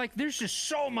 and like there's just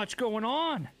so much going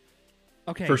on.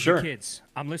 Okay, For the sure. kids.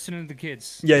 I'm listening to the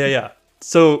kids. Yeah.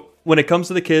 So when it comes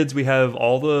to the kids, we have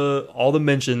all the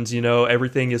mentions. You know,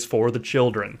 everything is for the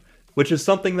children, which is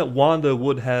something that Wanda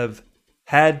would have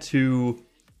had to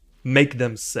make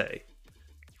them say.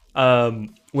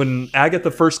 When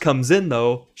Agatha first comes in,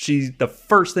 though, the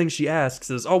first thing she asks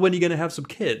is, "Oh, when are you gonna have some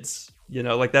kids?" You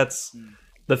know, like that's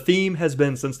the theme has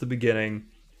been since the beginning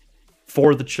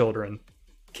for the children,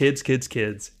 kids,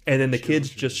 and then the kids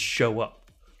just show up.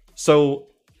 So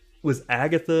was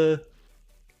Agatha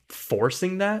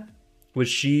forcing that? Was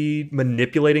she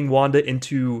manipulating Wanda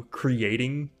into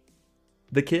creating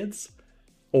the kids?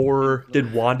 Or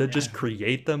did Wanda just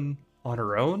create them on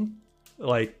her own?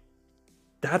 Like,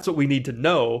 that's what we need to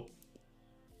know,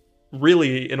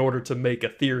 really, in order to make a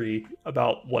theory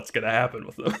about what's going to happen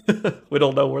with them. We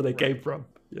don't know where they came from,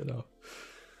 you know.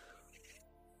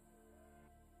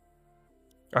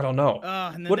 I don't know.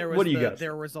 And then What- there was what do you guys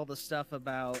there was all the stuff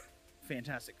about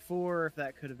Fantastic Four, if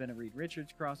that could have been a Reed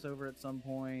Richards crossover at some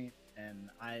point, and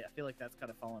I feel like that's kind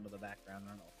of fallen to the background. I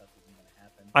don't know if that's even going to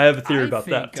happen. I have a theory I about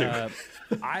that, too.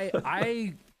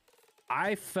 think,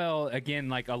 I felt again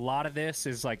like a lot of this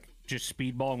is like just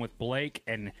speedballing with Blake,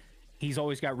 and he's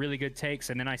always got really good takes.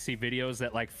 And then I see videos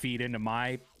that like feed into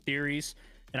my theories,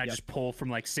 and I just pull from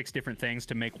like 6 different things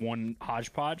to make one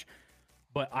hodgepodge.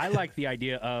 But I like the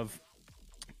idea of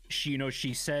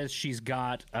she says she's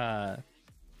got a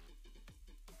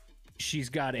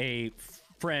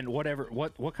friend, whatever.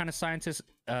 What kind of scientist?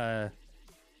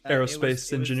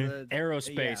 Aerospace engineer?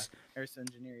 Aerospace. Aerospace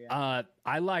engineer. Yeah.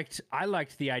 I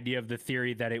liked the idea of the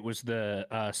theory that it was the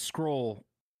Skrull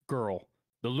girl,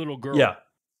 the little girl. Yeah,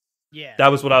 Yeah. that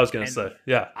was what I was going to And say.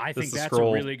 Yeah, I it's think the that's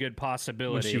Skrull a really good when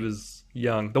possibility. she was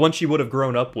young. The one she would have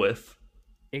grown up with.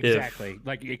 Exactly.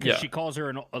 Like, because yeah. she calls her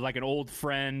an old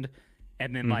friend,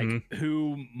 and then like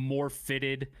who more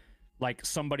fitted, like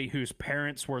somebody whose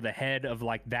parents were the head of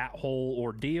like that whole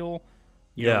ordeal.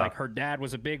 You know, Yeah. like her dad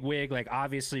was a big wig. Like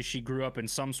obviously she grew up in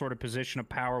some sort of position of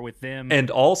power with them. And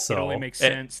also, it only makes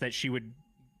sense that she would.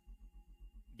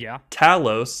 Yeah.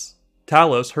 Talos,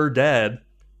 her dad,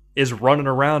 is running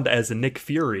around as a Nick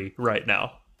Fury right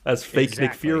now, as fake Nick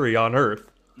Exactly. Fury on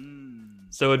Earth.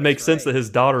 So it makes sense right. that his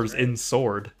daughter's That's right. in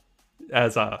Sword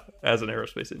as an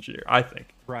aerospace engineer. I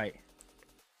think Right.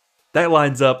 that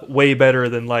lines up way better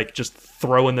than like just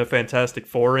throwing the Fantastic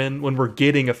Four in when we're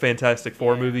getting a Fantastic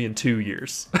Four Yeah. movie in 2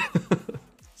 years.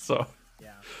 So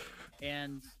Yeah.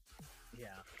 And yeah.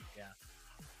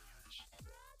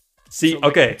 see, So,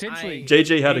 like, okay, potentially-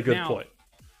 JJ had a good now- point.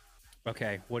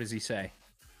 Okay. What does he say?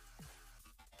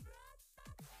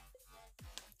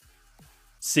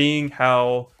 Seeing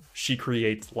how she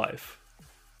creates life.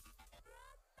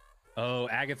 Oh,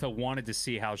 Agatha wanted to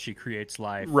see how she creates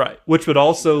life. Right, which would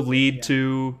also lead yeah.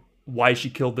 to why she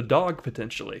killed the dog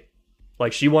potentially.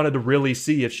 Like she wanted to really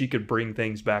see if she could bring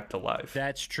things back to life.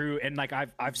 That's true. And like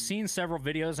I've seen several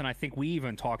videos, and I think we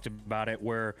even talked about it,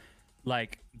 where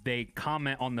like they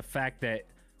comment on the fact that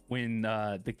when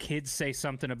the kids say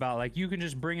something about like you can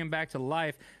just bring him back to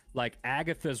life, like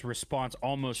Agatha's response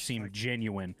almost seemed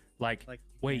genuine. Like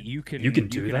wait, you can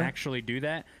do that? actually do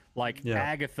that? Like Yeah.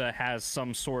 Agatha has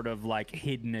some sort of like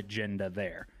hidden agenda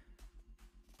there.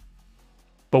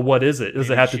 But what is it? Does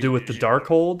it Maybe have to she- do with the she-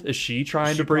 Darkhold? Is she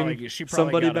trying to bring she probably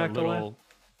somebody got a back to life? little,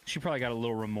 She probably got a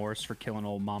little remorse for killing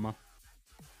old mama.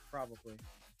 Probably.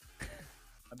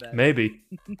 I bet. Maybe.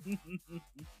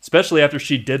 Especially after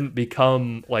she didn't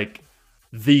become like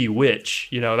the witch.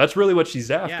 You know, that's really what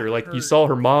she's after. Yeah, like her- you saw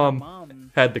her mom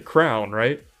mom. had the crown,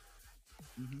 right?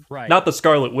 Right. Not the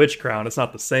Scarlet Witch crown. It's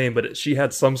not the same, but she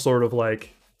had some sort of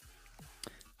like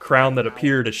crown that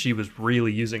appeared as she was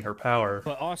really using her power.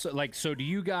 But also, like, so do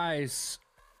you guys?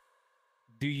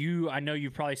 I know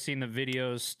you've probably seen the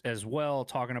videos as well,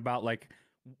 talking about like,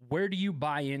 where do you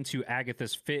buy into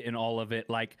Agatha's fit in all of it?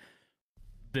 Like,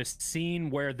 the scene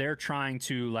where they're trying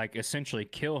to like essentially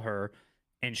kill her,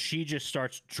 and she just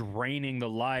starts draining the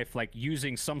life, like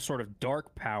using some sort of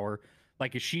dark power.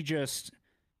 Like, is she just?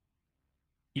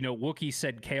 You know, Wookiee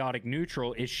said chaotic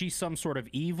neutral. Is she some sort of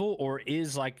evil, or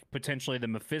is like potentially the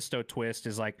Mephisto twist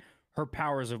is like her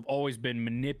powers have always been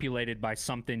manipulated by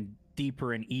something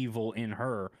deeper and evil in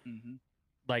her? Mhm.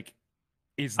 Like,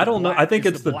 is I don't know. I think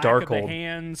is it's the black of Darkhold.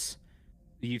 hands.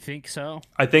 Do you think so?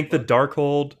 I think the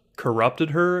Darkhold corrupted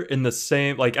her in the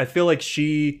same like I feel like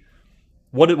she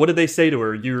what did they say to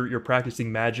her? You're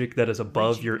practicing magic that is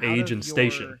above Reaching your out age of and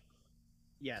station. your-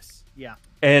 Yes. Yeah.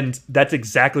 And that's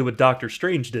exactly what Doctor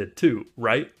Strange did too,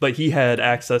 right? But he had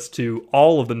access to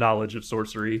all of the knowledge of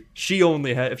sorcery. If she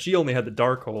only had the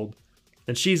Darkhold,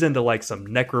 then she's into like some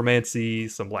necromancy,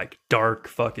 some like dark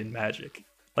fucking magic.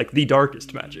 Like the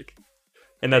darkest magic.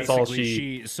 And that's all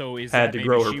Basically, so is had that to maybe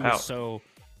grow her she power.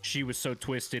 she was so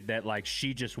twisted that like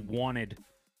she just wanted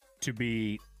to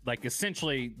be like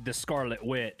essentially the Scarlet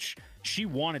Witch. She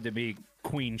wanted to be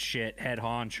queen shit, head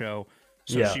honcho.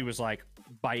 So Yeah. she was like,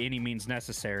 by any means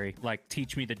necessary, like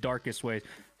teach me the darkest ways.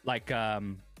 Like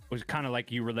was kind of like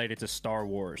you related to Star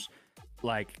Wars.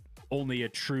 Like only a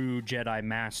true Jedi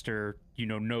master, you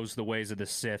know, knows the ways of the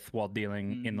Sith while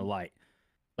dealing in the light.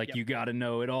 Like Yep. you got to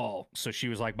know it all. So she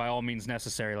was like, by all means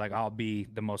necessary, like I'll be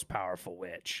the most powerful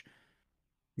witch.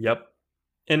 Yep.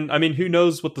 And I mean, who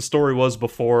knows what the story was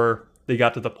before they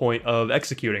got to the point of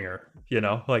executing her, you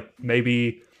know? Like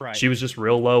maybe Right. she was just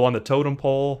real low on the totem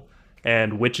pole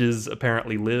and witches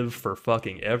apparently live for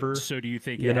fucking ever. So do you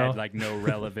think You it know? had like no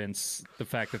relevance? The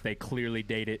fact that they clearly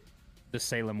dated the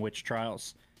Salem witch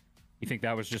trials. You think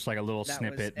that was just like a little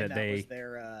snippet that was they?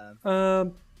 their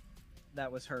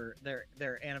that was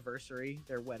their anniversary,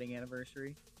 their wedding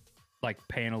anniversary. Like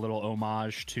paying a little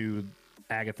homage to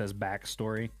Agatha's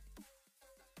backstory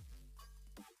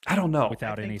I don't know.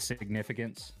 without I any think-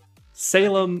 significance.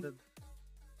 Salem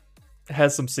The-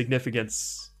 has some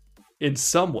significance in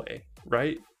some way,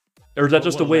 right? Or is that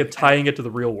just a Well, way like, of tying it to the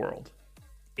real world?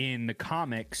 In the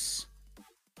comics,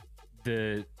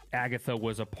 the Agatha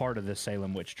was a part of the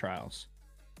Salem witch trials.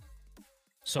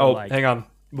 So Oh, like, hang on.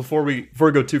 Before we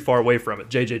go too far away from it,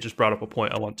 JJ just brought up a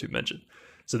point I want to mention.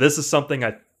 So this is something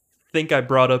I think I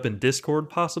brought up in Discord,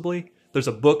 possibly. There's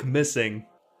a book missing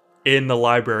in the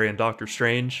library in Doctor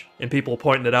Strange, and people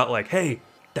pointing it out like, hey,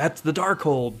 that's the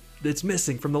Darkhold. It's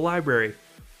missing from the library.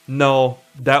 No,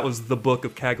 that was the Book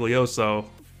of Caglioso,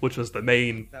 which was the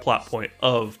main That plot was- point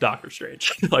of Doctor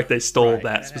Strange. Like they stole Right,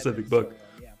 that had specific been book.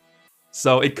 stolen, yeah.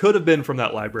 So it could have been from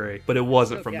that library, but it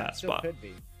wasn't Still- from yeah, that still spot. Could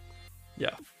be.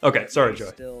 Yeah. Okay, sorry, They Joey.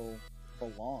 Still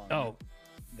belong. oh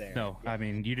there. no, I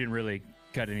mean you didn't really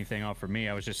cut anything off for me.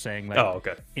 I was just saying like, Oh,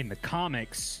 okay. in the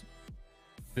comics,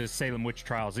 the Salem witch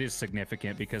trials is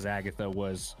significant because Agatha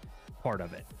was part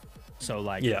of it. So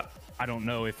like, Yeah. I don't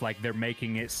know if like they're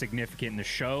making it significant in the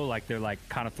show, like they're like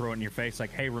kind of throwing it in your face,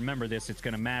 like, hey, remember this, it's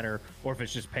gonna matter, or if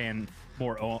it's just paying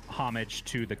more homage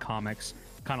to the comics,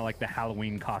 kind of like the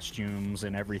Halloween costumes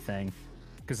and everything,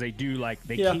 because they do like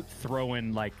they Yeah. keep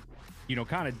throwing like, you know,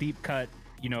 kind of deep cut,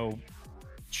 you know,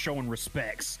 showing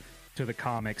respects to the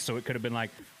comics. So it could have been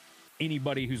like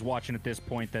anybody who's watching at this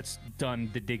point that's done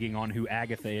the digging on who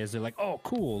Agatha is, they're like, oh,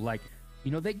 cool, like,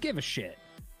 you know, they give a shit.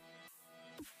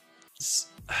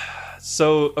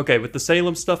 So, okay, with the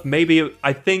Salem stuff, maybe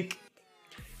I think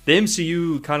the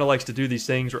MCU kind of likes to do these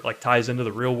things where it like ties into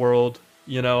the real world,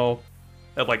 you know,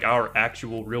 at like our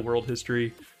actual real world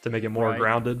history to make it more Right.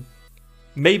 grounded.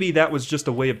 Maybe that was just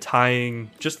a way of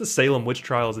tying just the Salem witch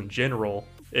trials in general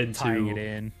into Tying it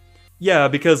in. Yeah,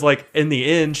 because like in the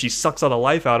end, she sucks all the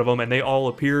life out of them, and they all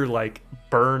appear like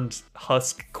burned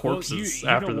husk corpses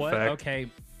Well, you after know the what? fact. Okay,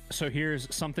 so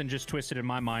here's something just twisted in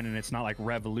my mind, and it's not like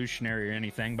revolutionary or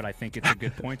anything, but I think it's a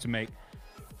good point to make.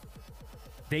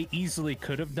 they easily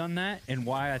could have done that, and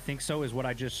why I think so is what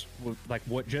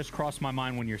what just crossed my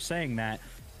mind when you're saying that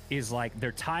is like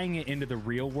they're tying it into the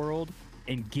real world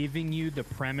and giving you the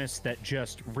premise that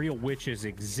just real witches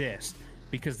exist,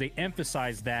 because they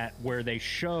emphasize that where they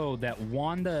show that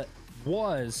Wanda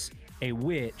was a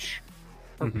witch,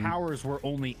 her powers were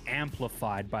only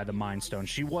amplified by the Mind Stone.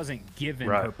 She wasn't given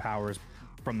her powers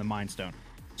from the Mind Stone.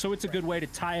 So it's a good way to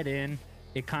tie it in.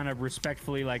 It kind of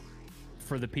respectfully, like,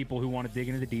 for the people who want to dig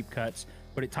into the deep cuts,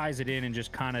 but it ties it in and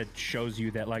just kind of shows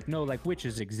you that, like, no, like,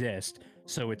 witches exist.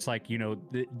 So it's like, you know,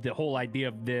 the whole idea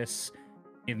of this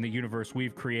in the universe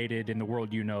we've created, in the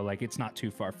world, you know, like, it's not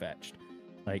too far-fetched.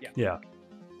 Like, yeah.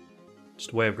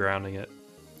 Just a way of grounding it.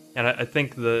 And I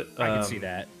think that I can see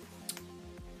that.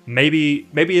 Maybe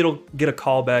it'll get a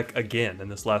callback again in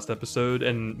this last episode,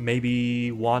 and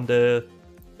maybe Wanda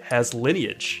has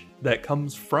lineage that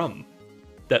comes from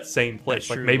that same place.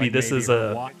 Like maybe this is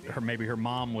maybe her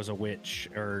mom was a witch,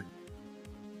 or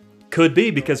could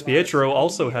be because Pietro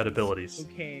also had abilities. Who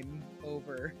came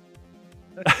over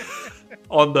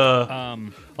on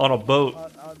a boat.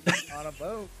 On a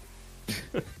boat.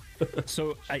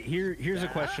 So here's a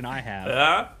question I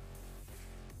have.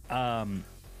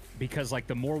 Because like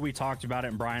the more we talked about it,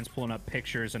 and Brian's pulling up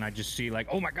pictures, and I just see like,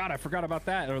 oh my god, I forgot about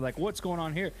that, or like, what's going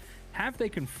on here? Have they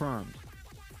confirmed?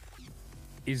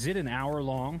 Is it an hour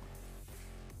long?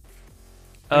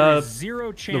 There's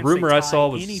zero chance. The rumor they I tie saw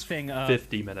was anything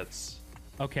 50 minutes.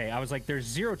 Okay, I was like, there's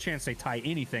zero chance they tie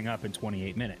anything up in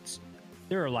 28 minutes.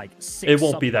 There are like 6. It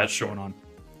won't be that subplots short. Going on.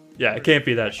 Yeah, it can't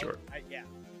be that short. Yeah.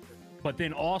 But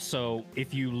then also,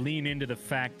 if you lean into the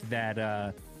fact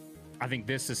that I think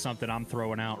this is something I'm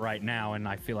throwing out right now, and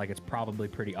I feel like it's probably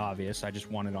pretty obvious. I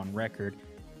just want it on record.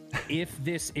 If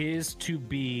this is to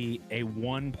be a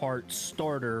 1-part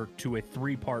starter to a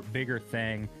 3-part bigger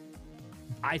thing,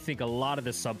 I think a lot of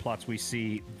the subplots we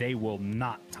see, they will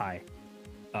not tie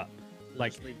up.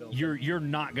 Like, you're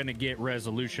not going to get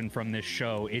resolution from this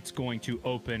show. It's going to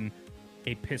open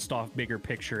a pissed off bigger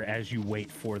picture as you wait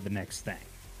for the next thing.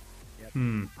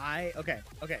 Yep. Okay.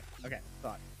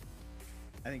 Thought.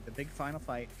 I think the big final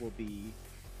fight will be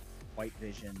White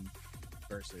Vision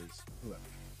versus whoever.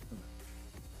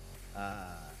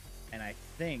 And I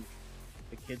think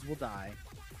the kids will die,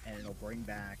 and it'll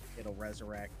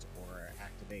resurrect or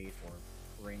activate or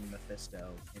bring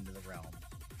Mephisto into the realm.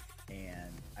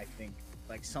 And I think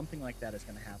like something like that is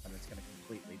going to happen. It's going to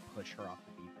completely push her off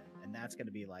the deep end, and that's going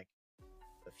to be like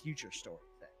the future story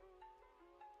thing.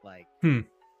 Like,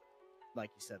 like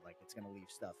you said, like it's going to leave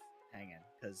stuff hanging,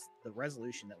 because the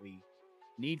resolution that we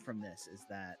need from this is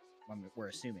that we're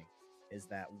assuming is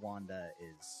that Wanda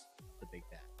is the big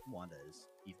bad. Wanda is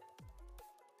evil.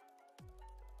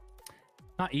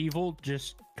 Not evil,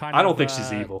 just kind of. I don't think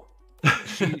she's evil.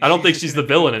 I don't think she's the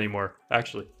villain anymore,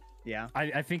 actually. Yeah.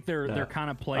 I think they're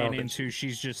kind of playing into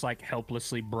she's just like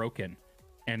helplessly broken,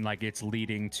 and like it's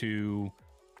leading to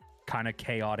kind of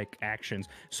chaotic actions.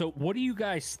 So what do you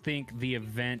guys think the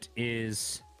event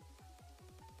is?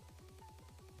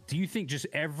 Do you think just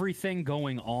everything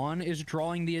going on is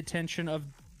drawing the attention of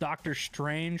Doctor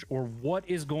Strange, or what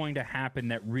is going to happen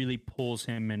that really pulls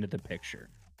him into the picture?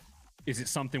 Is it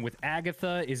something with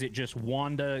Agatha? Is it just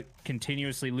Wanda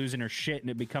continuously losing her shit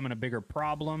and it becoming a bigger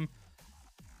problem?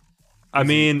 I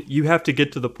mean, you have to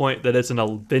get to the point that it's an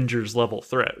Avengers level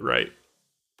threat, right?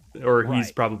 Or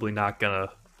he's probably not gonna.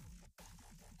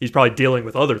 He's probably dealing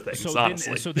with other things,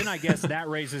 honestly. So then I guess that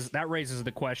raises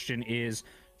the question: is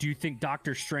do you think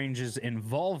Doctor Strange's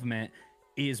involvement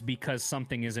is because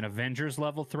something is an Avengers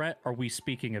level threat? Are we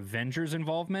speaking Avengers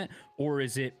involvement, or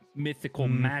is it mythical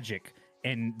magic?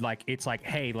 And like it's like,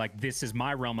 hey, like this is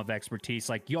my realm of expertise.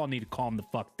 Like y'all need to calm the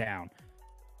fuck down.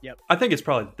 Yep. I think it's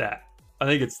probably that. I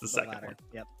think it's the second latter. one.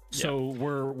 Yep. So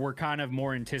we're kind of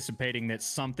more anticipating that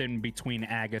something between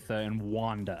Agatha and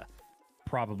Wanda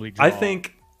probably. I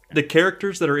think the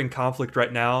characters that are in conflict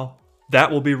right now,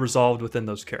 that will be resolved within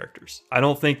those characters. I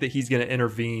don't think that he's going to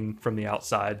intervene from the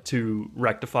outside to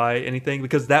rectify anything,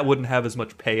 because that wouldn't have as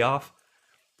much payoff.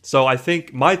 So I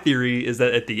think my theory is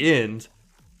that at the end,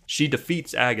 she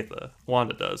defeats Agatha,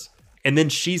 Wanda does, and then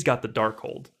she's got the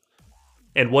Darkhold.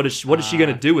 And what is she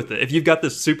going to do with it? If you've got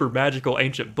this super magical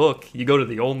ancient book, you go to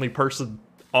the only person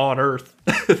on Earth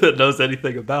that knows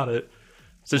anything about it.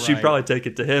 So she'd probably take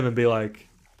it to him and be like,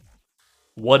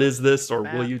 what is this? Or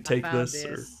will you take this?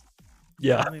 Or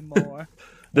yeah, tell me more.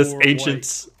 This Or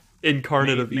ancient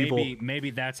incarnate of evil.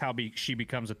 Maybe that's how she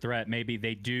becomes a threat. Maybe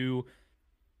they do.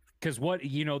 Because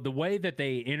the way that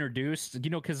they introduced,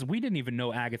 because we didn't even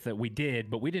know Agatha. We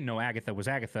did, but we didn't know Agatha was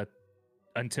Agatha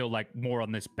until like more on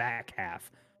this back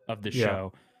half of the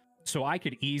show. So I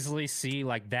could easily see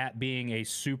like that being a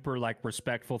super like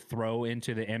respectful throw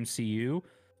into the MCU.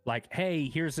 Like, hey,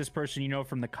 here's this person you know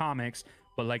from the comics,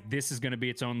 but like this is going to be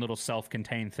its own little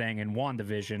self-contained thing in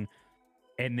WandaVision.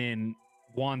 And then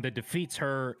Wanda defeats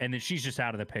her, and then she's just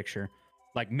out of the picture.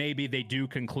 Like maybe they do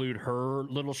conclude her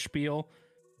little spiel,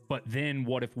 but then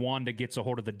what if Wanda gets a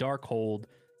hold of the Darkhold,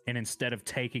 and instead of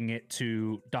taking it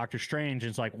to Doctor Strange,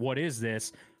 it's like, what is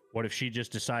this? What if she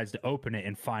just decides to open it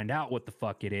and find out what the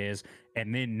fuck it is,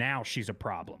 and then now she's a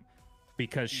problem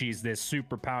because she's this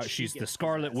superpower. She's the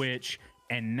Scarlet Witch,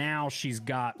 and now she's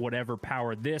got whatever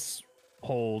power this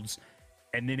holds,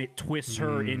 and then it twists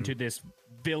her into this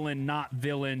villain, not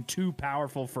villain, too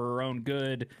powerful for her own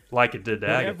good. Like it did to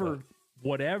Agatha.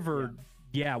 Whatever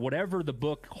the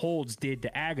book holds did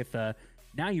to Agatha.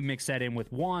 Now you mix that in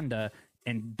with Wanda,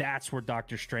 and that's where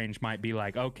Doctor Strange might be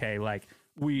like, okay, like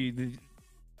we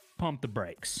pump the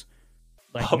brakes.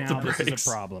 Like now this is a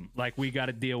problem. Like we got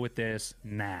to deal with this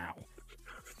now.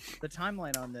 The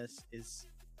timeline on this is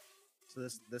so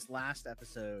this last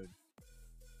episode.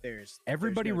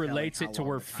 Everybody there's no relates telling it to how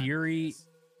where long the timeline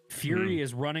Fury is.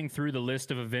 is running through the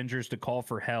list of Avengers to call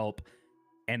for help,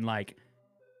 and like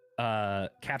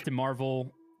Captain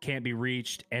Marvel can't be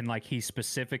reached, and like he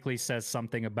specifically says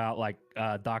something about like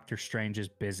Doctor Strange is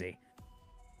busy.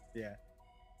 Yeah.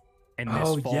 And this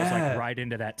falls like right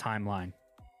into that timeline.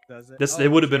 Does it? It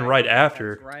would have been right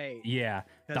after. That's right. Yeah.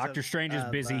 Doctor Strange is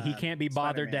busy. He can't be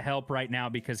bothered to Spider-Man. help right now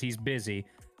because he's busy.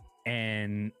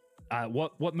 And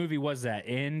what movie was that?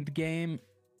 Endgame?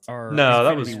 Or No,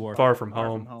 that was Infinity War? Far From Far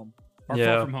Home, From Home. Or yeah.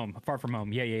 Far From Home. Far From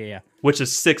Home. Yeah. which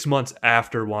is 6 months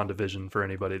after WandaVision for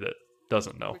anybody that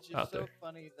doesn't know Which is out so there.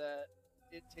 funny that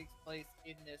it takes place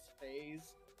in this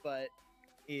phase, but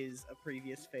Is a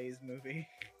previous phase movie.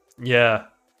 Yeah,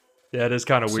 it is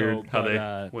kind of So, weird how but,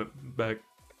 they went back.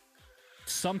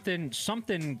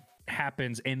 Something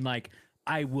happens, and like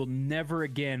I will never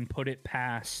again put it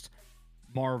past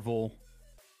Marvel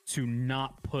to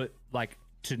not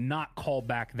call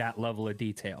back that level of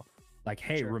detail. Like,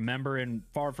 hey, Sure. remember in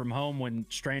Far From Home when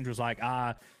Strange was like,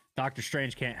 Doctor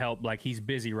Strange can't help, like he's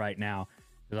busy right now.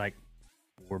 They're like,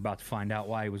 we're about to find out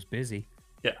why he was busy.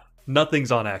 Yeah,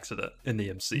 nothing's on accident in the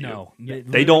MCU. No, they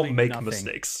literally don't make nothing.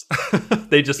 mistakes.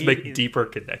 They just make is- deeper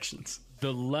connections.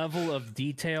 The level of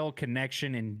detail,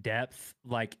 connection, and depth,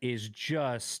 like, is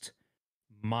just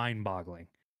mind-boggling.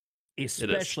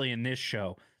 Especially in this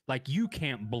show. Like, you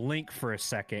can't blink for a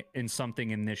second in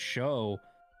something in this show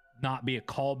not be a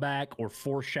callback or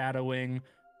foreshadowing,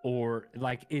 or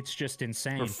like it's just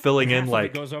insane. Or filling And in half of it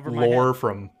like goes over my lore head.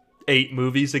 from 8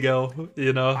 movies ago.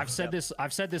 You know, I've said this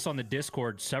on the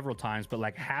Discord several times, but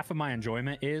like half of my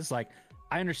enjoyment is like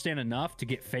I understand enough to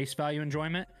get face value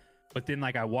enjoyment, but then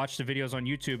like I watch the videos on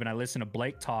YouTube and I listen to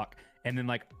Blake talk, and then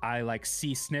like I like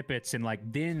see snippets, and like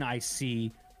then I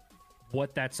see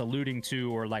what that's alluding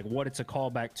to or like what it's a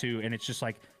callback to, and it's just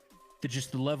like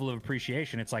the level of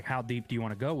appreciation. It's like, how deep do you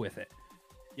want to go with it?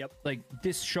 Yep. Like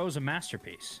this show's a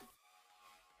masterpiece.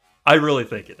 I really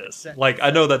think it is. Like,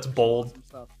 I know that's bold. Awesome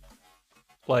stuff.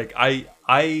 Like,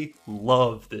 I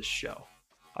love this show.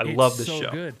 I It's love this so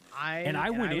show. good. I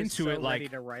went was into so it like, ready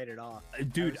to write it off.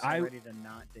 dude, I was so ready to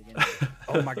not dig into it.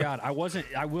 Oh my god, I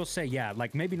will say, yeah,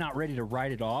 like maybe not ready to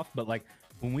write it off, but like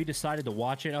when we decided to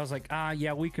watch it, I was like,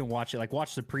 yeah, we can watch it. Like,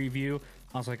 watch the preview.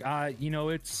 I was like,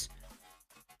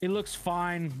 it looks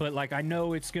fine, but like I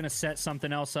know it's gonna set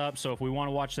something else up. So if we want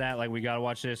to watch that, like we gotta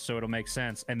watch this, so it'll make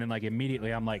sense. And then like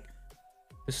immediately, I'm like,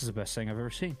 this is the best thing I've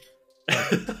ever seen.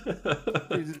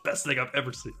 Best thing I've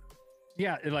ever seen.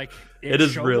 Yeah, like It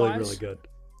is really, show-wise, really good.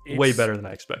 Way it's- better than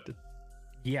I expected.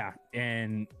 Yeah,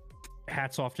 and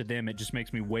hats off to them. It just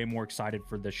makes me way more excited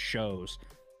for the shows,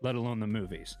 let alone the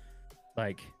movies.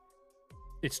 Like,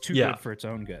 it's too Yeah. good for its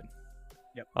own good.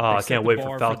 Yep. Oh, I set can't the wait bar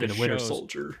for for Falcon the and Winter shows.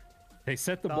 Soldier. They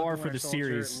set the Falcon, bar for Winter the Soldier,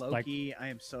 series. Like, Loki. I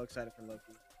am so excited for Loki.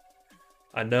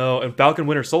 I know. And Falcon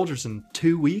Winter Soldier's in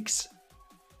 2 weeks.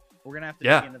 We're gonna have to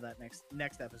Yeah. dig into that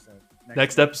next episode.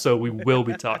 Next episode, we will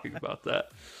be talking about that.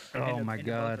 oh my into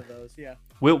god. both of those, yeah.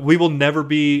 We will never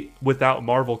be without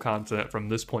Marvel content from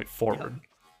this point forward.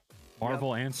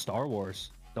 Marvel and Star Wars.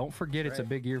 Don't forget it's a Right.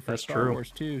 big year for That's Star true. Wars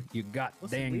too. You got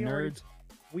Listen, dang we already-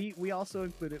 nerds. We also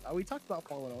included. We talked about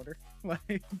Fallen Order. Like,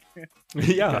 You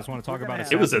Yeah, guys want to talk We're about gonna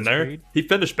it was in Assassin's there. Creed? He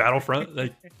finished Battlefront.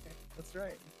 Like, that's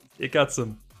right. it got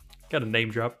a name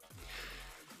drop.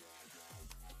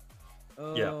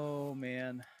 Yeah. Oh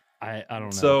man. I don't know.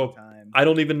 So Time.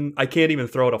 I can't even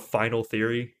throw out a final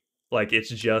theory. Like, it's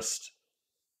just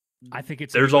I think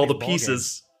it's there's all the anybody's ballgame.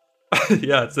 pieces.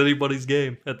 Yeah, it's anybody's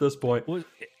game at this point. Well,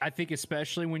 I think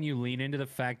especially when you lean into the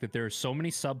fact that there are so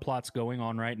many subplots going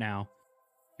on right now,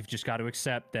 You've just got to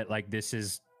accept that like this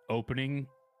is opening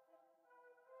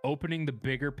the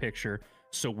bigger picture,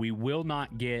 so we will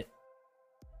not get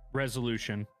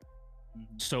resolution.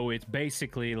 So it's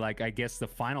basically like, I guess the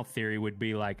final theory would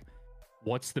be like,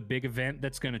 what's the big event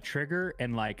that's going to trigger,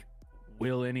 and like,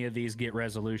 will any of these get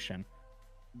resolution?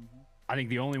 I think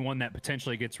the only one that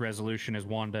potentially gets resolution is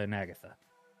Wanda and Agatha,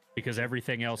 because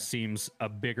everything else seems a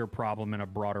bigger problem in a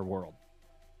broader world.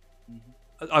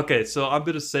 Okay, so I'm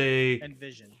gonna say And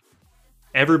Vision.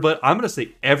 everybody. I'm gonna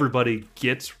say everybody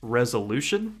gets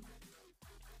resolution,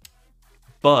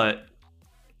 but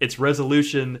it's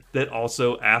resolution that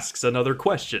also asks another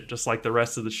question, just like the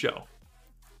rest of the show.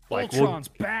 Like Ultron's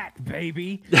back,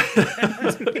 baby.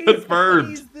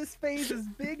 Confirmed. This phase is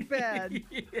big bad.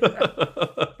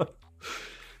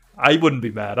 I wouldn't be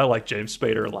mad. I like James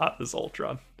Spader a lot as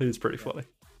Ultron. He's pretty funny.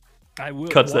 I will.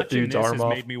 Cuts that watching dude's this arm has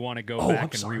off. made me want to go Oh, back I'm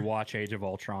and sorry. rewatch Age of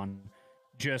Ultron.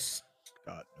 Just,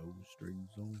 Got no strings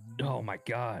on. oh my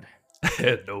god.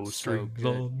 Had no So strings good.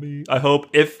 on me. I hope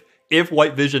if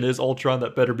White Vision is Ultron,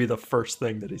 that better be the first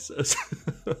thing that he says.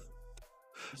 There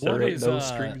What ain't is, no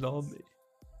strings on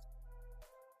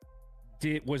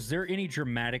me. Was there any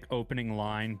dramatic opening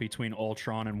line between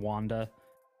Ultron and Wanda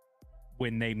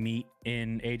when they meet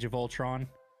in Age of Ultron?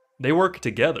 They work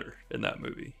together in that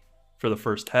movie for the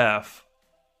first half.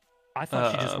 I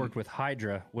thought she just worked with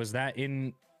Hydra. Was that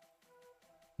in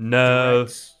No,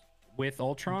 direct with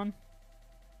Ultron?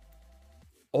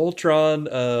 Ultron.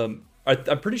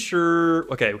 I'm pretty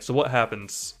sure. Okay, so what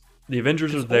happens? The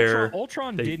Avengers are there.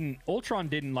 Ultron They- didn't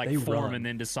like they form run. and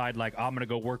then decide like I'm gonna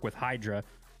go work with Hydra.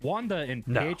 Wanda and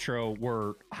No. Pietro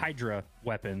were Hydra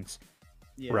weapons,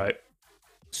 Yeah. Right.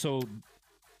 so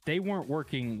they weren't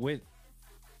working with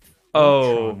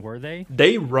Oh, Ultron, were they?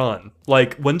 they run.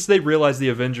 Like, once they realize the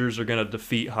Avengers are going to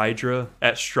defeat Hydra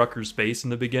at Strucker's base in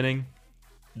the beginning,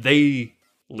 they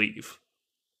leave.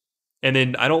 And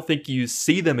then I don't think you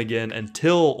see them again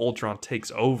until Ultron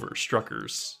takes over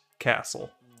Strucker's castle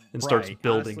and starts Right.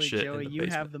 building Honestly, shit Joey, in the you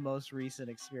basement. have the most recent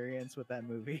experience with that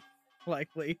movie,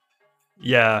 likely.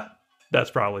 Yeah,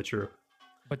 that's probably true.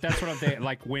 But that's what I'm saying.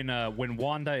 Like when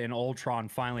Wanda and Ultron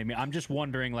finally meet, I'm just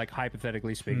wondering, like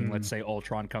hypothetically speaking, let's say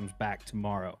Ultron comes back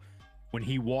tomorrow. When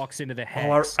he walks into the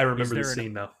hex, I remember the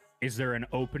scene now. Is there an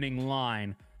opening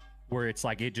line where it's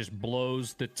like it just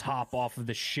blows the top off of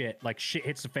the shit, like shit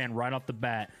hits the fan right off the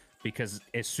bat? Because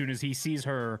as soon as he sees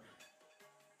her,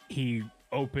 he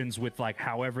opens with like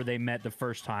however they met the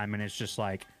first time, and it's just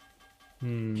like,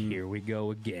 here we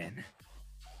go again.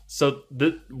 So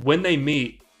when they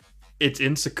meet, it's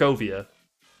in Sokovia,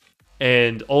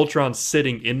 and Ultron's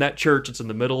sitting in that church. It's in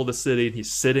the middle of the city, and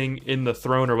he's sitting in the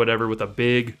throne or whatever with a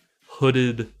big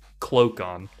hooded cloak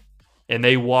on. And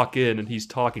they walk in, and he's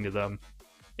talking to them.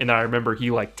 And I remember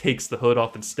he like takes the hood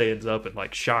off and stands up and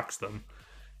like shocks them.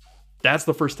 That's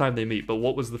the first time they meet. But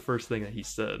what was the first thing that he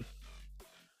said?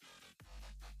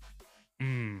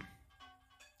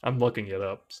 I'm looking it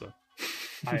up. So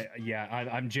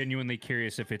I'm genuinely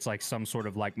curious if it's like some sort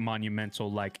of like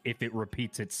monumental, like if it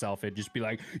repeats itself, it'd just be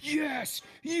like, yes,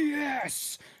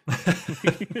 yes.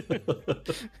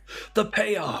 The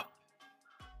payoff.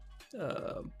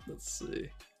 Let's see.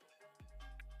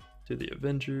 To the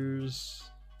Avengers.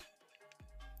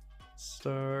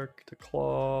 Stark to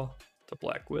Claw to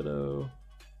Black Widow.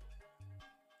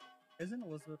 Isn't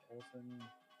Elizabeth Olsen?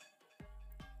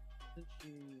 Isn't she?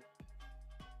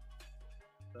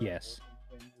 the Yes.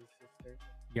 Olsen twins' sister?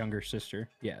 Younger sister,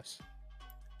 yes.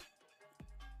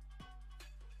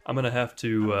 I'm gonna have I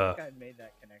to. don't think I made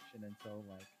that connection until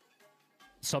like.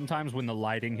 Sometimes when the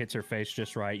lighting hits her face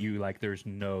just right, you like, there's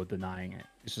no denying it.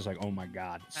 It's just like, oh my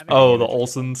god. I mean, Oh, the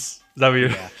Olsens. Is that what you're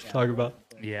Yeah. talking about?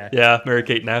 Yeah. Yeah, Mary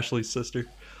Kate and Ashley's sister,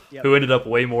 Yep. who ended up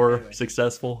way more Anyway.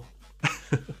 successful.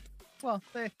 Well,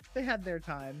 they had their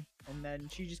time, and then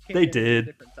she just came They in at did.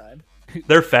 a different time.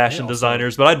 They're fashion They also-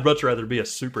 designers, but I'd much rather be a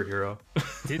superhero.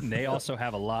 Didn't they also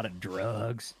have a lot of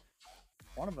drugs?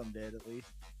 One of them did, at least.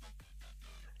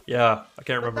 Yeah, I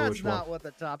can't But remember that's which not what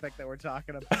the topic that we're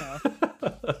talking about.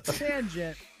 one.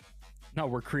 Tangent. No,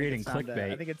 we're creating It's time to-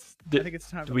 clickbait. I think it's. Did- I think it's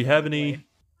time. Do to we put have it away. any?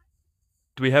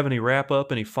 Do we have any wrap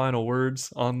up? Any final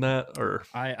words on that? Or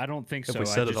I don't think Have so. we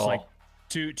said I it just like all?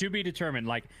 to be determined.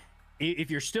 Like,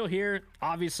 if you're still here,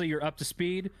 obviously you're up to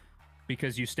speed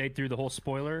because you stayed through the whole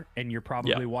spoiler and you're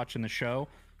probably watching the show.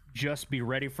 Just be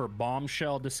ready for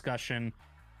bombshell discussion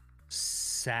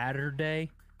Saturday.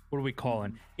 What are we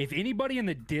calling? If anybody in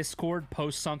the Discord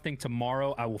posts something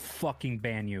tomorrow, I will fucking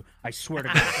ban you. I swear to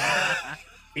God.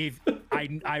 If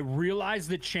I realize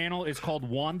the channel is called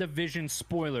WandaVision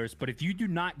Spoilers, but if you do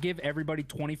not give everybody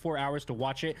 24 hours to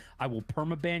watch it, I will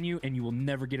permaban you, and you will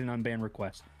never get an unban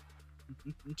request.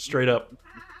 Straight up.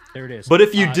 There it is. But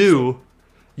if you do,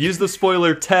 use the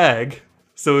spoiler tag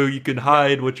so you can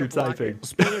hide what you're typing.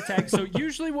 Spoiler tag. So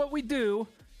usually what we do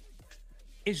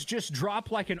is just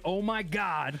drop like an "oh my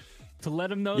god" to let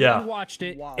them know that you watched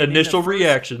it. Wow. And Initial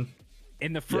reaction.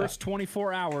 In the first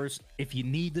 24 hours, if you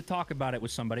need to talk about it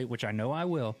with somebody, which I know I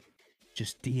will,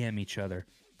 just DM each other.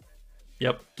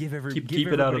 Yep. Give Keep it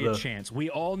everybody out of a the- chance.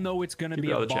 We all know it's going to keep be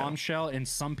it out a of the channel. bombshell, and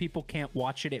some people can't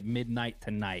watch it at midnight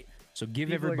tonight. So give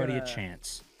People are everybody a gonna-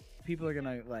 chance. People are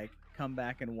gonna like come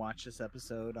back and watch this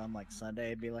episode on like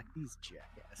Sunday and be like, "These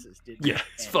jackasses did." Yeah,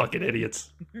 it's fucking idiots.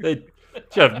 They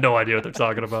have no idea what they're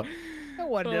talking about. That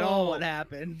wasn't at all what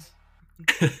happened.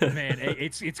 Man,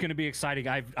 it's going to be exciting.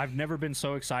 I've never been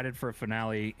so excited for a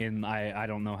finale in I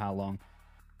don't know how long.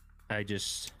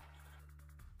 It's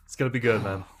gonna be good,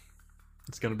 man.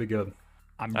 It's gonna be good.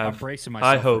 I'm I have bracing high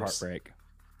myself for hopes. heartbreak.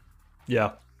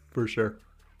 Yeah, for sure.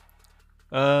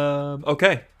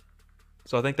 Okay.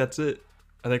 So I think that's it.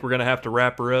 I think we're gonna have to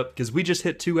wrap her up because we just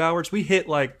hit 2 hours. We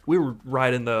were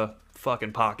right in the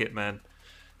fucking pocket, man.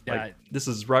 Like, Yeah, this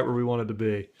is right where we wanted to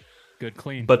be. good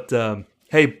clean. But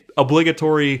hey,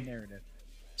 obligatory Narrative.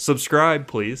 subscribe,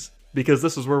 please, because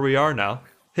this is where we are now.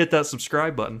 Hit that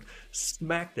subscribe button.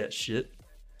 Smack that shit.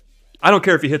 I don't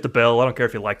care if you hit the bell. I don't care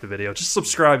if you like the video. Just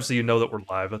subscribe so you know that we're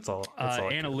live. That's all. That's all I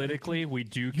care. Analytically, we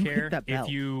do hit care that bell. if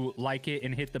you like it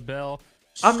and hit the bell.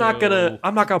 I'm not So,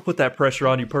 gonna put that pressure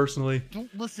on you personally.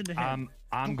 Don't listen to him.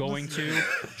 I'm Don't going listen.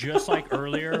 to, just like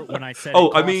earlier when I said Oh,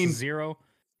 it I costs mean- zero.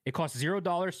 It costs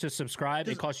 $0 to subscribe.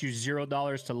 It costs you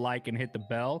 $0 to like and hit the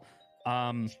bell.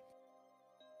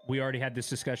 We already had this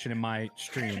discussion in my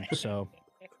stream, so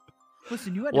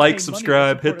Listen, you had to Like, pay money to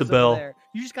subscribe, support hit the us over bell. there.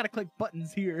 You just gotta click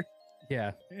buttons here.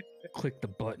 yeah, click the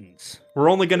buttons. We're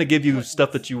only gonna give you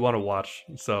stuff that you want to watch,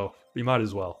 so you might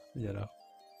as well. You know,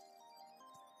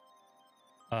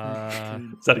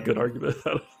 is that a good argument?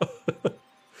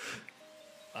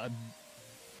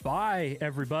 Bye,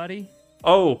 everybody.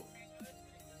 Oh,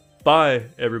 bye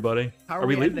everybody. How Are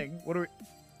we leaving? ending? What are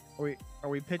we? Are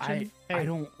we pitching? I Hey,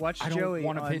 don't watch I Joey don't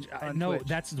want to on- pitch. on No, Twitch.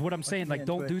 that's what I'm saying. me Like, on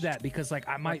don't do Twitch. that because, like,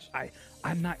 I'm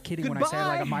not kidding when I say like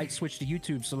I Goodbye. might switch to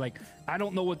YouTube. So like, I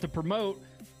don't know what to promote.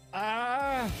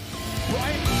 Brian.